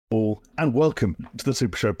and welcome to the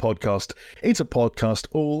SuperShow podcast. It's a podcast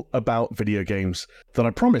all about video games that I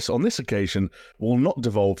promise on this occasion will not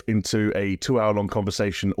devolve into a 2-hour-long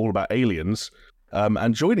conversation all about aliens.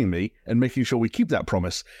 And joining me and making sure we keep that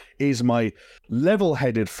promise is my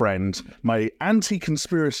level-headed friend, my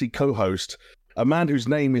anti-conspiracy co-host, a man whose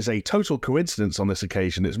name is a total coincidence on this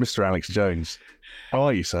occasion. It's Mr. Alex Jones. How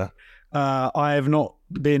are you, sir? I have not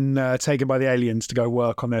been taken by the aliens to go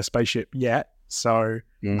work on their spaceship yet, so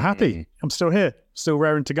I'm happy. I'm still here, still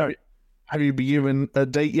raring to go. Have you been given a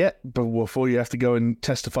date yet before you have to go and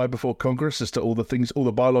testify before Congress as to all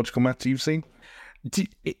the biological matter you've seen?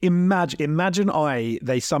 Imagine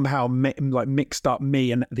they somehow mixed up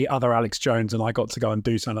me and the other Alex Jones, and I got to go and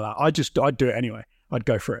do some of that. I'd do it anyway. I'd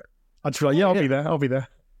go for it. I'd feel like, I'll be there.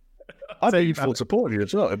 I'd be full support of you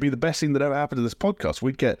as well. It'd be the best thing that ever happened to this podcast.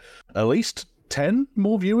 We'd get at least 10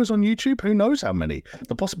 more viewers on YouTube. Who knows how many?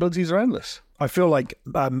 The possibilities are endless. I feel like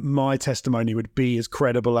my testimony would be as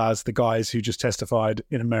credible as the guys who just testified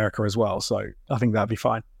in America as well. So I think that'd be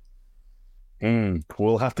fine.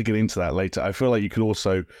 We'll have to get into that later. I feel like it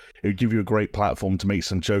would give you a great platform to make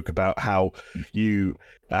some joke about how you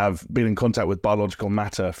have been in contact with biological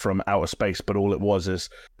matter from outer space, but all it was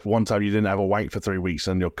is one time you didn't have a wank for 3 weeks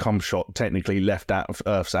and your cum shot technically left out of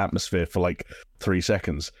Earth's atmosphere for like 3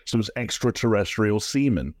 seconds. So it was extraterrestrial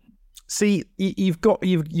semen. See,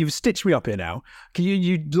 you've stitched me up here now.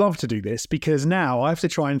 You'd love to do this because now I have to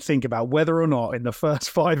try and think about whether or not in the first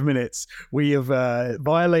 5 minutes we have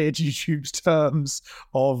violated YouTube's terms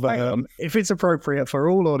of if it's appropriate for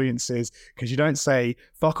all audiences, because you don't say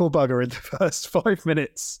fuck or bugger in the first 5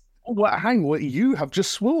 minutes. Well, hang on, you have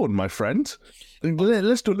just sworn, my friend.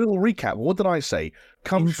 Let's do a little recap. What did I say?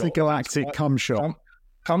 Intergalactic cum shot.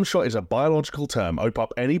 Cum shot is a biological term. Open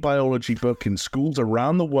up any biology book in schools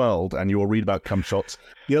around the world and you will read about cum shots.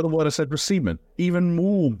 The other word I said was semen. Even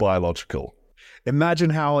more biological.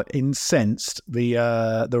 Imagine how incensed the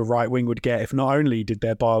right wing would get if not only did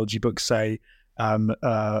their biology book say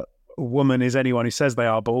woman is anyone who says they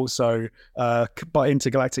are, but also but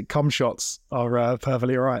intergalactic cum shots are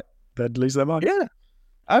perfectly all right. They'd lose their mind. Yeah.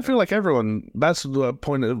 I feel like that's the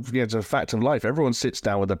point of, it's a fact of life. Everyone sits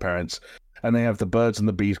down with their parents and they have the birds and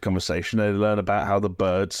the bees conversation. They learn about how the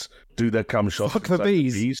birds do their cum shots. Fuck the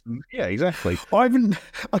bees. Yeah, exactly. I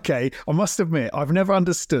must admit, I've never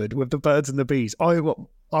understood with the birds and the bees.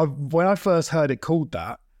 When I first heard it called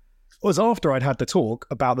that, it was after I'd had the talk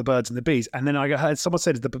about the birds and the bees. And then I heard someone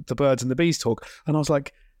said the birds and the bees talk. And I was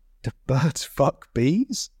like, do birds fuck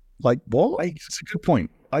bees? Like, what? It's a good point.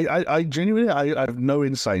 I genuinely have no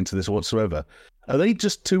insight into this whatsoever. Are they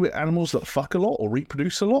just two animals that fuck a lot or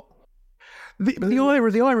reproduce a lot?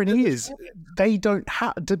 The irony is they don't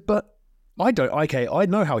have to, but I don't. Okay, I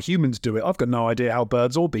know how humans do it. I've got no idea how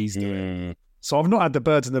birds or bees do it. So I've not had the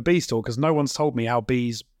birds and the bees talk because no one's told me how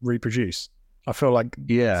bees reproduce. I feel like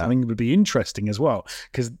something would be interesting as well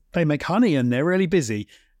because they make honey and they're really busy,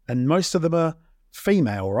 and most of them are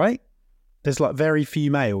female, right? There's like very few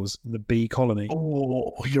males in the bee colony.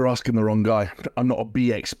 Oh, you're asking the wrong guy. I'm not a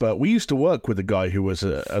bee expert. We used to work with a guy who was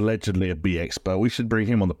allegedly a bee expert. We should bring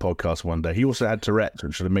him on the podcast one day. He also had Tourette's,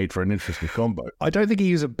 which should have made for an interesting combo. I don't think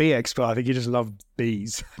he was a bee expert. I think he just loved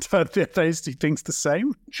bees. Those two things the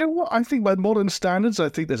same. You know what? I think by modern standards, I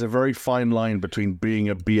think there's a very fine line between being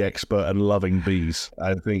a bee expert and loving bees.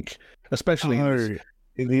 I think, especially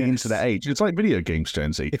in the internet age. It's like video games,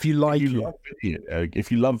 Jonesy. If you love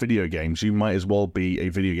video games, you might as well be a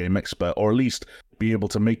video game expert, or at least be able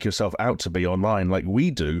to make yourself out to be online like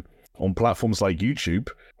we do on platforms like YouTube,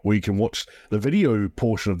 where you can watch the video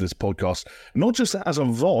portion of this podcast, not just as a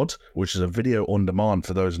VOD, which is a video on demand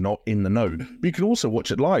for those not in the know, but you can also watch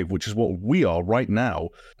it live, which is what we are right now.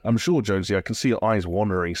 I'm sure, Jonesy, I can see your eyes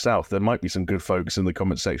wandering south. There might be some good folks in the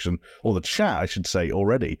comment section, or the chat, I should say,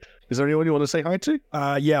 already. Is there anyone you want to say hi to?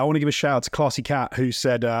 I want to give a shout out to Classy Cat, who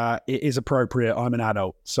said it is appropriate. I'm an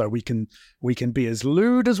adult, so we can be as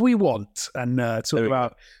lewd as we want and talk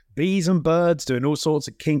about bees and birds doing all sorts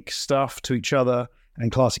of kink stuff to each other. And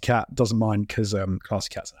Classy Cat doesn't mind because Classy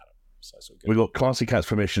Cat's an adult. So it's all good. We got Classy Cat's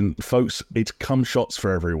permission, folks. It's cum shots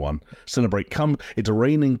for everyone. Celebrate cum. It's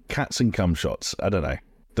raining cats and cum shots. I don't know.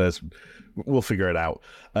 We'll figure it out.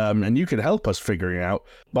 And you can help us figuring it out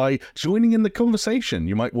by joining in the conversation.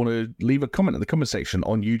 You might want to leave a comment in the comment section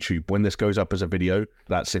on YouTube when this goes up as a video.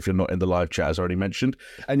 That's if you're not in the live chat, as already mentioned.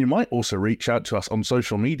 And you might also reach out to us on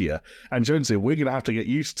social media. And Jonesy, we're going to have to get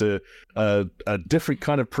used to a different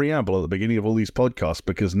kind of preamble at the beginning of all these podcasts,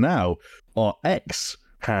 because now our X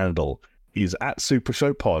handle is at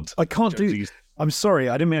SuperShow Pod. I can't do I'm sorry,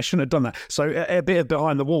 I didn't mean I shouldn't have done that. So a bit of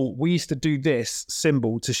behind the wall, we used to do this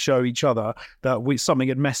symbol to show each other that something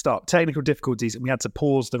had messed up, technical difficulties, and we had to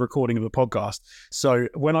pause the recording of the podcast. So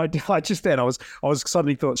when I just then I was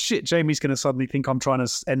suddenly thought, shit, Jamie's going to suddenly think I'm trying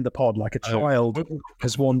to end the pod like a child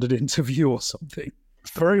has wandered into view or something.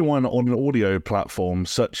 For anyone on an audio platform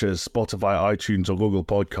such as Spotify, iTunes, or Google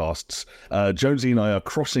Podcasts, Jonesy and I are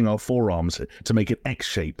crossing our forearms to make an X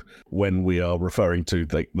shape when we are referring to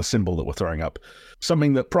the symbol that we're throwing up.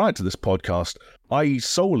 Something that prior to this podcast, I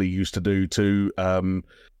solely used to do to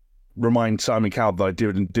remind Simon Cowell that I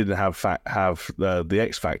didn't have the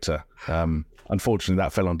X Factor. Unfortunately,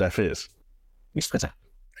 that fell on deaf ears. X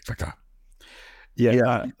Factor.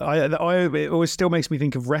 Yeah. It always still makes me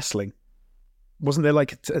think of wrestling. Wasn't there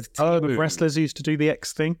like a team of wrestlers who used to do the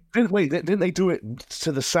X thing? Didn't they do it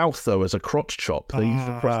to the south though as a crotch chop? They used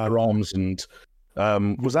to cross their arms and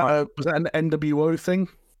was that an NWO thing?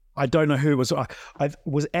 I don't know who it was.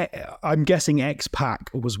 I'm guessing X-Pac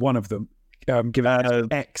was one of them.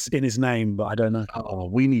 Given X in his name, but I don't know. Oh,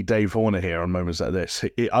 we need Dave Horner here on moments like this.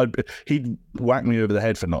 He'd whack me over the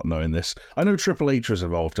head for not knowing this. I know Triple H was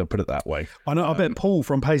involved, I'll put it that way. I know. I bet Paul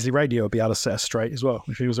from Paisley Radio would be able to set us straight as well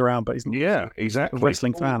if he was around, but he's not. Yeah, exactly. A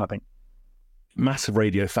wrestling fan, I think. Massive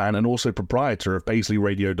radio fan and also proprietor of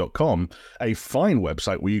PaisleyRadio.com, a fine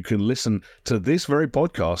website where you can listen to this very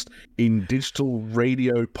podcast in digital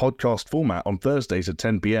radio podcast format on Thursdays at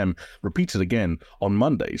 10 p.m, repeated again on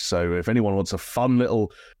Mondays. So if anyone wants a fun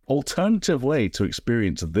little alternative way to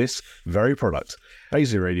experience this very product,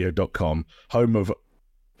 PaisleyRadio.com, home of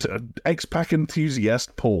X-Pac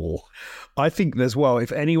enthusiast Paul. I think as well,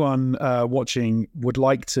 if anyone watching would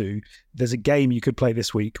like to, there's a game you could play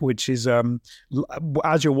this week, which is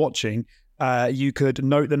as you're watching, you could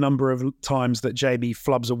note the number of times that Jamie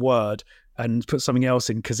flubs a word and put something else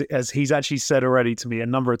in, because as he's actually said already to me a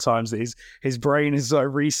number of times that his brain is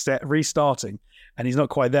restarting. And he's not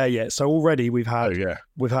quite there yet. So already we've had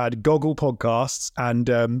Goggle podcasts and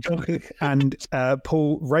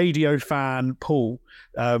Paul, radio fan Paul.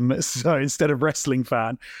 So instead of wrestling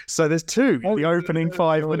fan, so there's two. The opening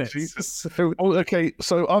 5 minutes. Okay,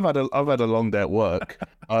 so I've had a long day at work.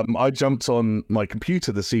 I jumped on my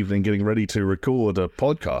computer this evening, getting ready to record a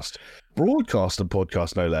podcast, broadcast a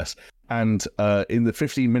podcast no less. And in the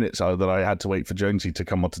 15 minutes that I had to wait for Jonesy to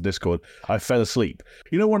come onto Discord, I fell asleep.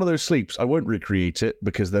 You know, one of those sleeps, I won't recreate it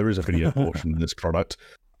because there is a video portion in this product.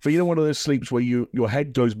 But you know, one of those sleeps where your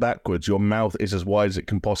head goes backwards, your mouth is as wide as it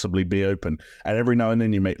can possibly be open. And every now and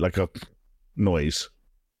then you make like a noise.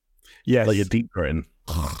 Yes. Like a deep breathing.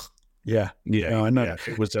 Yeah. Yeah. No, I know. Yeah.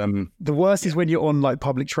 It was the worst is when you're on like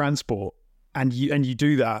public transport and you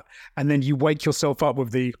do that and then you wake yourself up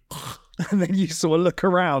with the and then you sort of look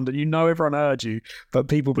around and you know everyone heard you, but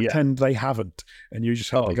people pretend they haven't, and you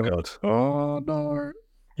just have to go, God. Oh no.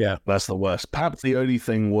 Yeah, that's the worst. Perhaps the only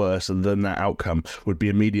thing worse than that outcome would be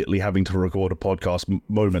immediately having to record a podcast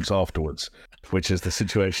moments afterwards, which is the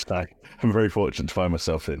situation I'm very fortunate to find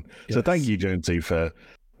myself in. Yes. So thank you, Jonesy, for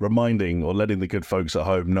reminding or letting the good folks at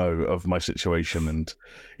home know of my situation. And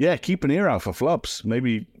yeah, keep an ear out for flubs.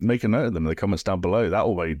 Maybe make a note of them in the comments down below. That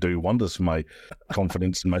will do wonders for my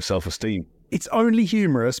confidence and my self-esteem. It's only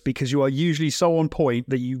humorous because you are usually so on point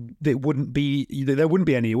that there wouldn't be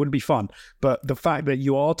any. It wouldn't be fun. But the fact that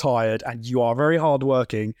you are tired and you are very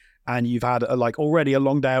hardworking and you've had already a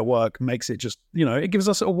long day at work makes it just, it gives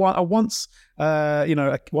us a one-time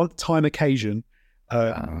occasion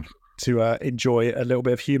to enjoy a little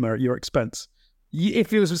bit of humor at your expense.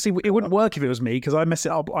 If it was, it wouldn't work if it was me because I mess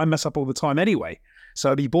up all the time anyway. So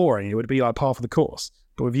it'd be boring. It would be like half of the course.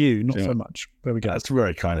 But with you, not so much. There we go. That's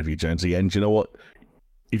very kind of you, Jonesy. And you know what?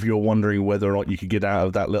 If you're wondering whether or not you could get out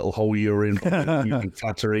of that little hole you're in using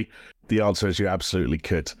flattery, the answer is you absolutely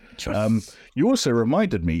could. You also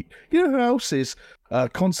reminded me, you know who else is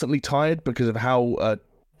constantly tired because of how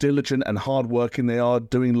diligent and hardworking they are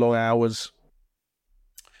doing long hours?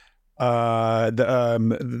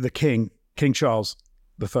 The King Charles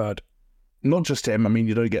III. Not just him. I mean,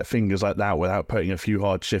 you don't get fingers like that without putting a few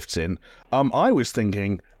hard shifts in. I was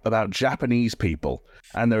thinking about Japanese people,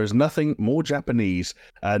 and there is nothing more Japanese,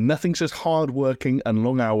 nothing says hardworking and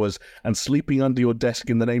long hours and sleeping under your desk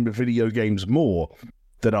in the name of video games more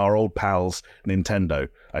than our old pals Nintendo.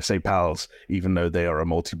 I say pals, even though they are a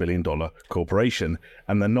multi-billion-dollar corporation,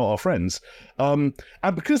 and they're not our friends. And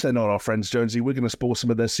because they're not our friends, Jonesy, we're going to spoil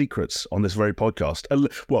some of their secrets on this very podcast.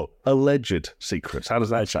 Alleged secrets. How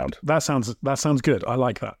does that sound? That sounds good. I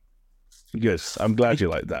like that. Good. I'm glad you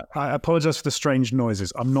like that. I apologize for the strange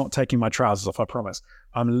noises. I'm not taking my trousers off, I promise.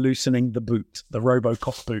 I'm loosening the boot, the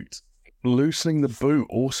Robocop boot. Loosening the boot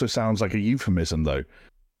also sounds like a euphemism, though.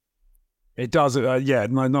 It does. Yeah.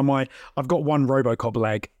 No. I've got one RoboCop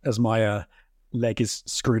leg, as my leg is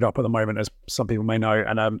screwed up at the moment, as some people may know,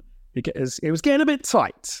 and it was getting a bit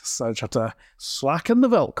tight, so I just had to slacken the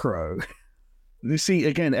Velcro. You see,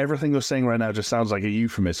 again, everything you're saying right now just sounds like a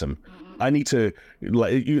euphemism. I need to,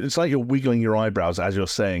 it's like you're wiggling your eyebrows as you're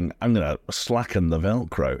saying, I'm going to slacken the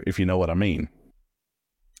Velcro, if you know what I mean.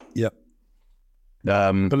 Yep.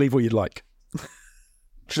 Believe what you'd like. Do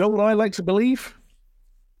you know what I like to believe?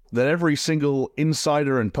 That every single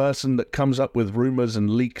insider and person that comes up with rumors and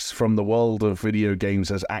leaks from the world of video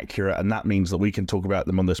games is accurate, and that means that we can talk about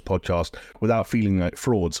them on this podcast without feeling like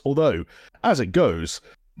frauds. Although, as it goes,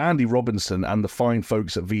 Andy Robinson and the fine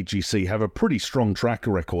folks at VGC have a pretty strong track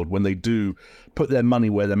record when they do put their money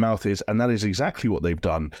where their mouth is, and that is exactly what they've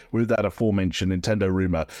done with that aforementioned Nintendo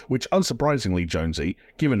rumor, which unsurprisingly, Jonesy,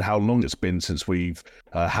 given how long it's been since we've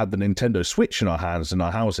had the Nintendo Switch in our hands in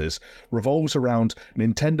our houses, revolves around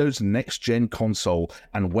Nintendo's next-gen console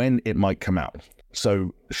and when it might come out.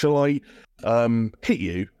 So, shall I hit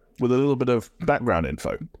you with a little bit of background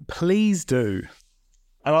info? Please do.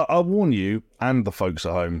 And I'll warn you, and the folks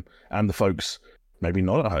at home, and the folks maybe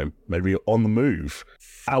not at home, maybe on the move,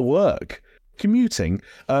 at work, commuting,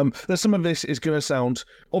 that some of this is going to sound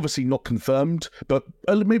obviously not confirmed, but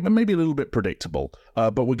maybe a little bit predictable.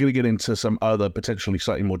 But we're going to get into some other potentially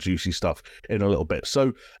slightly more juicy stuff in a little bit.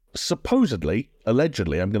 So supposedly,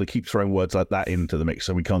 allegedly, I'm going to keep throwing words like that into the mix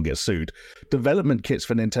so we can't get sued. Development kits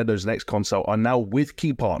for Nintendo's next console are now with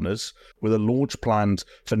key partners with a launch planned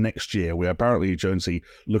for next year. We're apparently, Jonesy,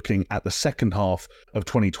 looking at the second half of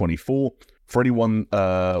 2024. For anyone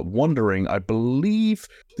wondering, I believe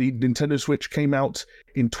the Nintendo Switch came out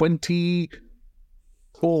in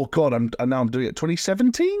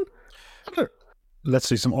 2017? Let's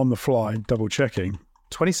do some on the fly double checking.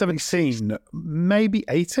 2017, maybe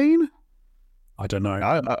 18? I don't know.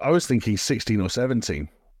 I was thinking 16 or 17.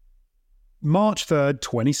 March 3rd,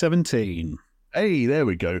 2017. Hey, there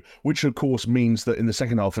we go. Which, of course, means that in the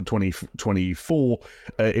second half of 2024,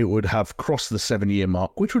 it would have crossed the 7-year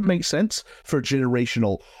mark, which would make sense for a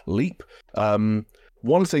generational leap.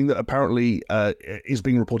 One thing that apparently is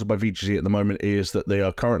being reported by VGC at the moment is that they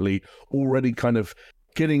are currently already kind of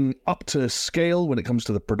getting up to scale when it comes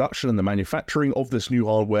to the production and the manufacturing of this new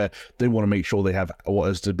hardware. They want to make sure they have what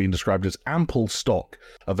has been described as ample stock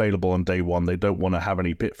available on day one. They don't want to have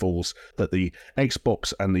any pitfalls that the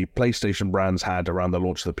Xbox and the PlayStation brands had around the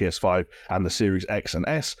launch of the PS5 and the Series X and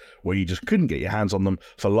S, where you just couldn't get your hands on them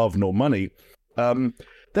for love nor money. Then,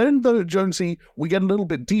 though, Jonesy, we get a little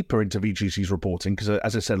bit deeper into VGC's reporting, because,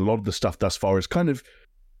 as I said, a lot of the stuff thus far is kind of,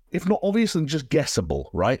 if not obvious, then just guessable,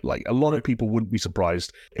 right? Like, a lot of people wouldn't be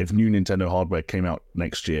surprised if new Nintendo hardware came out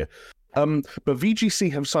next year. But VGC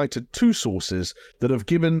have cited two sources that have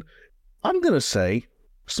given, I'm going to say,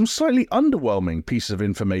 some slightly underwhelming pieces of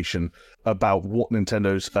information about what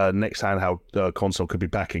Nintendo's next handheld console could be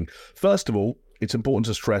packing. First of all, it's important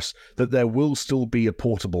to stress that there will still be a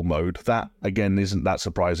portable mode. That, again, isn't that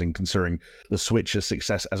surprising considering the Switch's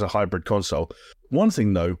success as a hybrid console. One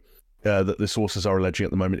thing, though, that the sources are alleging at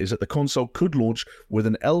the moment is that the console could launch with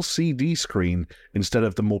an LCD screen instead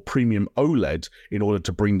of the more premium OLED in order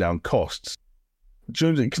to bring down costs.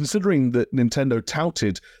 Jonesy, considering that Nintendo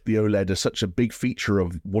touted the OLED as such a big feature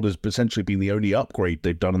of what has potentially been the only upgrade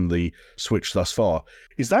they've done on the Switch thus far,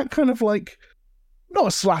 is that kind of like, not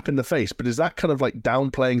a slap in the face, but is that kind of like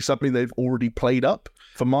downplaying something they've already played up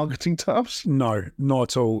for marketing terms? No, not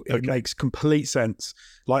at all. It makes complete sense.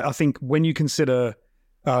 Like, I think when you consider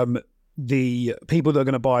the people that are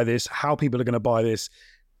going to buy this, how people are going to buy this,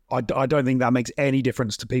 I don't think that makes any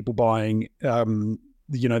difference to people buying,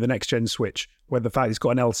 the next gen Switch, where the fact it's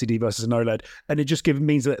got an LCD versus an OLED, and it just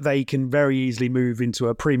means that they can very easily move into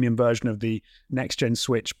a premium version of the next gen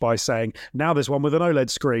Switch by saying, now there's one with an OLED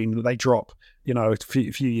screen that they drop, a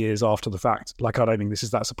few years after the fact. Like, I don't think this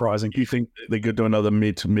is that surprising. You think they could do another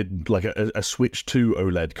mid like a Switch 2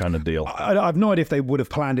 OLED kind of deal? I have no idea if they would have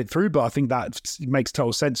planned it through, but I think that makes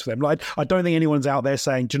total sense for them. Like, I don't think anyone's out there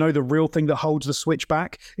saying, do you know the real thing that holds the Switch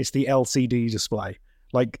back? It's the LCD display.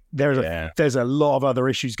 Like, there's a lot of other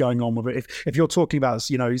issues going on with it. If you're talking about,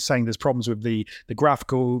 saying there's problems with the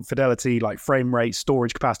graphical fidelity, like frame rate,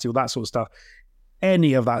 storage capacity, all that sort of stuff,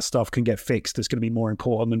 any of that stuff can get fixed. That's going to be more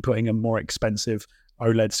important than putting a more expensive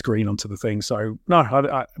OLED screen onto the thing. So, no,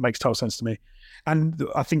 it makes total sense to me. And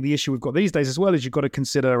I think the issue we've got these days as well is you've got to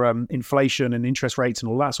consider inflation and interest rates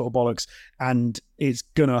and all that sort of bollocks. And it's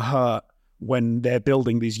going to hurt when they're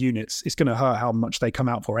building these units. It's going to hurt how much they come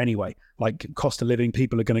out for anyway. Like, cost of living,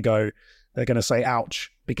 people are going to say,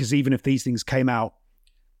 ouch, because even if these things came out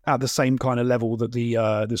at the same kind of level that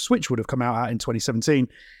the Switch would have come out at in 2017,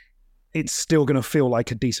 it's still going to feel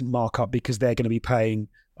like a decent markup because they're going to be paying,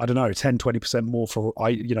 I don't know, 10, 20% more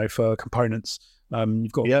for components.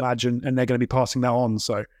 You've got to imagine, and they're going to be passing that on.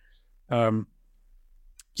 So,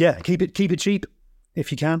 keep it cheap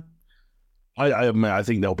if you can. I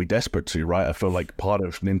think they'll be desperate to, right? I feel like part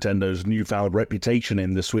of Nintendo's newfound reputation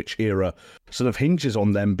in the Switch era sort of hinges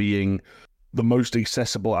on them being the most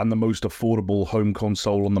accessible and the most affordable home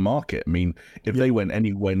console on the market. I mean, if they went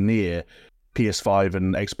anywhere near PS5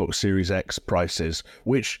 and Xbox Series X prices,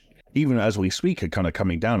 which even as we speak are kind of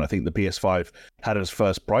coming down. I think the PS5 had its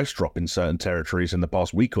first price drop in certain territories in the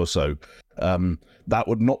past week or so. That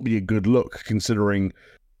would not be a good look considering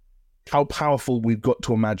how powerful we've got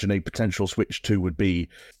to imagine a potential Switch 2 would be,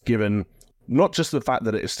 given not just the fact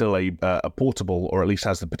that it is still a portable, or at least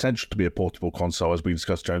has the potential to be a portable console, as we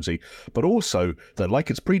discussed, Jonesy, but also that, like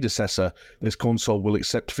its predecessor, this console will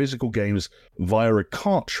accept physical games via a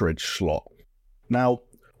cartridge slot. Now,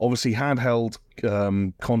 obviously, handheld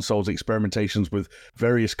consoles experimentations with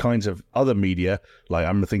various kinds of other media, like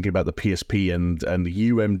I'm thinking about the PSP and the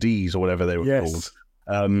UMDs or whatever they were called,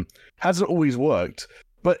 hasn't always worked.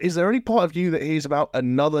 But is there any part of you that hears about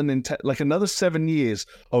another another 7 years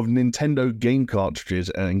of Nintendo game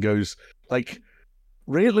cartridges and goes like,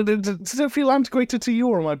 really? Does it feel antiquated to you,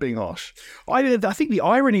 or am I being harsh? I think the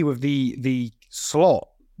irony with the slot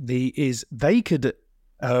is they could.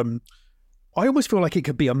 I almost feel like it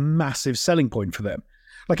could be a massive selling point for them.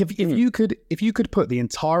 Like if you could put the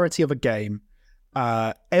entirety of a game,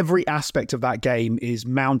 every aspect of that game is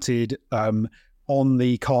mounted on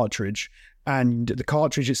the cartridge. And the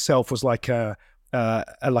cartridge itself was like a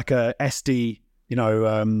SD,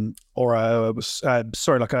 or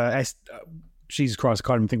like a Jesus Christ, I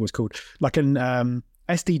can't even think what it's called, like an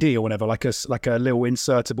SDD or whatever, like a little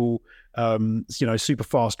insertable, super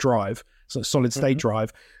fast drive, so solid state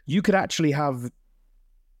drive. You could actually have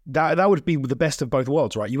that. That would be the best of both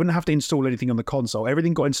worlds, right? You wouldn't have to install anything on the console.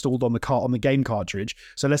 Everything got installed on the game cartridge.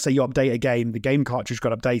 So let's say you update a game, the game cartridge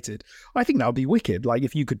got updated. I think that would be wicked. Like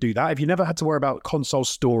if you could do that, if you never had to worry about console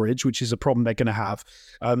storage, which is a problem they're going to have.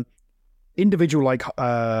 Individual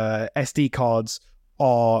SD cards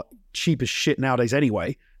are cheap as shit nowadays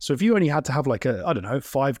anyway. So if you only had to have like a, I don't know,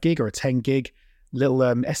 5 gig or a 10 gig little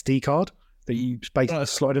SD card that you basically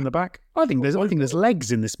slot in the back, I think there's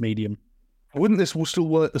legs in this medium. Wouldn't this will still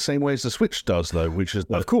work the same way as the Switch does, though? Which is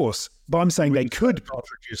of course, but I'm saying they could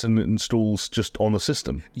cartridges and installs just on the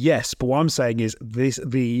system. Yes, but what I'm saying is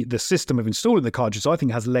the system of installing the cartridges, I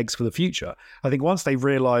think, has legs for the future. I think once they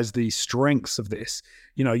realise the strengths of this,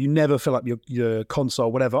 you never fill up your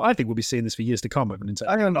console, whatever. I think we'll be seeing this for years to come with Nintendo.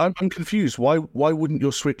 Hang on, I'm confused. Why wouldn't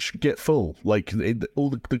your Switch get full? Like all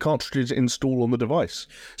the cartridges install on the device.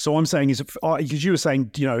 So I'm saying is, because you were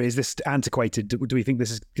saying, is this antiquated? Do we think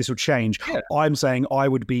this will change? Yeah. I'm saying I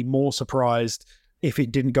would be more surprised if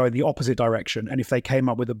it didn't go in the opposite direction, and if they came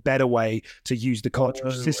up with a better way to use the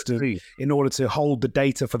cartridge system in order to hold the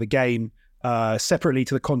data for the game separately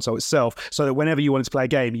to the console itself, so that whenever you wanted to play a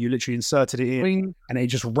game, you literally inserted it in and it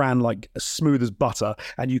just ran like as smooth as butter,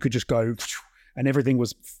 and you could just go and everything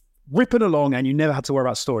was ripping along and you never had to worry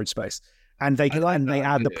about storage space. And they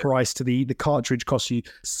add the price to the cartridge costs you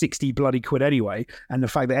 60 bloody quid anyway, and the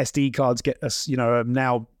fact that SD cards get us,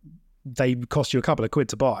 now they cost you a couple of quid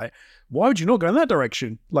to buy. Why would you not go in that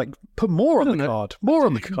direction? Like, put more on the card. More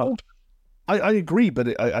on the card. I agree,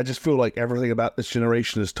 but I just feel like everything about this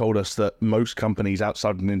generation has told us that most companies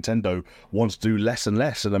outside of Nintendo want to do less and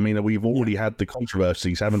less. And I mean, we've already had the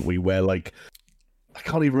controversies, haven't we? Where like, I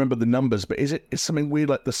can't even remember the numbers, but it's something weird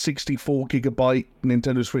like the 64 gigabyte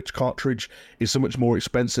Nintendo Switch cartridge is so much more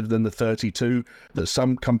expensive than the 32 that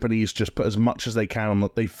some companies just put as much as they can on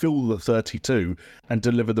that. They fill the 32 and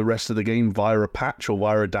deliver the rest of the game via a patch or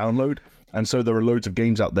via a download. And so there are loads of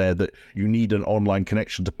games out there that you need an online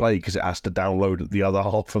connection to play because it has to download the other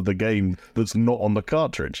half of the game that's not on the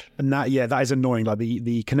cartridge. And that is annoying. Like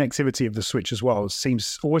the connectivity of the Switch as well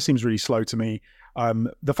always seems really slow to me.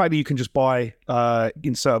 The fact that you can just buy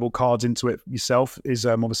insertable cards into it yourself is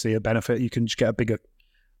obviously a benefit. You can just get a bigger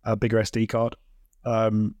SD card.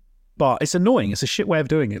 But it's annoying. It's a shit way of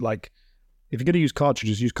doing it. Like, if you're going to use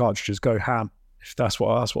cartridges, go ham. If that's what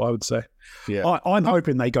I would say. Yeah, I'm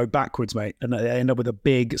hoping they go backwards, mate, and they end up with a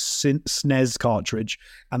big SNES cartridge,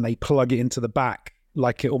 and they plug it into the back,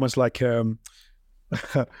 almost like what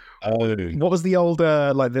was the old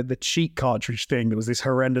the cheat cartridge thing that was this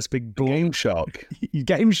horrendous big Game Shark.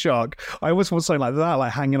 Game Shark. I always want something like that,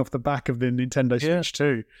 like hanging off the back of the Nintendo Switch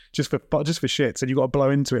too, just for shits, and you got to blow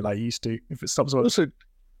into it like you used to if it stops. Also,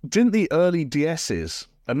 didn't the early DSs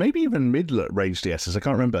and maybe even mid-range DSs, I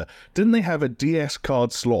can't remember, didn't they have a DS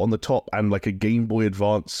card slot on the top and like a Game Boy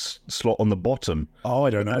Advance slot on the bottom? Oh, I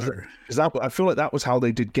don't know. Because I feel like that was how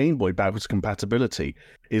they did Game Boy backwards compatibility,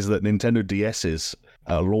 is that Nintendo DS's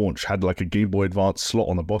launch had like a Game Boy Advance slot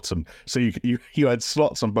on the bottom. So you had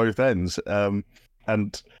slots on both ends. And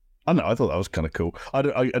I don't know, I thought that was kind of cool. I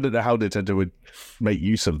don't know how Nintendo would make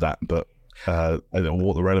use of that, but I don't know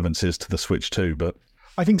what the relevance is to the Switch 2, but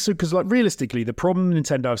I think so, because like realistically, the problem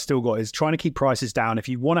Nintendo have still got is trying to keep prices down. If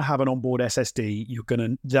you want to have an onboard SSD,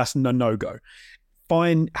 that's no-go.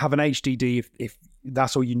 Fine, have an HDD if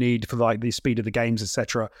that's all you need for like the speed of the games,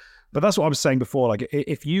 etc. But that's what I was saying before. Like,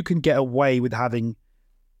 if you can get away with having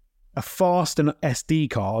a fast and SD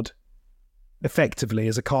card effectively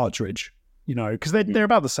as a cartridge, because they're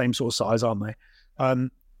about the same sort of size, aren't they?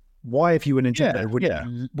 Why, if you were Nintendo,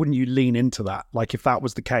 wouldn't you lean into that? Like, if that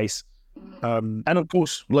was the case. And of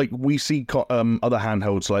course, like we see other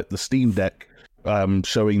handhelds like the Steam Deck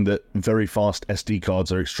showing that very fast SD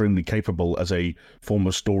cards are extremely capable as a form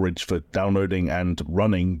of storage for downloading and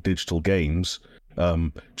running digital games,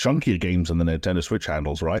 chunkier games than the Nintendo Switch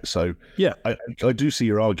handles, right? So yeah, I do see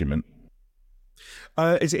your argument.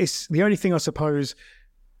 It's the only thing I suppose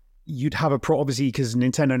you'd have obviously, because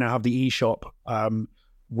Nintendo now have the eShop,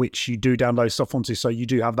 which you do download stuff onto, so you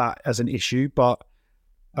do have that as an issue, but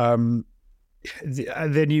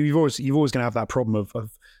then you've always going to have that problem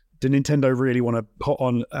of do Nintendo really want to put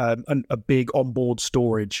on a big onboard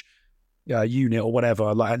storage unit or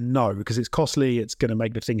whatever? Like, no, because it's costly. It's going to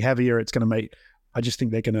make the thing heavier. It's going to make. I just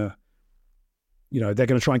think they're going to, they're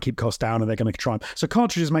going to try and keep costs down, and they're going to try. So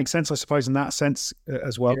cartridges make sense, I suppose, in that sense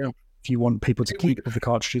as well. Yeah. If you want people to keep the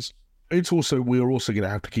cartridges, we're also going to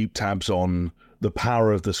have to keep tabs on the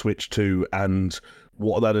power of the Switch 2 and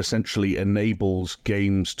what that essentially enables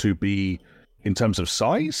games to be in terms of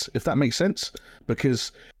size, if that makes sense.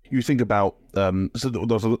 Because you think about, so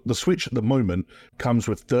the Switch at the moment comes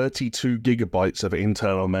with 32 gigabytes of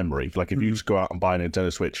internal memory. Like if you just go out and buy a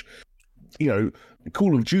Nintendo Switch,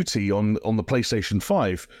 Call of Duty on the PlayStation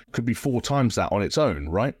 5 could be 4 times that on its own,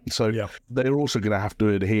 right? So they're also going to have to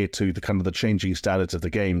adhere to the changing standards of the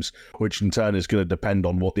games, which in turn is going to depend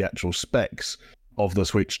on what the actual specs of the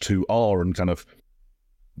Switch 2 are and kind of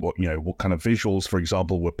what kind of visuals, for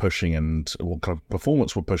example, we're pushing and what kind of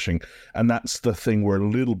performance we're pushing. And that's the thing we're a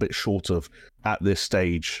little bit short of at this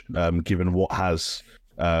stage, given what has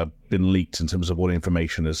been leaked in terms of what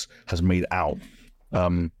information has made out.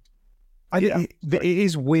 It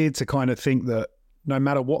is weird to kind of think that no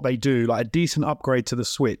matter what they do, like a decent upgrade to the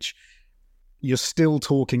Switch, you're still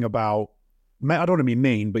talking about, I don't want to be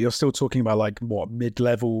mean, but you're still talking about like what,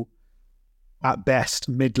 mid-level, at best,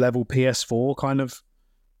 mid-level PS4 kind of.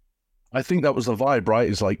 I think that was the vibe, right?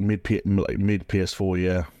 It's like mid PS4,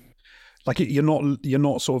 yeah. Like you're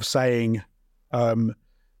not sort of saying, we're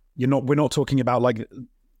not talking about like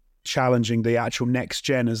challenging the actual next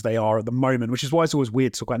gen as they are at the moment, which is why it's always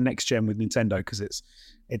weird to talk about next gen with Nintendo, because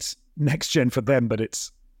it's next gen for them, but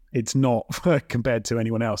it's not compared to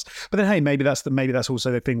anyone else. But then, hey, maybe that's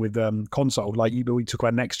also the thing with console. Like we talk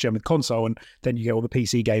about next gen with console, and then you get all the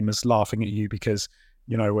PC gamers laughing at you because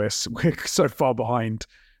we're so far behind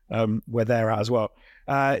where they're at as well.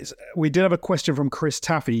 We did have a question from Chris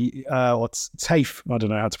Taffy, or Tafe, I don't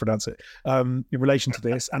know how to pronounce it, in relation to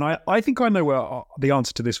this. And I think I know the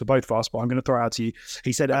answer to this for both of us, but I'm going to throw it out to you.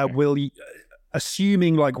 He said,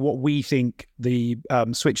 assuming like what we think the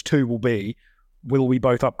Switch 2 will be, will we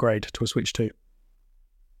both upgrade to a Switch 2?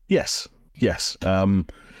 Yes.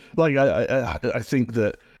 Like I think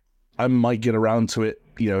that I might get around to it,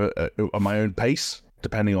 at my own pace,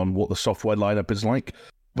 depending on what the software lineup is like.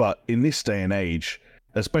 But in this day and age,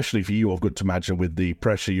 especially for you, I've got to imagine with the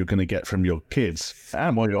pressure you're going to get from your kids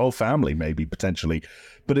and your whole family, maybe potentially.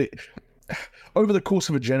 But over the course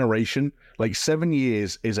of a generation, like 7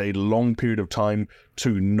 years is a long period of time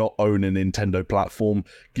to not own a Nintendo platform,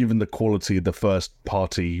 given the quality of the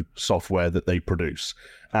first-party software that they produce.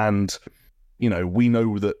 And we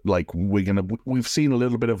know that like we've seen a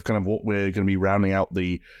little bit of kind of what we're going to be rounding out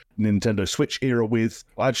the Nintendo Switch era with.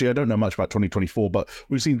 Actually, I don't know much about 2024, but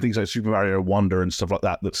we've seen things like Super Mario Wonder and stuff like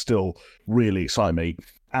that still really excite me.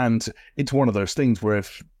 And it's one of those things where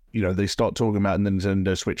if they start talking about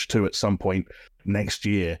Nintendo Switch 2 at some point next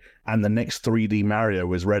year, and the next 3D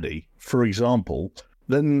Mario is ready, for example,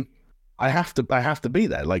 then I have to be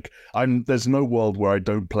there. Like there's no world where I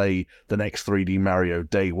don't play the next 3D Mario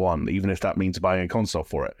day one, even if that means buying a console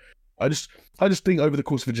for it. I just think over the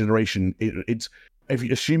course of a generation, it's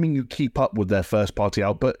assuming you keep up with their first party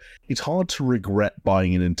output, it's hard to regret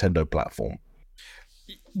buying a Nintendo platform.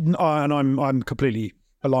 And I'm completely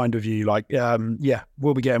aligned with you. Like, yeah,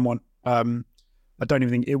 we'll be getting one. I don't even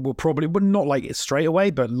think it will probably, but not like straight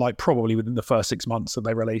away, but like probably within the first 6 months that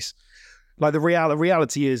they release. Like the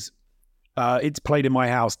reality is, it's played in my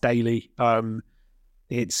house daily.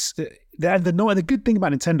 It's the good thing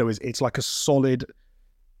about Nintendo is it's like a solid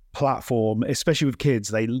platform, especially with kids.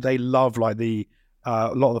 They love like a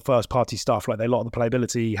lot of the first party stuff. Like they love the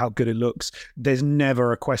playability, how good it looks. There's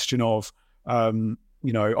never a question of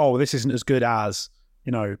oh, this isn't as good as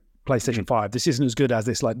PlayStation 5. This isn't as good as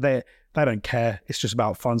this. Like they don't care. It's just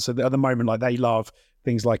about fun. So at the moment, like they love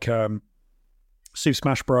things like Super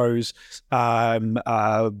Smash Bros,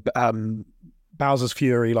 Bowser's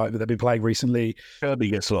Fury, like they've been playing recently. Kirby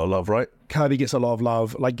gets a lot of love, right? Kirby gets a lot of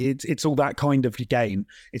love. Like it's all that kind of game.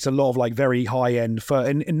 It's a lot of like very high end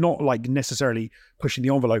and not like necessarily pushing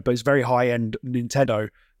the envelope, but it's very high end Nintendo,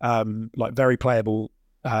 like very playable,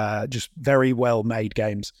 just very well made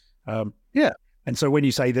games. Yeah. And so when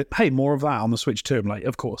you say that, hey, more of that on the Switch too, I'm like,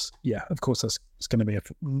 of course, that's going to be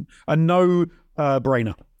a no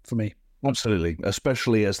brainer for me. Absolutely,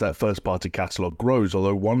 especially as that first-party catalogue grows,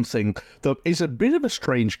 although one thing that is a bit of a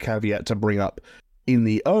strange caveat to bring up in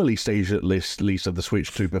the early stage at least of the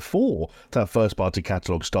Switch 2 before that first-party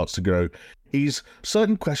catalogue starts to grow is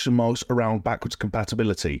certain question marks around backwards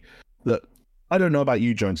compatibility that I don't know about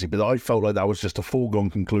you, Jonesy, but I felt like that was just a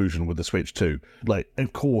foregone conclusion with the Switch 2. Like,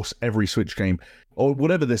 of course, every Switch game, or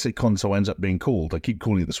whatever this console ends up being called, I keep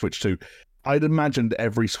calling it the Switch 2, I'd imagined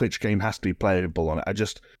every Switch game has to be playable on it.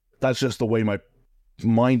 That's just the way my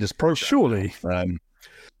mind is programmed. Surely.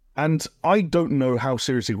 And I don't know how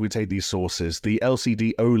seriously we take these sources. The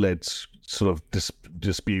LCD OLED sort of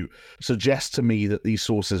dispute suggests to me that these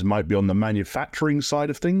sources might be on the manufacturing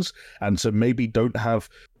side of things, and so maybe don't have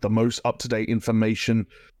the most up-to-date information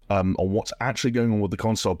on what's actually going on with the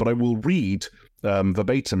console. But I will read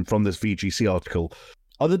verbatim from this VGC article.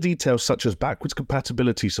 Other details such as backwards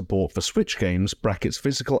compatibility support for Switch games, brackets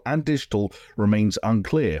physical and digital, remains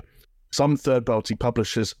unclear. Some third-party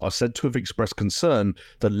publishers are said to have expressed concern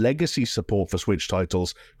that legacy support for Switch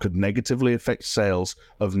titles could negatively affect sales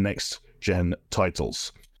of next-gen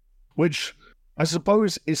titles, which I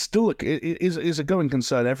suppose is still is a going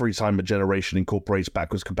concern every time a generation incorporates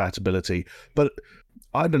backwards compatibility. But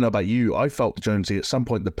I don't know about you, I felt, Jonesy, at some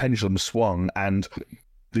point the pendulum swung, and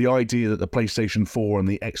the idea that the PlayStation 4 and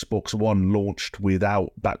the Xbox One launched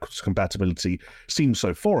without backwards compatibility seems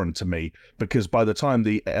so foreign to me, because by the time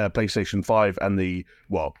the PlayStation 5 and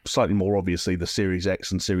slightly more obviously, the Series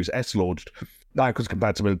X and Series S launched, backwards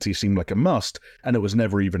compatibility seemed like a must, and it was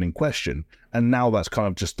never even in question. And now that's kind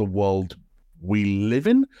of just the world we live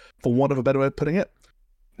in, for want of a better way of putting it.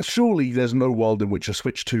 Surely there's no world in which a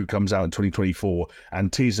Switch 2 comes out in 2024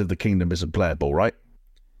 and Tears of the Kingdom isn't playable, right?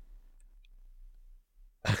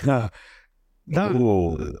 I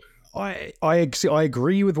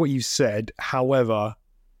agree with what you said. However,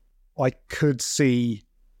 I could see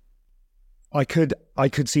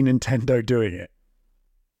Nintendo doing it.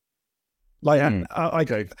 Like, I'm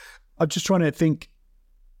just trying to think,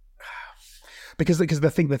 because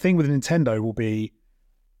the thing with Nintendo will be.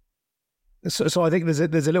 So I think there's a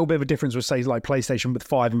little bit of a difference with, say, like PlayStation with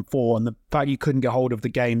 5 and 4, and the fact you couldn't get hold of the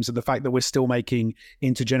games, and the fact that we're still making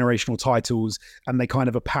intergenerational titles, and they kind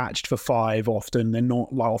of are patched for 5 often. They're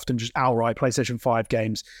not like often just outright PlayStation 5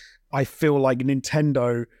 games. I feel like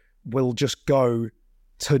Nintendo will just go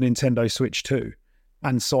to Nintendo Switch 2.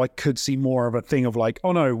 And so I could see more of a thing of like,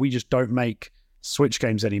 oh no, we just don't make Switch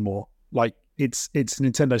games anymore. Like, it's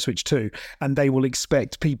Nintendo Switch 2, and they will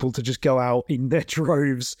expect people to just go out in their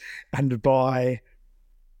droves and buy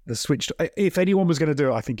the Switch. If anyone was going to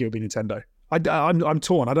do it, I think it would be Nintendo. I'm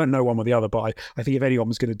torn. I don't know one or the other, but I think if anyone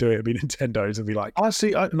was going to do it, it'd be Nintendo's and be like, I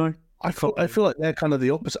feel like they're kind of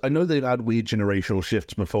the opposite. I know they've had weird generational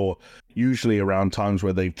shifts before, usually around times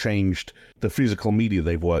where they've changed the physical media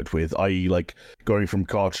they've worked with, i.e. like going from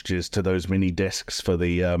cartridges to those mini discs for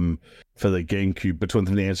the GameCube, between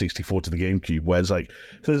the N64 to the GameCube, where it's like,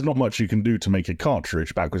 there's not much you can do to make a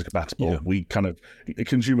cartridge backwards compatible. Yeah.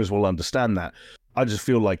 Consumers will understand that. I just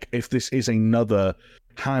feel like if this is another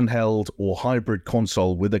handheld or hybrid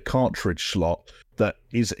console with a cartridge slot that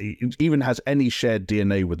even has any shared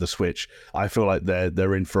DNA with the Switch, I feel like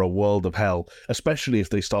they're in for a world of hell, especially if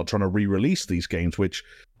they start trying to re-release these games, which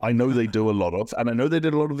I know they do a lot of, and I know they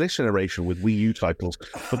did a lot of this generation with Wii U titles,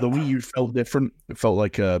 but the Wii U felt different. It felt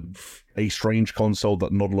like a strange console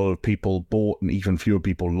that not a lot of people bought and even fewer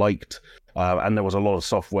people liked, and there was a lot of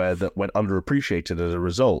software that went underappreciated as a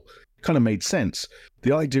result. Kind of made sense.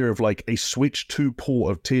 The idea of like a Switch 2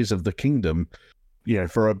 port of Tears of the Kingdom,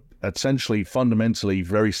 for a essentially fundamentally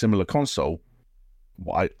very similar console,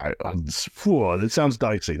 it sounds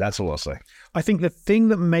dicey. That's all I'll say. I think the thing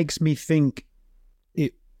that makes me think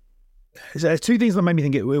there's two things that make me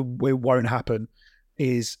think it won't happen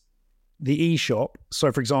is the eShop.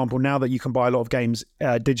 So, for example, now that you can buy a lot of games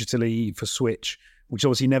digitally for Switch, which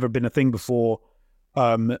obviously never been a thing before,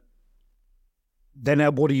 then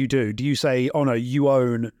what do? Do you say, oh no, you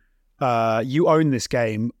own this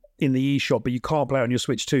game in the eShop, but you can't play it on your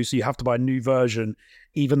Switch 2, so you have to buy a new version,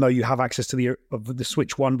 even though you have access to the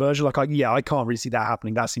Switch 1 version? Like, I can't really see that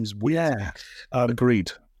happening. That seems weird. Yeah,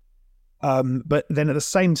 agreed. But then at the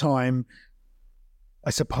same time,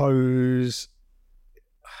 I suppose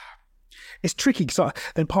it's tricky because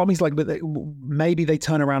then part of me is like, but maybe they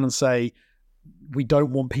turn around and say, we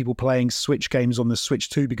don't want people playing Switch games on the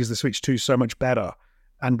Switch 2 because the Switch 2 is so much better,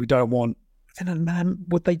 and we don't want. Then, man,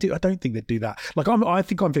 would they do? I don't think they'd do that. Like, I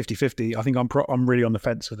think I'm 50-50. I think I'm really on the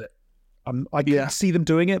fence with it. I can see them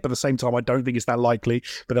doing it, but at the same time, I don't think it's that likely.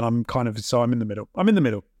 But then I'm in the middle. I'm in the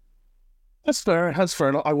middle. That's fair. That's fair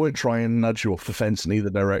enough. I won't try and nudge you off the fence in either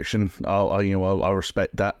direction. I'll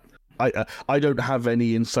respect that. I don't have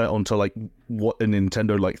any insight onto like what a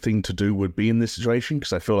Nintendo like thing to do would be in this situation,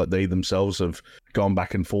 because I feel like they themselves have gone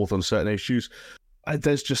back and forth on certain issues.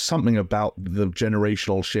 There's just something about the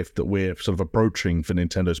generational shift that we're sort of approaching for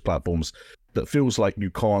Nintendo's platforms that feels like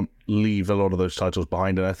you can't leave a lot of those titles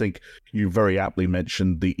behind. And I think you very aptly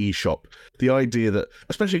mentioned the eShop. The idea that,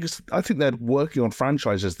 especially because I think they're working on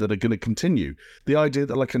franchises that are going to continue, the idea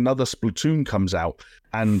that like another Splatoon comes out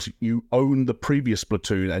and you own the previous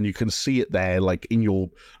Splatoon and you can see it there like in your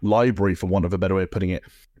library, for want of a better way of putting it,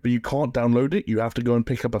 but you can't download it. You have to go and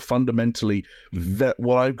pick up a fundamentally,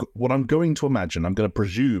 what I'm going to imagine, I'm going to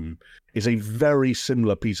presume, is a very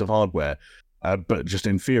similar piece of hardware, but just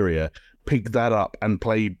inferior. Pick that up and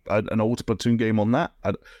play an old Splatoon game on that.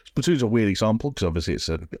 Splatoon's a weird example because obviously it's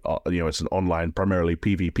an online, primarily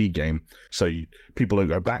PvP game, so people don't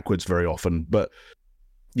go backwards very often. But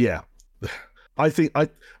yeah, I think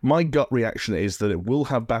my gut reaction is that it will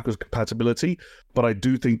have backwards compatibility, but I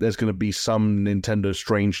do think there's going to be some Nintendo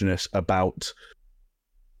strangeness about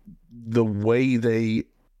the way they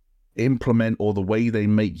implement or the way they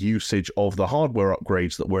make usage of the hardware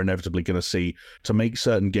upgrades that we're inevitably going to see to make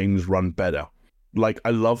certain games run better. Like,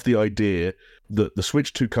 I love the idea that the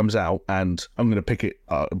Switch 2 comes out, and I'm going to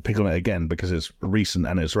pick on it again because it's recent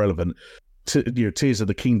and it's relevant. Tears of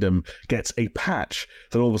the Kingdom gets a patch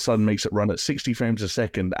that all of a sudden makes it run at 60 frames a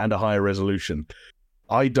second and a higher resolution.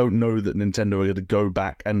 I don't know that Nintendo are going to go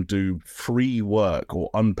back and do free work or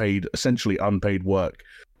essentially unpaid work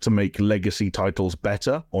to make legacy titles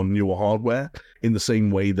better on newer hardware in the same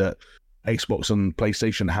way that Xbox and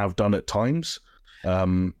PlayStation have done at times.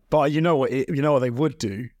 But you know what they would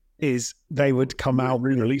do is they would come out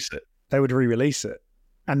re-release it. They would re-release it,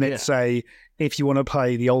 and they'd say, if you want to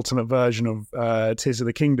play the ultimate version of Tears of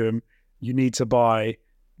the Kingdom, you need to buy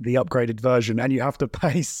the upgraded version, and you have to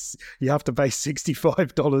pay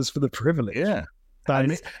 $65 for the privilege. Yeah.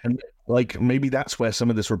 And like, maybe that's where some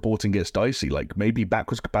of this reporting gets dicey. Like, maybe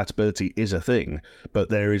backwards compatibility is a thing, but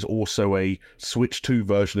there is also a Switch 2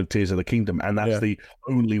 version of Tears of the Kingdom, and that's the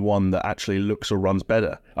only one that actually looks or runs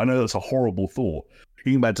better. I know that's a horrible thought.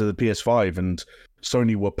 You can back to the PS5, and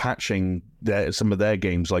Sony were patching some of their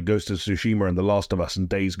games like Ghost of Tsushima and The Last of Us and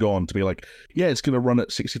Days Gone to be like, yeah, it's going to run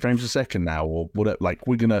at 60 frames a second now, or whatever. Like,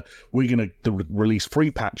 we're gonna release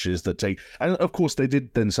free patches that take, and of course they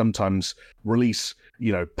did then sometimes release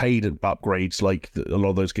paid upgrades. Like a lot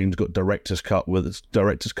of those games got director's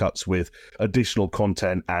cuts with additional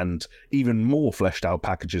content and even more fleshed out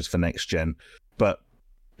packages for next gen. But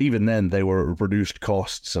even then, they were at reduced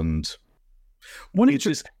costs, and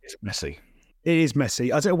it's messy. It is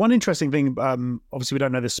messy. I'd say one interesting thing. Obviously, we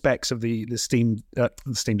don't know the specs of the Steam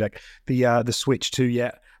Deck, the Switch 2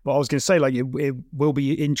 yet. But I was going to say, like, it will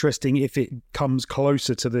be interesting if it comes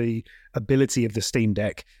closer to the ability of the Steam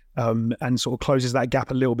Deck, and sort of closes that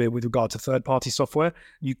gap a little bit with regard to third-party software.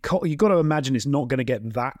 You got to imagine it's not going to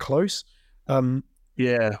get that close.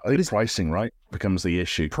 Yeah, I think pricing, right, becomes the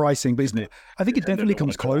issue. Pricing, but I think it definitely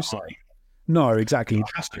comes closer. No, exactly. It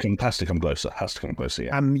has to come closer.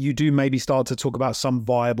 Yeah. And you do maybe start to talk about some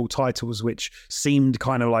viable titles which seemed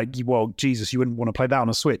kind of like, well, Jesus, you wouldn't want to play that on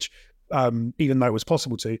a Switch, even though it was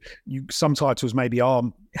possible to. Some titles maybe are,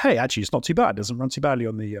 hey, actually, it's not too bad. It doesn't run too badly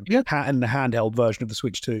on the the handheld version of the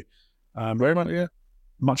Switch 2. Very much, yeah.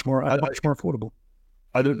 Much more affordable.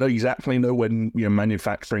 I don't exactly know when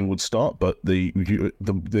manufacturing would start, but the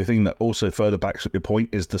thing that also further backs up your point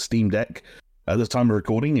is the Steam Deck, at the time of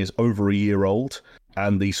recording, is over a year old,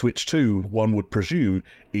 and the Switch 2, one would presume,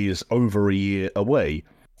 is over a year away.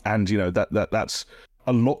 And that's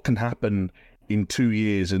a lot can happen in 2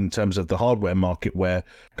 years in terms of the hardware market, where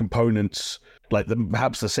components like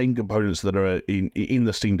perhaps the same components that are in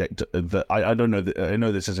the Steam Deck that I don't know. I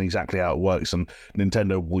know this isn't exactly how it works, and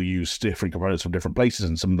Nintendo will use different components from different places,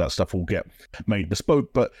 and some of that stuff will get made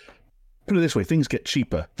bespoke. But put it this way, things get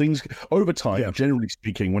cheaper. Things over time, generally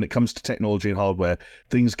speaking, when it comes to technology and hardware,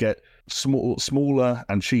 things get smaller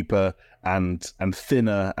and cheaper and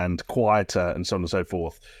thinner and quieter and so on and so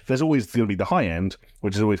forth. There's always going to be the high end,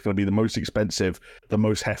 which is always going to be the most expensive, the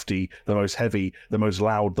most hefty, the most heavy, the most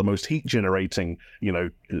loud, the most heat generating,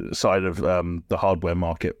 side of the hardware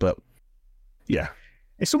market. But yeah.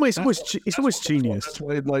 It's almost genius.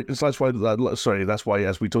 That's why,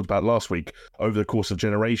 as we talked about last week, over the course of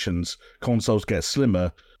generations, consoles get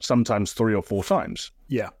slimmer, sometimes 3 or 4 times.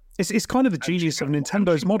 Yeah, it's kind of the genius of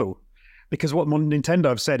Nintendo's model, because what Nintendo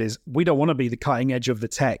have said is, we don't want to be the cutting edge of the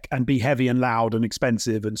tech and be heavy and loud and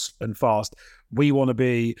expensive and fast. We want to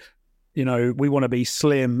be,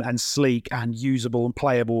 slim and sleek and usable and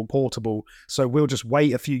playable and portable. So we'll just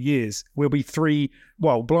wait a few years. We'll be at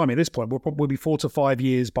this point, we'll probably be 4 to 5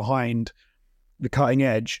 years behind the cutting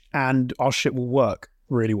edge, and our shit will work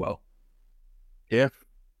really well. Yeah.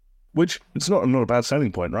 Which, it's not a bad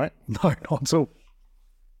selling point, right? No, not at all.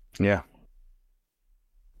 Yeah.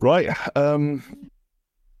 Right.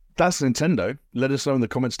 That's Nintendo. Let us know in the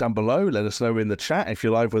comments down below. Let us know in the chat, if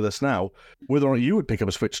you're live with us now, whether or not you would pick up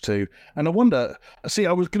a Switch 2. And I wonder,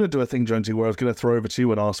 I was going to do a thing, Jonesy, where I was going to throw over to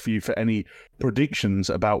you and ask for you for any predictions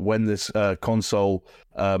about when this console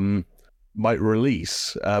might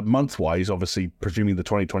release, month-wise, obviously, presuming the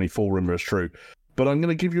 2024 rumor is true. But I'm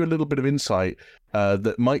going to give you a little bit of insight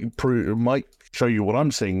that might show you what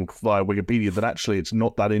I'm seeing via Wikipedia, that actually it's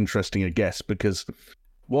not that interesting a guess, because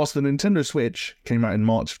whilst the Nintendo Switch came out in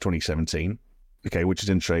March of 2017, okay, which is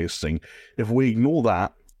interesting, if we ignore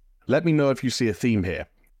that, let me know if you see a theme here.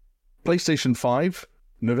 PlayStation 5,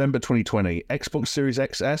 November 2020. Xbox Series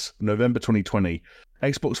XS, November 2020.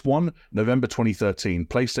 Xbox One, November 2013.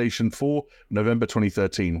 PlayStation 4, November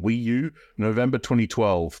 2013. Wii U, November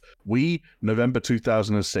 2012. Wii, November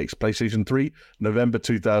 2006. PlayStation 3, November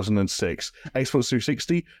 2006. Xbox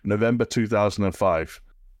 360, November 2005.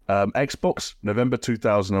 Xbox, November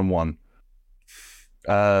 2001.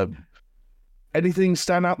 Anything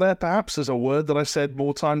stand out there, perhaps, as a word that I said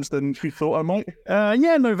more times than you thought I might?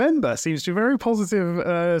 Yeah, November seems to be a very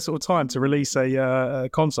positive sort of time to release a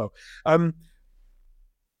console.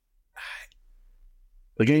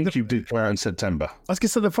 The GameCube did come out in September. I was going to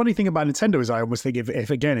say, the funny thing about Nintendo is, I almost think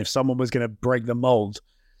if someone was going to break the mold,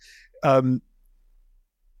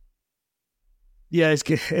 it's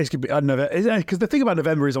going to be November. Because the thing about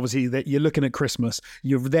November is obviously that you're looking at Christmas.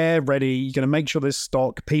 You're there ready. You're going to make sure there's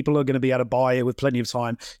stock. People are going to be able to buy it with plenty of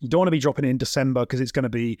time. You don't want to be dropping it in December because it's going to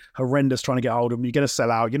be horrendous trying to get hold of them. You're going to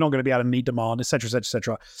sell out. You're not going to be able to meet demand, etc., etc.,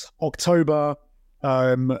 etc. October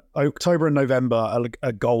and November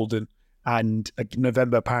are golden. And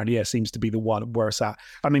November apparently seems to be the one where it's at.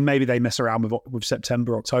 I mean, maybe they mess around with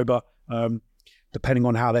September, October, depending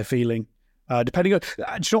on how they're feeling. I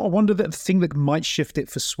wonder that the thing that might shift it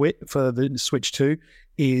for the Switch 2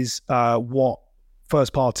 is what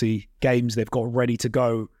first party games they've got ready to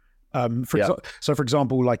go. For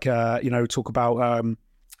example, like talk about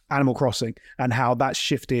Animal Crossing and how that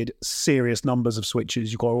shifted serious numbers of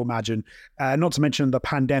Switches. You've got to imagine, not to mention the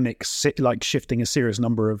pandemic, shifting a serious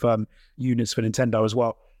number of units for Nintendo as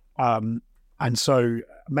well. And so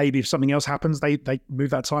maybe if something else happens, they move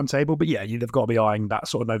that timetable. But yeah, they've got to be eyeing that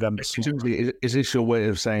sort of November. Is this your way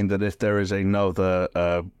of saying that if there is another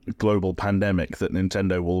global pandemic, that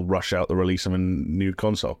Nintendo will rush out the release of a new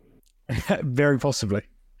console? Very possibly.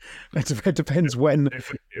 It depends when.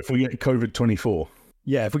 If we get COVID-24.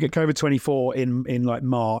 Yeah, if we get COVID-24 in like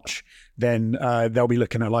March, then they'll be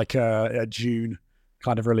looking at like a June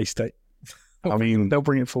kind of release date. I mean, they'll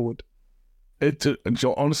bring it forward.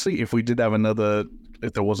 Honestly, if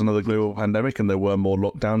there was another global pandemic and there were more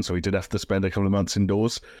lockdowns, so we did have to spend a couple of months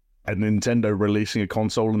indoors, and Nintendo releasing a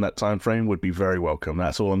console in that time frame would be very welcome.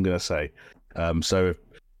 That's all I'm going to say. So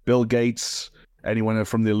Bill Gates, anyone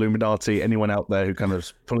from the Illuminati, anyone out there who kind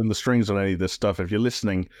of pulling the strings on any of this stuff, if you're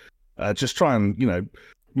listening, just try and,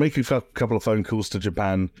 make a couple of phone calls to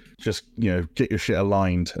Japan, just, get your shit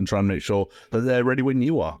aligned and try and make sure that they're ready when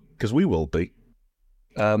you are, because we will be.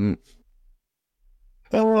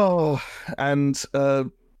 What's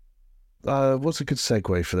a good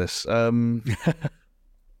segue for this?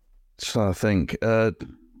 Just trying to think.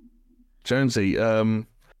 Jonesy,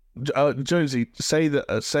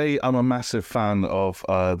 say I'm a massive fan of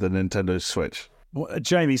the Nintendo Switch. Well,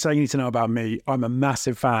 Jamie, so you need to know about me. I'm a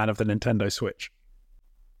massive fan of the Nintendo Switch.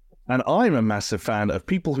 And I'm a massive fan of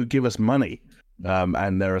people who give us money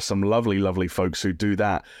And there are some lovely, lovely folks who do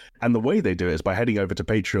that. And the way they do it is by heading over to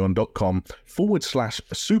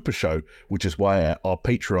patreon.com/supershow, which is why our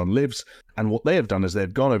Patreon lives. And what they have done is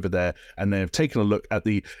they've gone over there and they have taken a look at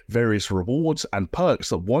the various rewards and perks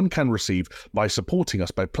that one can receive by supporting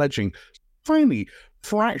us, by pledging tiny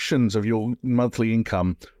fractions of your monthly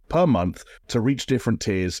income per month to reach different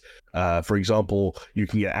tiers. For example, you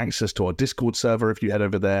can get access to our Discord server if you head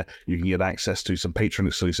over there. You can get access to some Patreon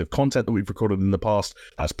exclusive content that we've recorded in the past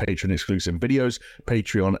as Patreon exclusive videos,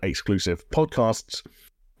 Patreon exclusive podcasts.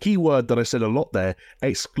 Keyword that I said a lot there,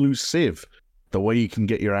 exclusive. The way you can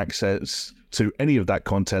get your access to any of that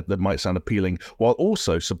content that might sound appealing while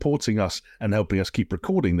also supporting us and helping us keep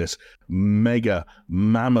recording this mega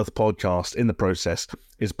mammoth podcast in the process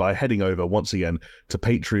is by heading over once again to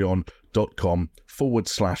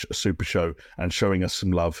patreon.com/supershow and showing us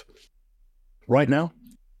some love. Right now,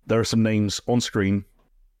 there are some names on screen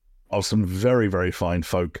of some very, very fine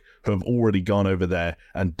folk who have already gone over there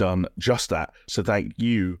and done just that. So thank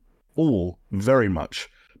you all very much.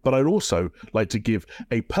 But I'd also like to give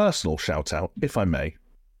a personal shout out, if I may,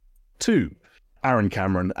 to Aaron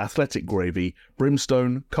Cameron, Athletic Gravy,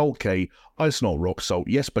 Brimstone, Cole K, Ice Not Rock Salt,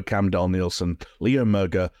 Jesper Camdal Nielsen, Leo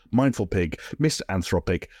Merger, Mindful Pig, Mr.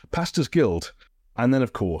 Anthropic, Pastors Guild, and then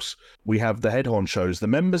of course we have the head honchos, the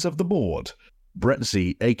members of the board, Brett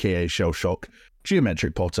Z, aka Shellshock,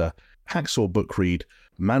 Geometric Potter, Hacksaw Book Read,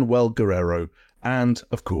 Manuel Guerrero, and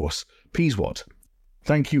of course Peaswad.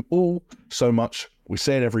 Thank you all so much. We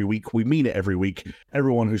say it every week. We mean it every week.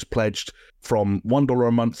 Everyone who's pledged from $1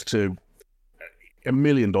 a month to $1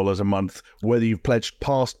 million a month, whether you've pledged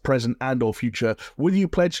past, present, and or future, whether you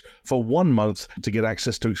pledge for 1 month to get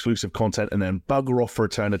access to exclusive content and then bugger off for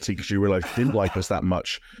eternity because you realize you didn't like us that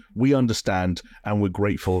much, we understand and we're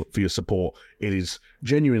grateful for your support. It is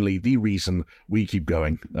genuinely the reason we keep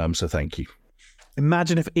going. So thank you.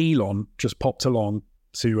 Imagine if Elon just popped along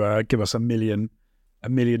to give us $1 million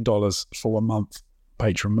for 1 month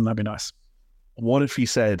Patreon. Wouldn't that be nice? What if he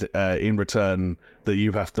said in return that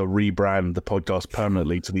you have to rebrand the podcast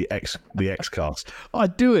permanently to the Xcast?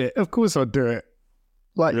 I'd do it. Of course I'd do it.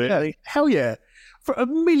 Like, really? Yeah, hell yeah. For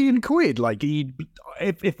 £1 million, like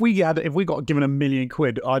if we got given £1 million,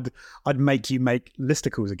 I'd make you make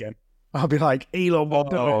listicles again. I'll be like, Elon.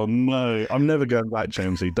 Oh no, I'm never going back,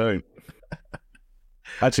 Jamesy. Don't.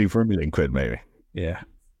 Actually, for £1 million, maybe. Yeah,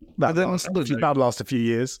 that'd last a few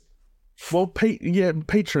years. Well,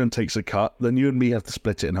 Patreon takes a cut, then you and me have to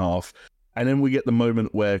split it in half. And then we get the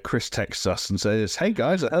moment where Chris texts us and says, "Hey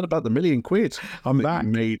guys, I heard about the £1 million I'm back."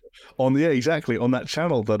 Made on on that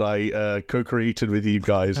channel that I co-created with you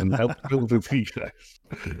guys and helped build with you guys."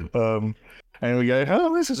 And we go,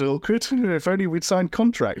 "Oh, this is awkward. If only we'd signed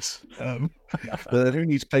contracts." But who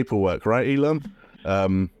needs paperwork, right, Elon?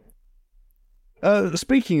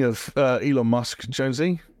 Speaking of Elon Musk,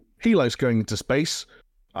 Jonesy, he likes going into space.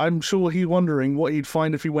 I'm sure he's wondering what he'd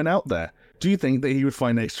find if he went out there. Do you think that he would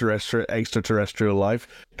find extraterrestrial life?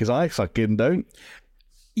 Because I fucking don't.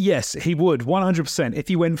 Yes, he would, 100%. If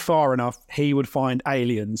he went far enough, he would find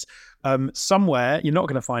aliens. Somewhere you're not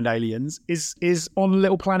going to find aliens is on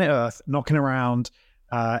little planet Earth, knocking around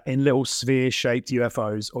in little sphere-shaped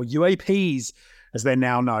UFOs, or UAPs, as they're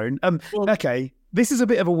now known. Okay, this is a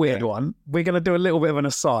bit of a weird one. We're going to do a little bit of an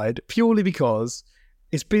aside, purely because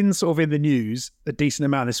it's been sort of in the news a decent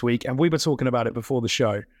amount this week, and we were talking about it before the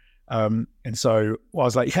show. And so I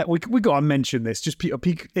was like, yeah, we got to mention this. Just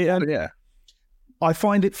yeah. I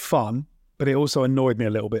find it fun, but it also annoyed me a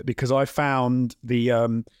little bit because I found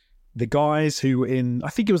the guys who I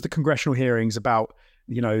think it was the congressional hearings about,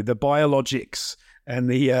 the biologics and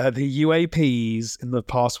the UAPs in the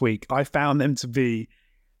past week. I found them to be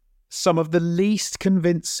some of the least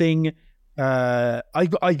convincing.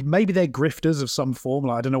 Maybe they're grifters of some form.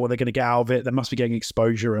 Like, I don't know what they're going to get out of it. They must be getting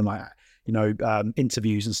exposure and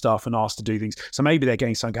interviews and stuff and asked to do things. So maybe they're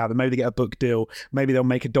getting something out of it. Maybe they get a book deal. Maybe they'll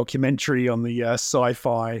make a documentary on the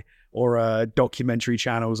sci-fi or documentary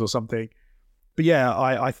channels or something. But yeah,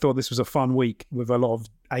 I thought this was a fun week with a lot of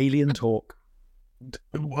alien talk.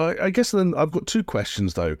 Well, I guess then I've got two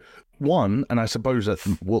questions though. One, and I suppose that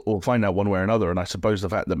we'll find out one way or another, and I suppose the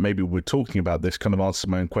fact that maybe we're talking about this kind of answers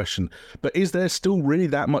my own question, but is there still really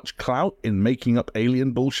that much clout in making up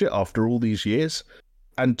alien bullshit after all these years?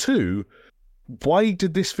 And two, why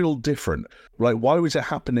did this feel different? Like, why was it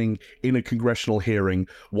happening in a congressional hearing?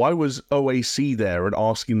 Why was OAC there and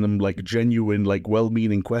asking them genuine,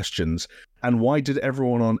 well-meaning questions? And why did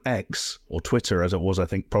everyone on X, or Twitter as it was, I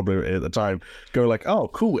think probably at the time, go oh,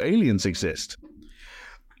 cool, aliens exist?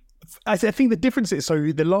 I think the difference is,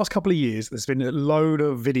 so the last couple of years, there's been a load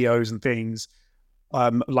of videos and things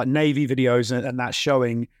like Navy videos and that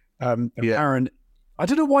showing apparent. I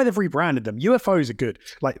don't know why they've rebranded them. UFOs are good,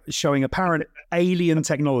 like showing apparent alien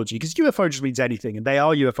technology, because UFO just means anything, and they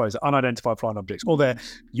are UFOs, unidentified flying objects, or they're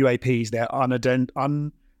UAPs, they're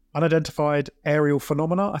unidentified aerial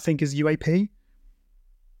phenomena, I think is UAP.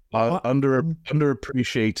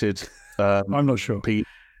 Underappreciated. I'm not sure.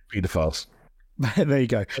 Pedophiles. There you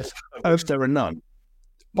go. There are none.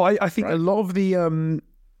 But I think a lot of the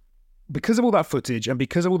because of all that footage and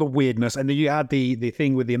because of all the weirdness, and then you had the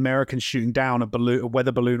thing with the Americans shooting down a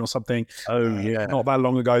weather balloon or something. Oh yeah, not that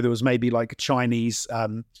long ago. There was maybe like a Chinese,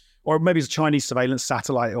 or maybe it's a Chinese surveillance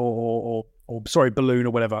satellite or balloon or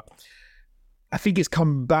whatever. I think it's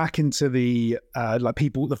come back into the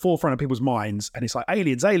the forefront of people's minds, and it's like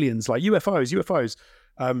aliens, like UFOs.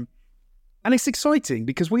 And it's exciting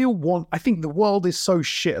because we all want. I think the world is so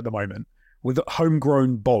shit at the moment with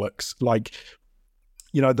homegrown bollocks, like.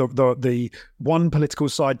 The one political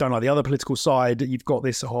side don't like the other political side. You've got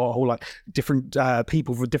this whole like different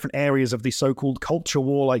people from different areas of the so-called culture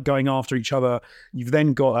war, like going after each other. You've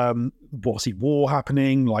then got war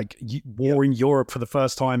happening, like war in Europe for the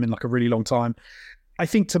first time in like a really long time. I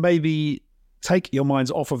think to maybe take your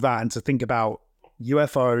minds off of that and to think about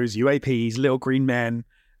UFOs, UAPs, little green men.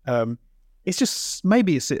 It's just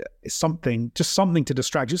maybe it's something to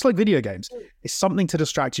distract you. It's like video games. It's something to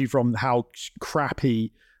distract you from how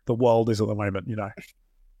crappy the world is at the moment.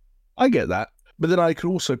 I get that, but then I could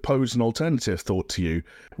also pose an alternative thought to you,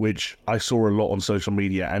 which I saw a lot on social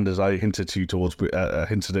media, and as I hinted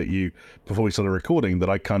at you before we started recording, that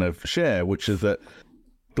I kind of share, which is that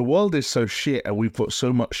the world is so shit, and we've got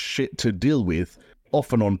so much shit to deal with,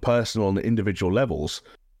 often on personal and individual levels.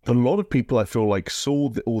 A lot of people, I feel like, saw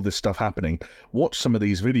all this stuff happening, watched some of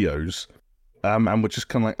these videos, and were just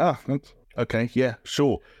kind of like, okay, yeah,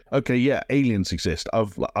 sure, okay, yeah, aliens exist.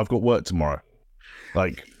 I've got work tomorrow,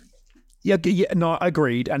 like. Yeah, no,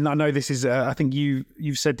 agreed. And I know this is, I think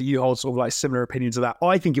you've said that you hold sort of like similar opinions of that.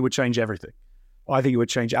 I think it would change everything. I think it would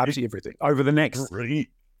change absolutely everything over the next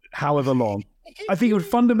however long. I think it would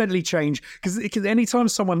fundamentally change because anytime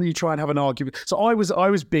you try and have an argument. So I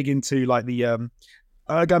was big into like the.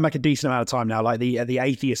 Going back a decent amount of time now, like the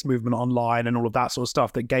atheist movement online and all of that sort of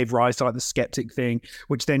stuff that gave rise to like the skeptic thing,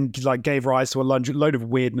 which then like gave rise to a load of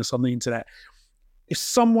weirdness on the internet. If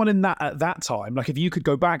someone at that time, like if you could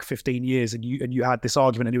go back 15 years and you had this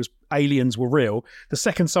argument and it was aliens were real, the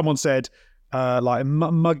second someone said like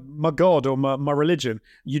my God or my religion,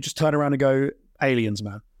 you just turn around and go, aliens,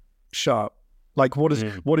 man, shut up. Like what does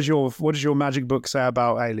your magic book say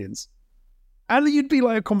about aliens? And you'd be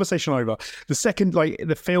like a conversation over. The second, like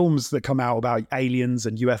the films that come out about aliens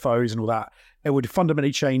and UFOs and all that, it would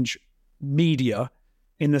fundamentally change media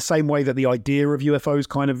in the same way that the idea of UFOs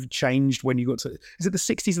kind of changed when you got to, is it the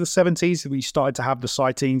 60s or the 70s that we started to have the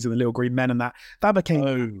sightings and the little green men and that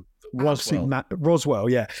became Roswell,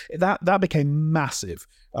 yeah. That became massive.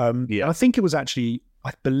 And I think it was actually,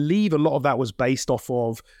 I believe a lot of that was based off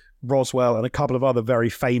of Roswell and a couple of other very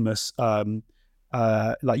famous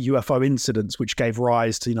like UFO incidents, which gave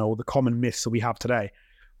rise to all the common myths that we have today.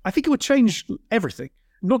 I think it would change everything.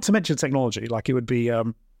 Not to mention technology. Like it would be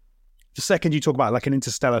the second you talk about like an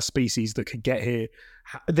interstellar species that could get here,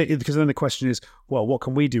 because then the question is, well, what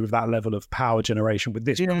can we do with that level of power generation with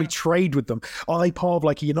this? Can we trade with them? Are they part of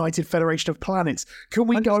like a United Federation of Planets? Can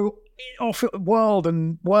we go off world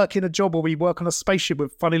and work in a job where we work on a spaceship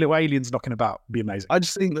with funny little aliens knocking about? It'd be amazing. I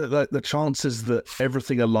just think that the chances that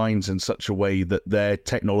everything aligns in such a way that their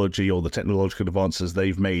technology or the technological advances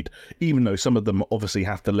they've made, even though some of them obviously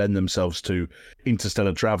have to lend themselves to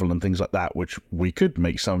interstellar travel and things like that, which we could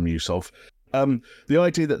make some use of, the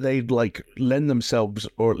idea that they'd like lend themselves,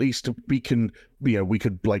 or at least we could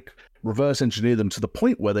like reverse engineer them to the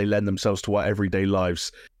point where they lend themselves to our everyday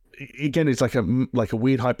lives. Again, it's like a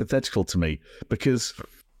weird hypothetical to me, because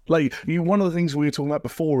like one of the things we were talking about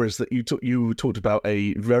before is that you talked about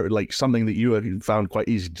a very like something that you found quite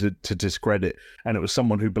easy to discredit, and it was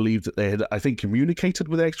someone who believed that they had, I think, communicated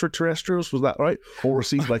with extraterrestrials. Was that right? Or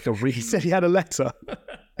received like a he said he had a letter.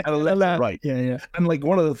 And a letter, right? Yeah. And like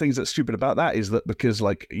one of the things that's stupid about that is that because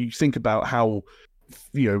like you think about how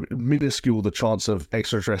minuscule the chance of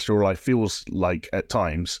extraterrestrial life feels like at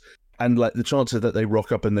times. And like the chances that they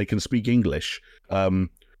rock up and they can speak English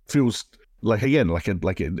feels like, again,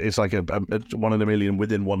 it's like a 1 in a million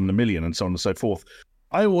within 1 in a million, and so on and so forth.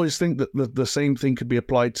 I always think that the same thing could be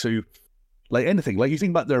applied to like anything. Like you think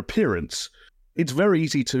about their appearance, it's very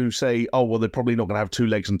easy to say, oh well, they're probably not going to have 2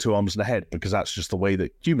 legs and 2 arms and a head because that's just the way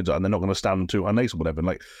that humans are, and they're not going to stand on 2 hind legs or whatever. And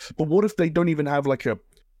like, but what if they don't even have like a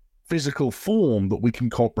physical form that we can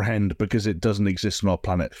comprehend because it doesn't exist on our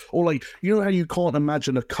planet. Or like, you know how you can't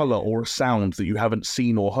imagine a color or a sound that you haven't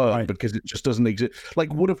seen or heard because it just doesn't exist?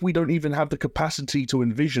 Like, what if we don't even have the capacity to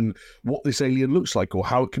envision what this alien looks like or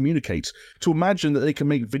how it communicates? To imagine that they can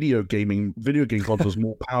make video game consoles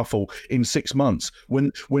more powerful in 6 months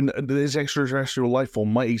when this extraterrestrial life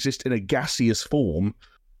form might exist in a gaseous form,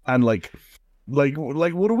 and like what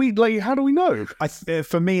do we like? How do we know?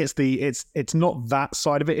 For me, it's not that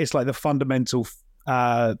side of it. It's like the fundamental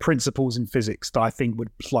principles in physics that I think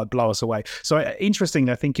would like blow us away. So interesting.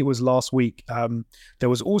 I think it was last week. There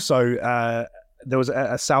was also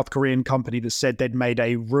a South Korean company that said they'd made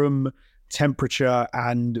a room temperature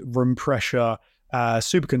and room pressure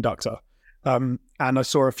superconductor. And I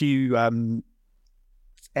saw a few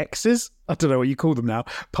X's, I don't know what you call them now,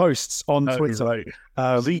 posts on Twitter. Right.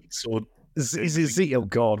 Zeets or is it Z? Oh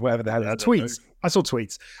God, whatever the hell. Tweets. I saw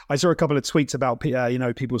tweets. I saw a couple of tweets about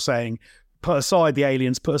people saying, put aside the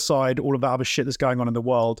aliens, put aside all of that other shit that's going on in the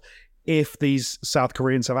world. If these South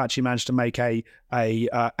Koreans have actually managed to make a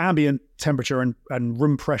ambient temperature and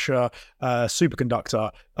room pressure superconductor,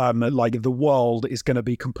 like the world is going to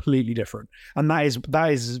be completely different. And that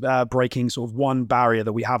is breaking sort of one barrier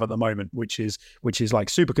that we have at the moment, which is like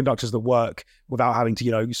superconductors that work without having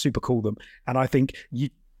to super cool them. And I think you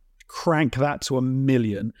crank that to 1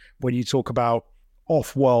 million when you talk about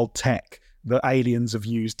off-world tech that aliens have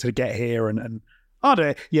used to get here and I don't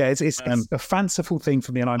know. Yeah, it's a fanciful thing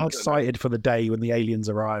for me, and I'm excited for the day when the aliens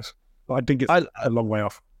arrive. But I think it's a long way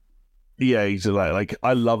off. Yeah, exactly. Like,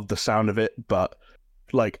 I love the sound of it, but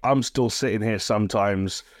like, I'm still sitting here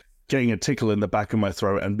sometimes getting a tickle in the back of my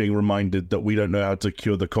throat and being reminded that we don't know how to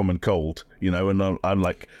cure the common cold, and I'm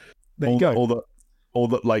like, there you go. Or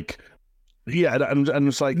that like, yeah, and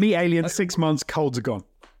it's like, me alien, 6 months, colds are gone.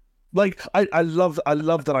 Like, I love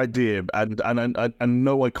that idea, and I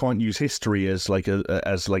know I can't use history as a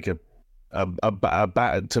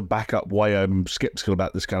bat to back up why I'm skeptical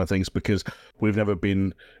about this kind of things, because we've never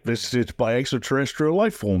been visited by extraterrestrial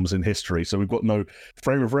life forms in history, so we've got no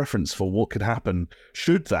frame of reference for what could happen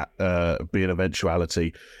should that be an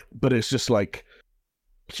eventuality. But it's just like,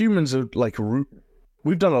 humans are like,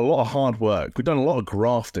 we've done a lot of hard work, we've done a lot of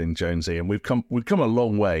grafting, Jonesy, and we've come a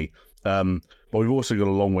long way. But we've also got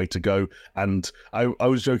a long way to go. And I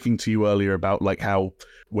was joking to you earlier about like how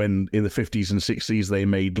when in the 50s and 60s they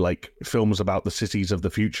made like films about the cities of the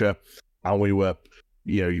future, and we were,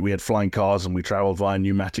 we had flying cars and we traveled via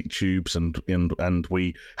pneumatic tubes, and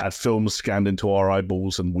we had films scanned into our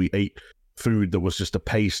eyeballs, and we ate food that was just a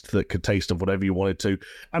paste that could taste of whatever you wanted to.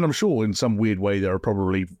 And I'm sure in some weird way there are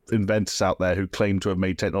probably inventors out there who claim to have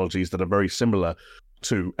made technologies that are very similar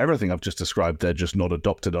to everything I've just described. They're just not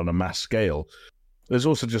adopted on a mass scale. There's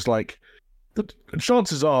also just like, the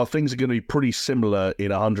chances are things are going to be pretty similar in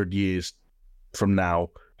 100 years from now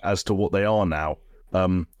as to what they are now.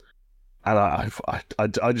 And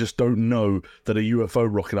I just don't know that a UFO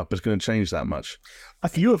rocking up is going to change that much.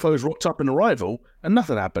 If UFOs rocked up in Arrival and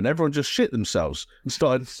nothing happened, everyone just shit themselves and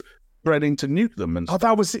started threatening to nuke them. And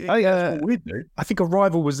that was weird, dude. I think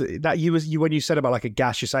Arrival was that you when you said about like a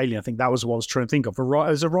gaseous alien. I think that was what I was trying to think of.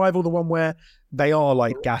 Is Arrival the one where they are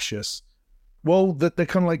like gaseous? Well, they're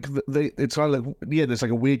kind of like it's kind of like, there's like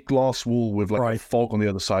a weird glass wall with like a fog on the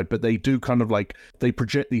other side, but they do kind of like, they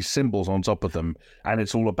project these symbols on top of them, and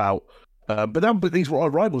it's all about. But these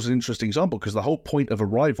Arrival's an interesting example, because the whole point of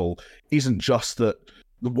Arrival isn't just that.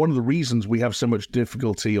 One of the reasons we have so much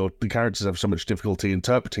difficulty, or the characters have so much difficulty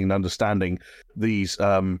interpreting and understanding these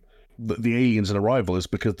the aliens in Arrival, is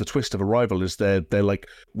because the twist of Arrival is they're like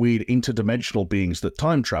weird interdimensional beings that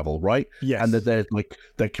time travel, right? Yes. And that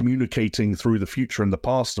they're communicating through the future and the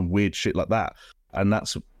past and weird shit like that. And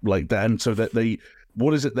that's like that. And so that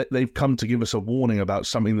what is it that they've come to give us a warning about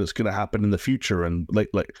something that's going to happen in the future, and like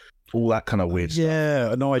all that kind of weird stuff.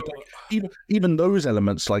 Yeah, no, even those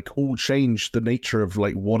elements like all change the nature of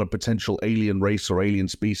like what a potential alien race or alien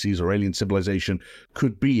species or alien civilization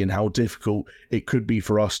could be, and how difficult it could be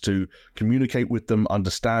for us to communicate with them,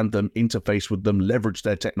 understand them, interface with them, leverage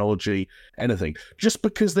their technology, anything. Just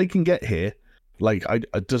because they can get here, like,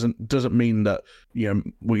 it doesn't mean that we're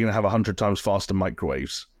going to have 100 times faster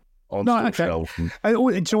microwaves on shelves. Do you know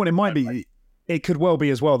what it might be? It could well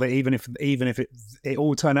be as well that even if it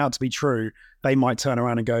all turned out to be true, they might turn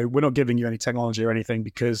around and go, "We're not giving you any technology or anything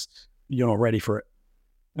because you're not ready for it."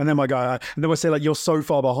 And then they might say like, "You're so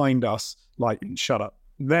far behind us, like, shut up."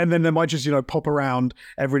 Then they might just pop around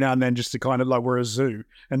every now and then just to kind of like, we're a zoo,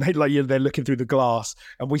 and they're looking through the glass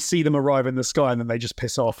and we see them arrive in the sky, and then they just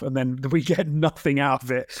piss off, and then we get nothing out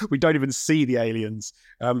of it. We don't even see the aliens.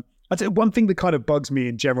 I tell you, one thing that kind of bugs me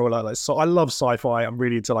in general, so I love sci-fi. I'm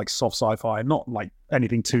really into like soft sci-fi, not like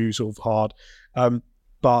anything too sort of hard.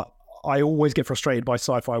 But I always get frustrated by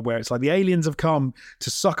sci-fi where it's like the aliens have come to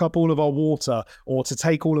suck up all of our water or to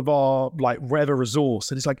take all of our like rare resource.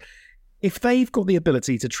 And it's like, if they've got the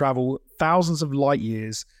ability to travel thousands of light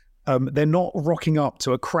years, they're not rocking up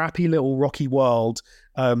to a crappy little rocky world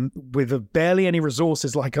with barely any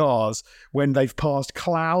resources like ours when they've passed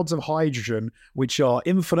clouds of hydrogen, which are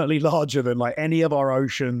infinitely larger than like any of our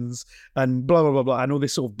oceans, and blah, blah, blah, blah, and all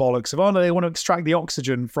this sort of bollocks of, oh no, they want to extract the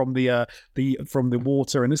oxygen from the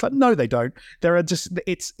water. And it's like, no, they don't. There are just,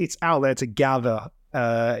 it's out there to gather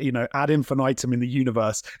ad infinitum in the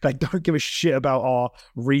universe. They don't give a shit about our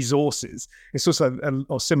resources. It's also,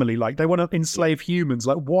 or similarly, like they want to enslave humans.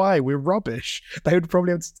 Like, why? We're rubbish. They would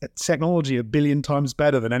probably have technology 1 billion times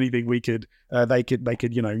better than anything we could. They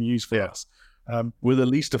could use for us. We're the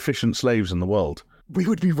least efficient slaves in the world. We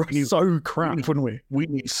would be running so crap, wouldn't we? We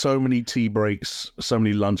need so many tea breaks, so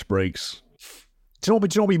many lunch breaks. Do you know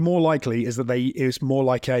what would be more likely is that it's more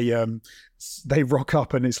like they rock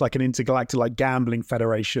up and it's like an intergalactic like gambling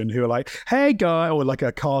federation who are like, hey guy, or like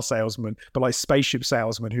a car salesman, but like spaceship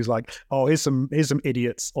salesman who's like, oh, here's some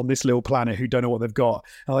idiots on this little planet who don't know what they've got.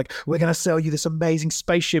 And like, we're gonna sell you this amazing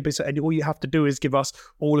spaceship, and all you have to do is give us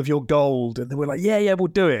all of your gold. And then we're like, yeah, we'll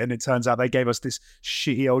do it. And it turns out they gave us this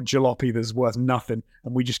shitty old jalopy that's worth nothing,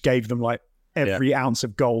 and we just gave them like every ounce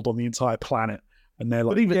of gold on the entire planet. And they're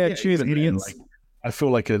like, cheers, idiots. Like, I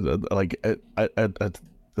feel like a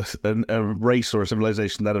race or a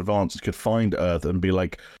civilization that advanced could find Earth and be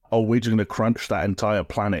like, oh, we're just going to crunch that entire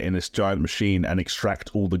planet in this giant machine and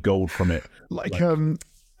extract all the gold from it.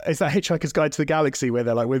 It's that Hitchhiker's Guide to the Galaxy where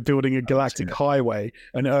they're like, we're building a galactic highway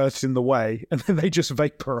and Earth's in the way, and then they just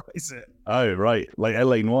vaporize it. Oh, right. Like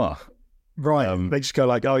L.A. Noire. Right. They just go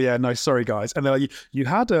like, oh yeah, no, sorry guys. And they're like, you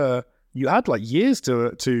had like years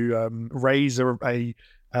to raise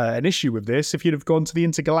an issue with this if you'd have gone to the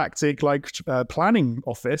intergalactic planning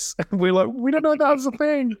office. And we're like, we don't know that was a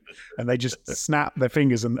thing. And they just snap their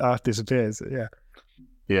fingers and Earth disappears.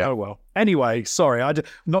 Yeah. Oh well. Anyway, sorry,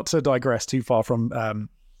 not to digress too far from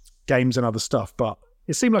games and other stuff, but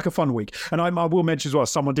it seemed like a fun week. And I will mention as well,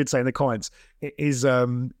 someone did say in the comments,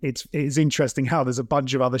 it's interesting how there's a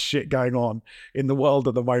bunch of other shit going on in the world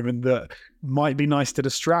at the moment that might be nice to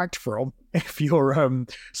distract from if your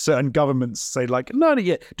certain governments say like, no,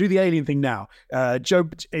 yet do the alien thing now. Joe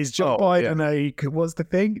Biden what's the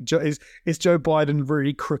thing? Is Joe Biden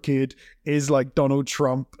really crooked? Is like Donald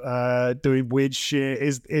Trump doing weird shit?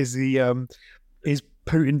 Is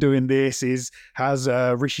Putin doing this? Has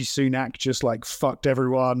Rishi Sunak just like fucked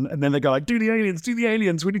everyone? And then they go like, do the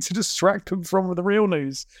aliens. We need to distract them from the real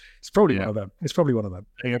news. It's probably one of them. It's probably one of them.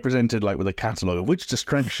 They are presented like with a catalogue of which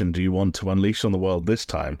distraction do you want to unleash on the world this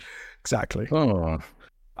time? Exactly. Oh,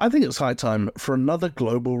 I think it's high time for another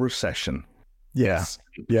global recession. Yes.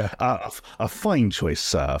 Yeah. A fine choice,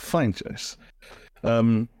 sir. Fine choice.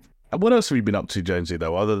 What else have you been up to, Jonesy,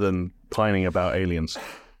 though, other than pining about aliens?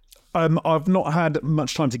 I've not had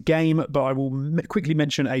much time to game, but I will quickly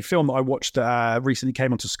mention a film that I watched recently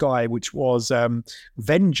came onto Sky, which was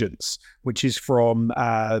Vengeance, which is from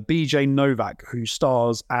BJ Novak, who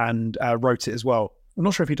stars and wrote it as well. I'm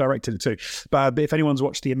not sure if he directed it too, but if anyone's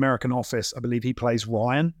watched The American Office, I believe he plays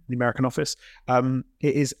Ryan in The American Office. It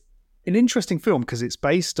is an interesting film because it's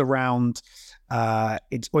based around,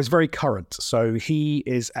 it's very current. So he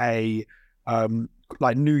is a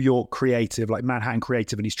like New York creative, like Manhattan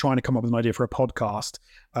creative, and he's trying to come up with an idea for a podcast.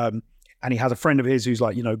 And he has a friend of his who's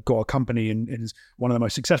like, got a company and is one of the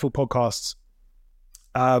most successful podcasts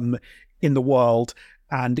in the world.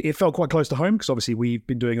 And it felt quite close to home because obviously we've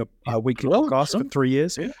been doing a weekly podcast for 3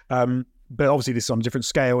 years. Yeah. But obviously this is on a different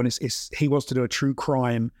scale, and he wants to do a true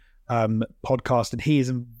crime podcast, and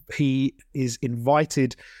he is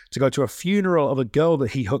invited to go to a funeral of a girl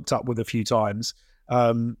that he hooked up with a few times,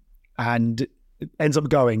 and ends up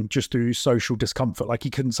going just through social discomfort. Like he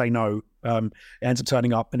couldn't say no. It ends up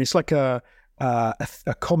turning up, and it's like a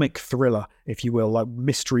comic thriller, if you will, like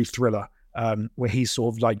mystery thriller, where he's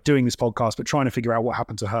sort of like doing this podcast but trying to figure out what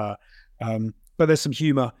happened to her. But there's some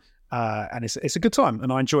humor, and it's a good time,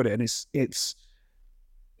 and I enjoyed it. And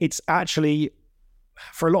it's actually,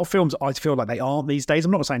 for a lot of films, I feel like they aren't these days. I'm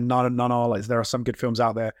not saying none are. Like there are some good films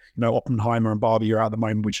out there. Oppenheimer and Barbie are out at the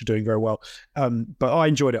moment, which are doing very well. But I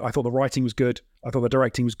enjoyed it. I thought the writing was good. I thought the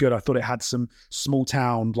directing was good. I thought it had some small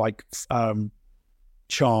town like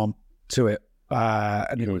charm to it,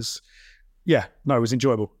 and it was. Yeah, no, it was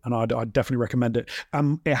enjoyable, and I'd definitely recommend it.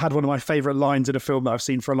 It had one of my favorite lines in a film that I've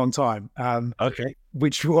seen for a long time. Okay,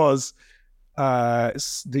 which was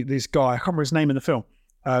this guy. I can't remember his name in the film.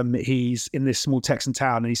 he's in this small Texan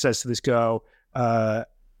town, and he says to this girl,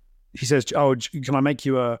 he says, "Oh, can I make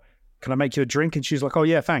you a drink?" And she's like, "Oh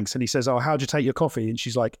yeah, thanks." And he says, "Oh, how'd you take your coffee?" And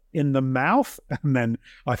she's like, "In the mouth." And then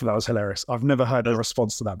I thought that was hilarious. I've never heard a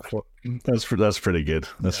response to that before. That's pretty good.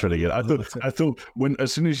 That's pretty good. I thought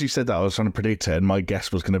as soon as you said that, I was trying to predict it, and my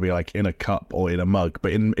guess was going to be like in a cup or in a mug,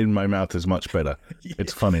 but in my mouth is much better.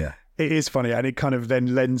 It's funnier. It is funny, and it kind of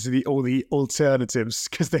then lends all the alternatives,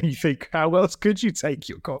 because then you think, how else could you take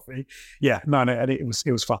your coffee? Yeah, no, and it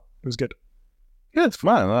was fun. It was good. Yeah, it's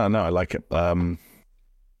fun. No, I like it.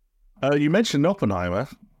 You mentioned Oppenheimer.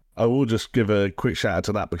 I will just give a quick shout out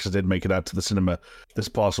to that, because I did make it out to the cinema this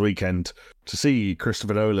past weekend to see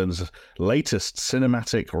Christopher Nolan's latest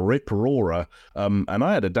cinematic rip-roarer, and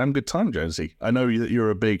I had a damn good time, Jonesy. I know that you're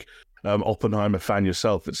a big Oppenheimer fan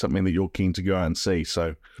yourself. It's something that you're keen to go out and see.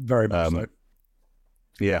 So very much so.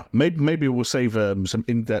 Yeah, maybe we'll save some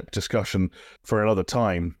in-depth discussion for another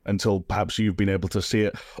time, until perhaps you've been able to see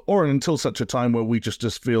it, or until such a time where we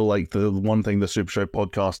just feel like the one thing the SuperShow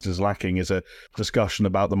podcast is lacking is a discussion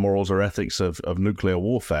about the morals or ethics of nuclear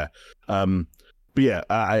warfare. But yeah,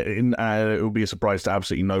 it would be a surprise to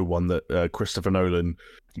absolutely no one that Christopher Nolan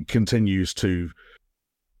continues to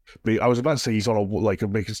be. I was about to say he's on make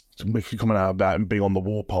a comment out about him being on the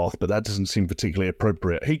warpath, but that doesn't seem particularly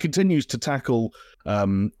appropriate. He continues to tackle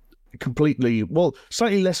completely,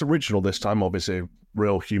 slightly less original this time, obviously,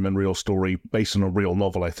 real human, real story based on a real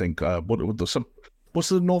novel, I think. What's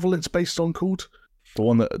the novel it's based on called? The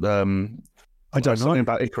one that I don't know. Something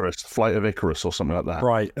about Icarus, Flight of Icarus, or something like that.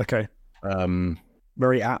 Right. Okay.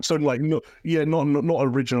 Very apt. So not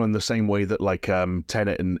original in the same way that like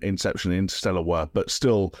Tenet and Inception and Interstellar were, but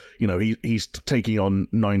still, he's taking on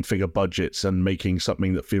 9-figure budgets and making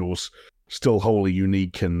something that feels still wholly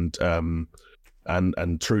unique and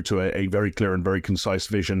true to a very clear and very concise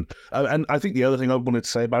vision. And I think the other thing I wanted to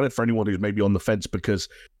say about it, for anyone who's maybe on the fence, because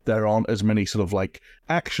there aren't as many sort of like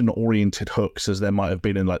action-oriented hooks as there might have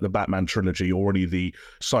been in like the Batman trilogy or any of the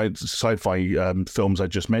sci-fi films I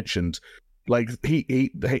just mentioned. Like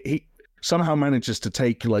he somehow manages to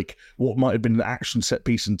take like what might have been an action set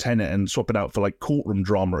piece in Tenet and swap it out for like courtroom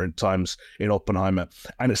drama at times in Oppenheimer,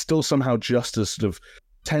 and it's still somehow just as sort of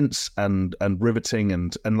tense and riveting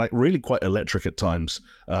and like really quite electric at times.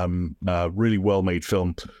 Really well made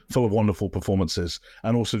film, full of wonderful performances,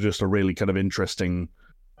 and also just a really kind of interesting,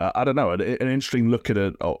 an interesting look at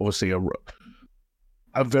it. Obviously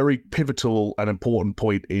a very pivotal and important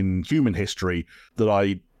point in human history that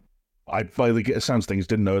I by the sounds things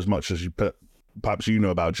didn't know as much as perhaps you know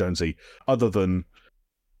about, Jonesy, other than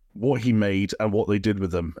what he made and what they did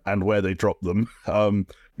with them and where they dropped them.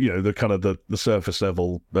 The kind of the surface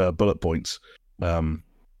level bullet points. I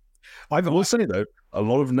will say though, a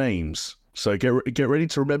lot of names, so get ready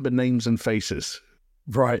to remember names and faces.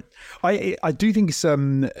 Right. I do think it's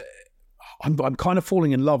I'm kind of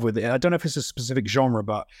falling in love with it. I don't know if it's a specific genre,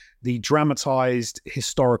 but the dramatized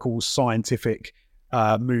historical scientific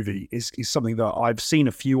movie is something that I've seen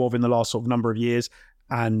a few of in the last sort of number of years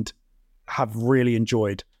and have really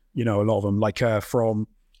enjoyed, a lot of them, like from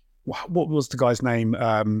what was the guy's name?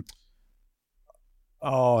 I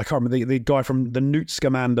can't remember, the guy from the Newt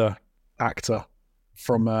Scamander actor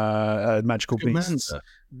from Magical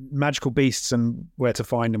Beasts and Where to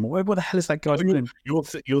Find Them. What the hell is that guy's name?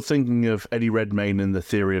 You're thinking of Eddie Redmayne in The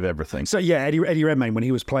Theory of Everything. So yeah, Eddie Redmayne when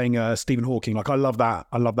he was playing Stephen Hawking. Like I love that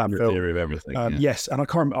film. Theory of Everything. Yes, and I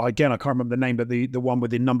can't remember the name, but the one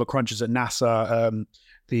with the number crunchers at NASA,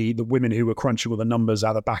 the women who were crunching all the numbers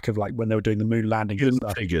out the back of like when they were doing the moon landing and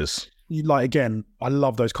stuff. Figures. Like again, I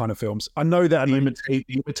love those kind of films. I know that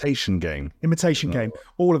Imitation Game,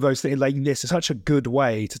 all of those things. Like this is such a good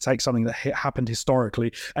way to take something that happened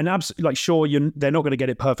historically, and absolutely, like sure, they're not going to get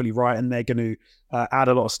it perfectly right, and they're going to add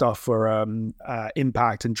a lot of stuff for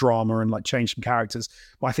impact and drama and like change some characters.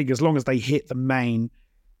 But I think as long as they hit the main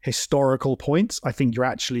historical points, I think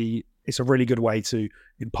it's a really good way to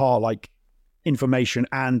impart like information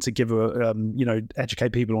and to give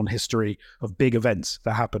educate people on history of big events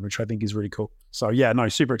that happen, which I think is really cool. So yeah, no,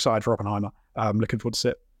 super excited for Oppenheimer. Looking forward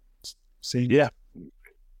to seeing. Yeah,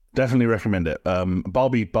 definitely recommend it.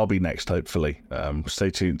 Barbie next, hopefully.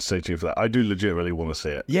 Stay tuned for that. I do legitimately want to see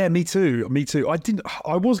it. Yeah, me too.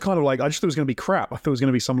 I was kind of like, I just thought it was going to be crap. I thought it was going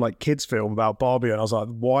to be some like kids film about Barbie, and I was like,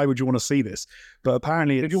 why would you want to see this? But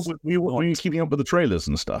apparently were you keeping up with the trailers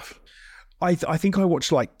and stuff? I think I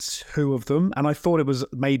watched like 2 of them, and I thought it was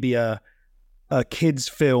maybe a kids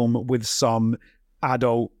film with some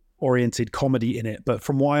adult oriented comedy in it. But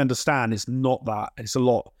from what I understand, it's not that. It's a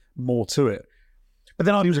lot more to it. But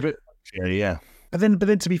then seems a bit, yeah. But then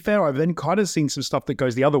to be fair, I've then kind of seen some stuff that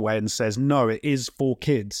goes the other way and says, no, it is for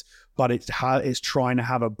kids, but it's trying to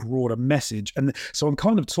have a broader message. And so I'm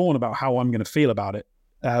kind of torn about how I'm going to feel about it.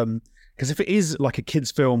 Because if it is like a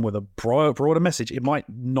kid's film with a broader message, it might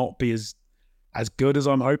not be as good as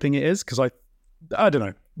I'm hoping it is. Because I don't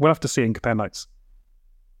know. We'll have to see in compare notes.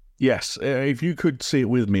 Yes, if you could see it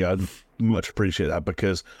with me, I'd much appreciate that,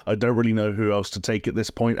 because I don't really know who else to take at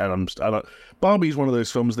this point. And Barbie's one of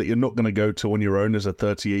those films that you're not going to go to on your own as a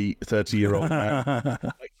 30-year-old man.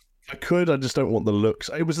 I could, I just don't want the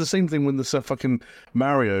looks. It was the same thing when the fucking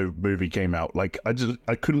Mario movie came out. Like, I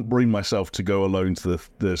couldn't bring myself to go alone to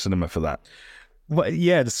the cinema for that. Well,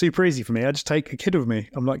 yeah, it's super easy for me. I just take a kid with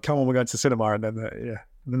me. I'm like, come on, we're going to the cinema, and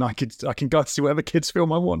then I can go to see whatever kids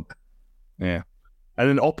film I want. Yeah. And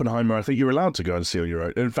then Oppenheimer, I think you're allowed to go and see on your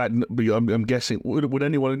own. In fact, I'm guessing, would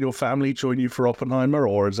anyone in your family join you for Oppenheimer,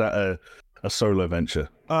 or is that a solo venture?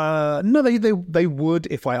 No, they would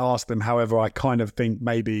if I asked them. However, I kind of think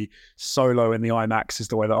maybe solo in the IMAX is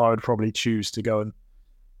the way that I would probably choose to go and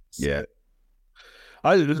see. Yeah.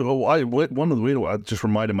 One of the weird ones, I just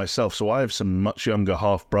reminded myself, so I have some much younger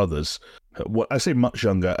half brothers. What I say much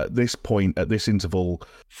younger, at this point, at this interval,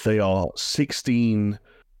 they are 16.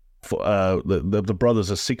 The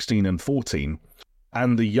brothers are 16 and 14,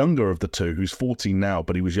 and the younger of the two, who's 14 now,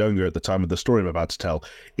 but he was younger at the time of the story I'm about to tell,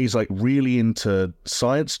 is like really into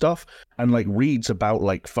science stuff and like reads about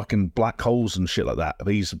like fucking black holes and shit like that.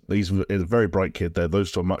 He's a very bright kid.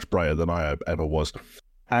 Those two are much brighter than I ever was.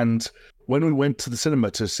 And when we went to the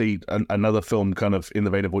cinema to see another film kind of in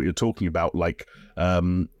the vein of what you're talking about, like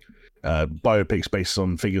biopics based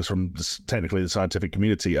on figures from technically the scientific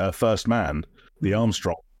community, First Man, the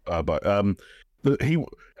Armstrong. But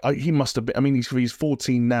he must have been. I mean, he's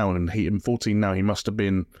 14 now, and he must have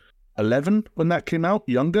been 11 when that came out,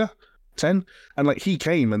 younger, 10, and like he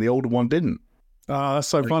came, and the older one didn't. That's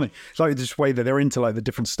so funny. It's like this way that they're into like the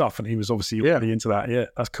different stuff, and he was obviously really into that. Yeah,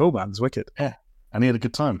 that's cool, man. It's wicked. Yeah, and he had a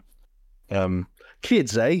good time.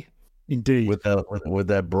 Kids, eh? Indeed, with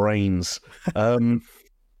their brains.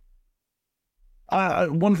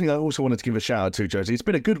 One thing I also wanted to give a shout out to, Josie, it's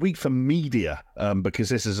been a good week for media, because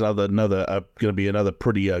this is going to be another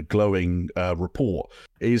pretty glowing report.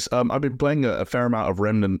 I've been playing a fair amount of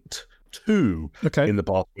Remnant 2 in the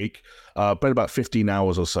past week, played about 15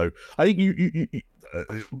 hours or so. I think you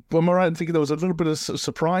am I right in thinking there was a little bit of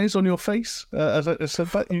surprise on your face as I said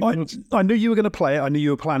that? I knew you were going to play it. I knew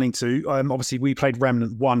you were planning to. Obviously, we played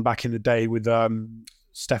Remnant 1 back in the day with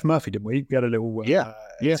Steph Murphy, didn't we? We had a little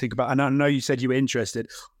think about, and I know you said you were interested.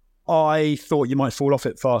 I thought you might fall off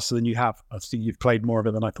it faster than you have. I think you've played more of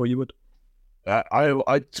it than I thought you would.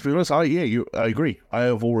 To be honest, I agree. I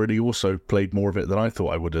have already also played more of it than I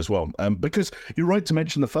thought I would as well. Because you're right to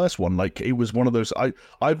mention the first one. Like, it was one of those.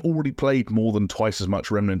 I've already played more than twice as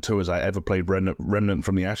much Remnant 2 as I ever played Remnant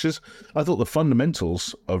from the Ashes. I thought the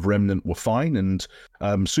fundamentals of Remnant were fine and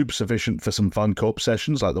super sufficient for some fun co-op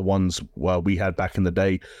sessions, like the ones we had back in the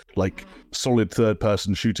day. Like solid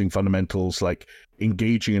third-person shooting fundamentals, like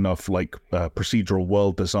engaging enough, like procedural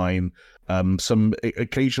world design. Some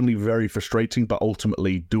occasionally very frustrating but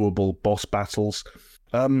ultimately doable boss battles.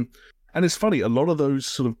 And it's funny, a lot of those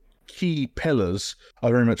sort of key pillars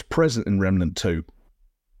are very much present in Remnant 2.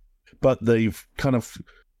 But they've cut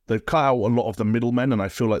out a lot of the middlemen, and I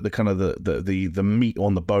feel like the meat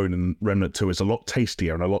on the bone in Remnant 2 is a lot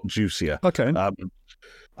tastier and a lot juicier. Okay.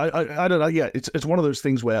 I don't know. Yeah, it's one of those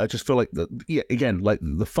things where I just feel like again, like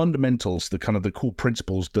the fundamentals, the kind of the core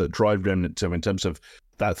principles that drive Remnant 2 in terms of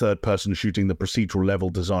that third person shooting, the procedural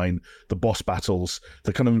level design, the boss battles,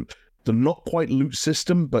 the kind of the not quite loot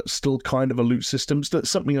system, but still kind of a loot system. So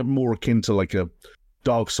that's something more akin to like a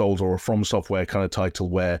Dark Souls or a From Software kind of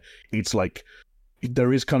title, where it's like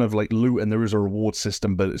there is kind of like loot and there is a reward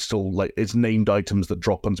system, but it's still like it's named items that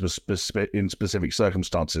drop in specific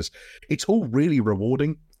circumstances. It's all really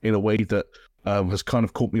rewarding in a way that has kind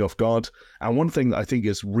of caught me off guard. And one thing that I think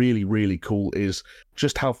is really, really cool is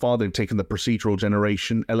just how far they've taken the procedural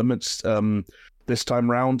generation elements this time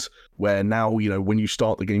round, where now, you know, when you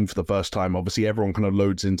start the game for the first time, obviously everyone kind of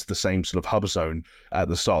loads into the same sort of hub zone at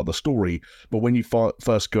the start of the story. But when you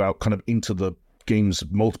first go out kind of into the game's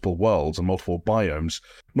multiple worlds and multiple biomes,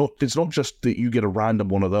 it's not just that you get a random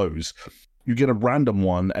one of those. You get a random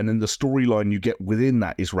one, and then the storyline you get within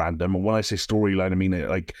that is random. And when I say storyline, I mean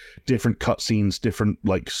like different cutscenes, different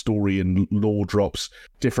like story and lore drops,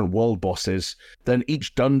 different world bosses. Then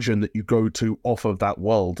each dungeon that you go to off of that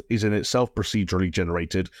world is in itself procedurally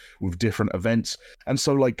generated with different events. And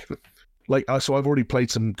so so I've already played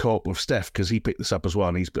some co-op with Steph because he picked this up as well,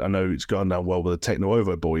 and I know it's gone down well with the Techno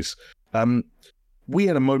Ovo boys. we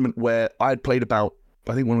had a moment where I'd played about,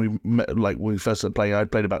 I think when we met, like when we first started playing,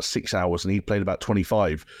 I'd played about 6 hours and he played about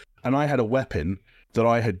 25. And I had a weapon that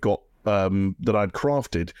I had got, that I'd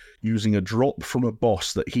crafted using a drop from a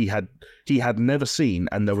boss that he had never seen,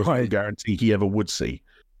 and there was no guarantee he ever would see.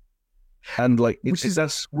 And like,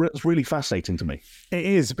 that's really fascinating to me. It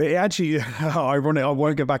is, but it actually, ironic, I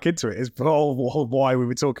won't go back into it, is why we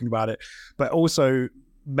were talking about it, but also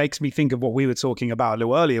makes me think of what we were talking about a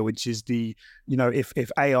little earlier, which is the, you know,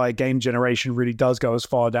 if AI game generation really does go as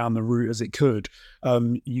far down the route as it could,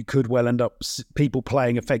 you could well end up people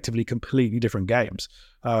playing effectively completely different games.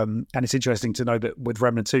 And it's interesting to know that with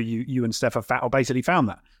Remnant 2, you and Steph have basically found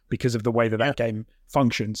that, because of the way that game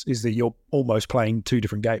functions, is that you're almost playing two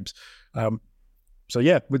different games. So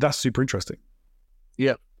yeah, that's super interesting.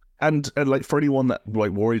 Yeah. And like, for anyone that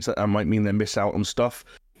like worries that might mean they miss out on stuff,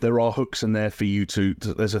 there are hooks in there for you to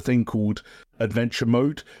there's a thing called adventure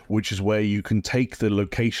mode, which is where you can take the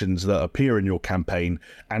locations that appear in your campaign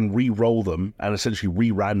and re-roll them and essentially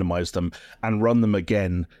re-randomize them and run them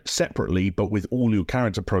again separately, but with all your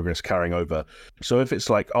character progress carrying over. So if it's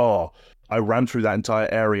like, oh, I ran through that entire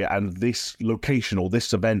area and this location or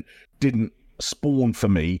this event didn't spawn for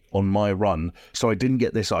me on my run, so I didn't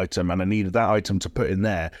get this item and I needed that item to put in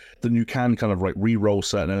there, then you can kind of like re-roll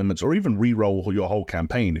certain elements, or even re-roll your whole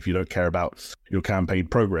campaign if you don't care about your campaign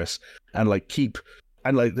progress, and like keep,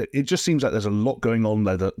 and like it just seems like there's a lot going on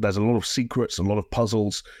there. There's a lot of secrets, a lot of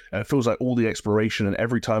puzzles, and it feels like all the exploration, and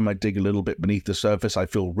every time I dig a little bit beneath the surface, I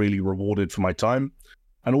feel really rewarded for my time.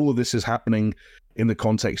 And all of this is happening in the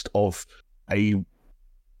context of a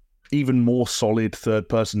even more solid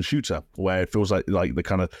third-person shooter, where it feels like the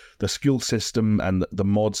kind of the skill system and the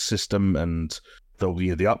mod system and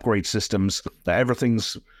the upgrade systems, that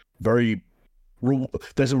everything's very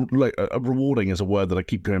there's a rewarding is a word that I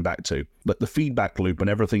keep going back to. Like the feedback loop and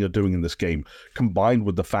everything you're doing in this game, combined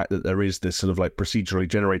with the fact that there is this sort of like procedurally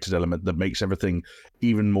generated element that makes everything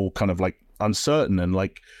even more kind of like uncertain, and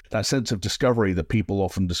like that sense of discovery that people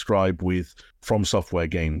often describe with From Software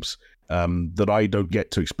games, that I don't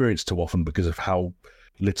get to experience too often because of how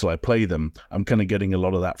little I play them. I'm kind of getting a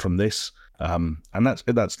lot of that from this, and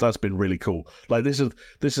that's been really cool. Like this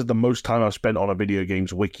is the most time I've spent on a video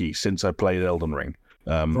games wiki since I played Elden Ring.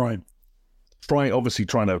 Right. Trying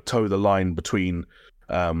to toe the line between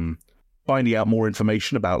finding out more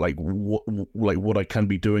information about like what I can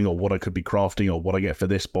be doing, or what I could be crafting, or what I get for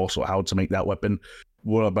this boss, or how to make that weapon.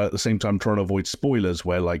 Well, but at the same time trying to avoid spoilers,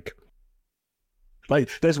 where like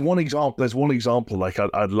there's one example like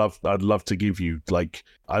I'd love to give you. Like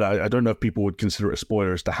I don't know if people would consider it a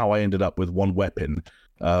spoiler as to how I ended up with one weapon,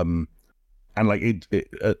 and like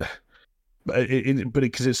but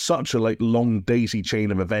because it's such a like long daisy chain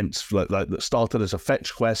of events like that started as a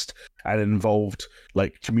fetch quest, and it involved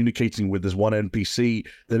like communicating with this one NPC,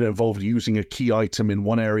 then it involved using a key item in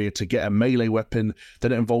one area to get a melee weapon,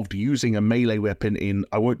 then it involved using a melee weapon in,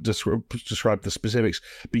 I won't describe the specifics,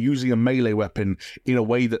 but using a melee weapon in a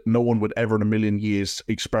way that no one would ever in a million years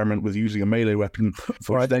experiment with using a melee weapon,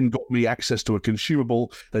 which then got me access to a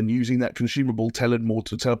consumable, then using that consumable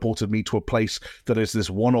teleported me to a place that is this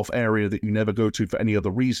one-off area that you never go to for any other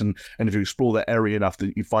reason, and if you explore that area enough,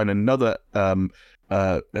 that you find another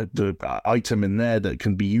the item in there that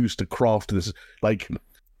can be used to craft this. Like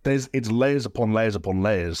it's layers upon layers upon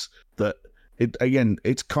layers that